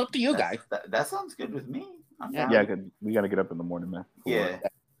want. It's up to you guys. That sounds good with me. Yeah, we got to get up in the morning, man. Yeah.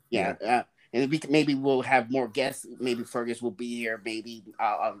 And maybe we'll have more guests. Maybe Fergus will be here. Maybe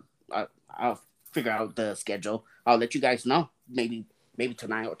I'll figure out the schedule. I'll let you guys know. Maybe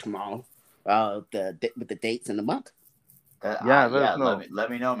tonight or tomorrow. With the dates in the month. Let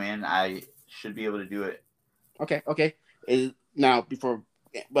me know, man. I should be able to do it. Okay. Now,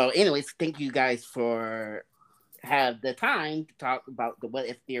 anyways, thank you guys for have the time to talk about the what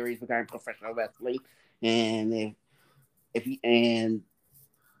if theories regarding professional wrestling, and if you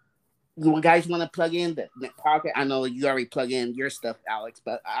guys want to plug in the podcast, I know you already plug in your stuff, Alex,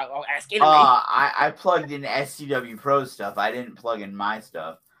 but I'll ask anyway. I plugged in SCW Pro stuff. I didn't plug in my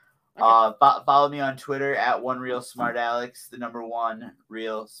stuff. Okay. Follow me on Twitter at @1RealSmartAlex, the number 1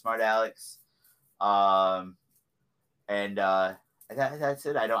 Real Smart Alex. That's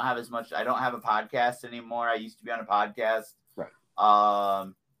it. I don't have I don't have a podcast anymore. I used to be on a podcast. Right.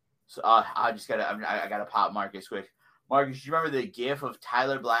 So I gotta pop Marcus quick. Marcus, do you remember the GIF of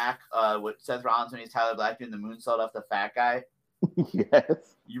Tyler Black? With Seth Rollins when he's Tyler Black doing the moonsault off the fat guy?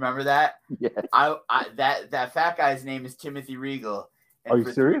 Yes. You remember that? Yes. That fat guy's name is Timothy Regal. And are you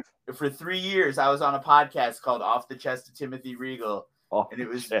serious? For 3 years, I was on a podcast called Off the Chest of Timothy Regal, and it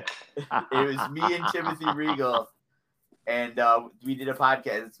was me and Timothy Regal, and we did a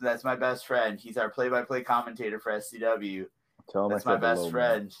podcast. That's my best friend. He's our play-by-play commentator for SCW. That's my best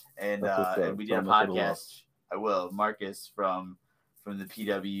friend, and we did a podcast. I will, Marcus from the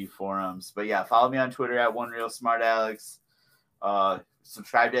PW forums. But yeah, follow me on Twitter at @1RealSmartAlex.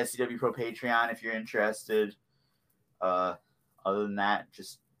 Subscribe to SCW Pro Patreon if you're interested. Other than that,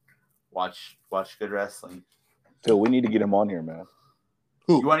 just watch good wrestling. Phil, we need to get him on here, man.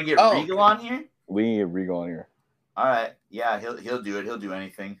 Who? You want to get Regal on here? We need to get Regal on here. All right. Yeah, he'll do it. He'll do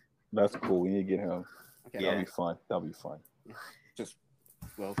anything. That's cool. We need to get him. Okay. That'll be fun. Just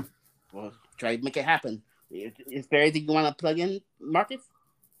we'll try to make it happen. Is there anything you want to plug in, Marcus?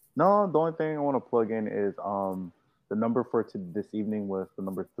 No, the only thing I want to plug in is the number for this evening was the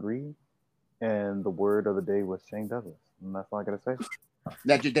number 3, and the word of the day was Shane Douglas. And that's all I gotta say.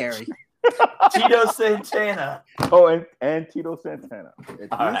 Legendary. Tito Santana. Oh, and Tito Santana.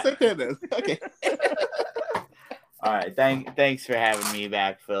 Santana. Okay. All right. Thanks for having me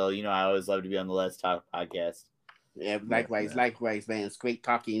back, Phil. You know I always love to be on the Let's Talk podcast. Yeah, likewise, man. It's great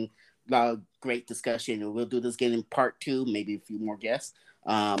talking. Great discussion. We'll do this again in part 2, maybe a few more guests.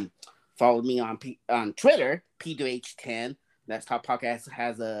 Follow me on Twitter, P2H10. Let's Talk Podcast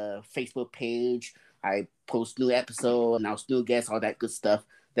has a Facebook page. I post new episodes, announce new guests, all that good stuff.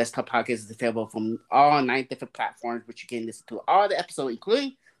 Let's Talk Podcast is available from all 9 different platforms, which you can listen to all the episodes,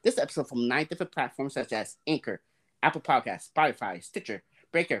 including this episode, from 9 different platforms such as Anchor, Apple Podcasts, Spotify, Stitcher,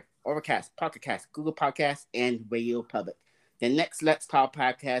 Breaker, Overcast, Pocket Cast, Google Podcasts, and Radio Public. The next Let's Talk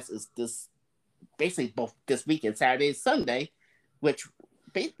Podcast is basically both this weekend, Saturday and Sunday, which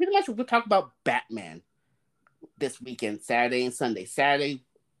pretty much we'll talk about Batman this weekend, Saturday and Sunday. Saturday,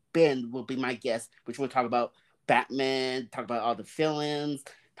 Ben will be my guest, which we'll talk about Batman, talk about all the fill-ins,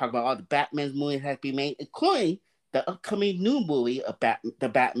 talk about all the Batman movies that have been made, including the upcoming new movie of The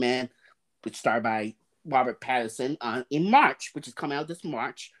Batman, which starred by Robert Pattinson in March, which is coming out this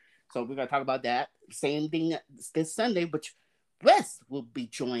March. So we're going to talk about that. Same thing this Sunday, which Wes will be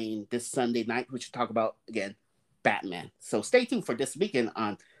joined this Sunday night, which will talk about, again, Batman. So stay tuned for this weekend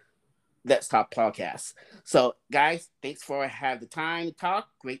on Let's Talk Podcast. So, guys, thanks for having the time to talk.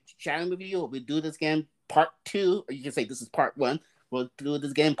 Great chatting with you. We'll do this again, part 2. Or you can say this is part 1. We'll do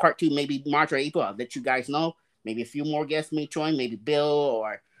this again, part 2, maybe March or April. I'll let you guys know. Maybe a few more guests may join. Maybe Bill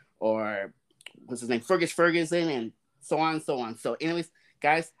or what's his name? Ferguson, and so on and so on. So, anyways,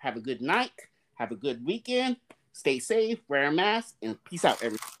 guys, have a good night. Have a good weekend. Stay safe. Wear a mask. And peace out,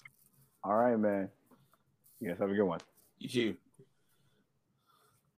 everyone. All right, man. You guys have a good one. You too.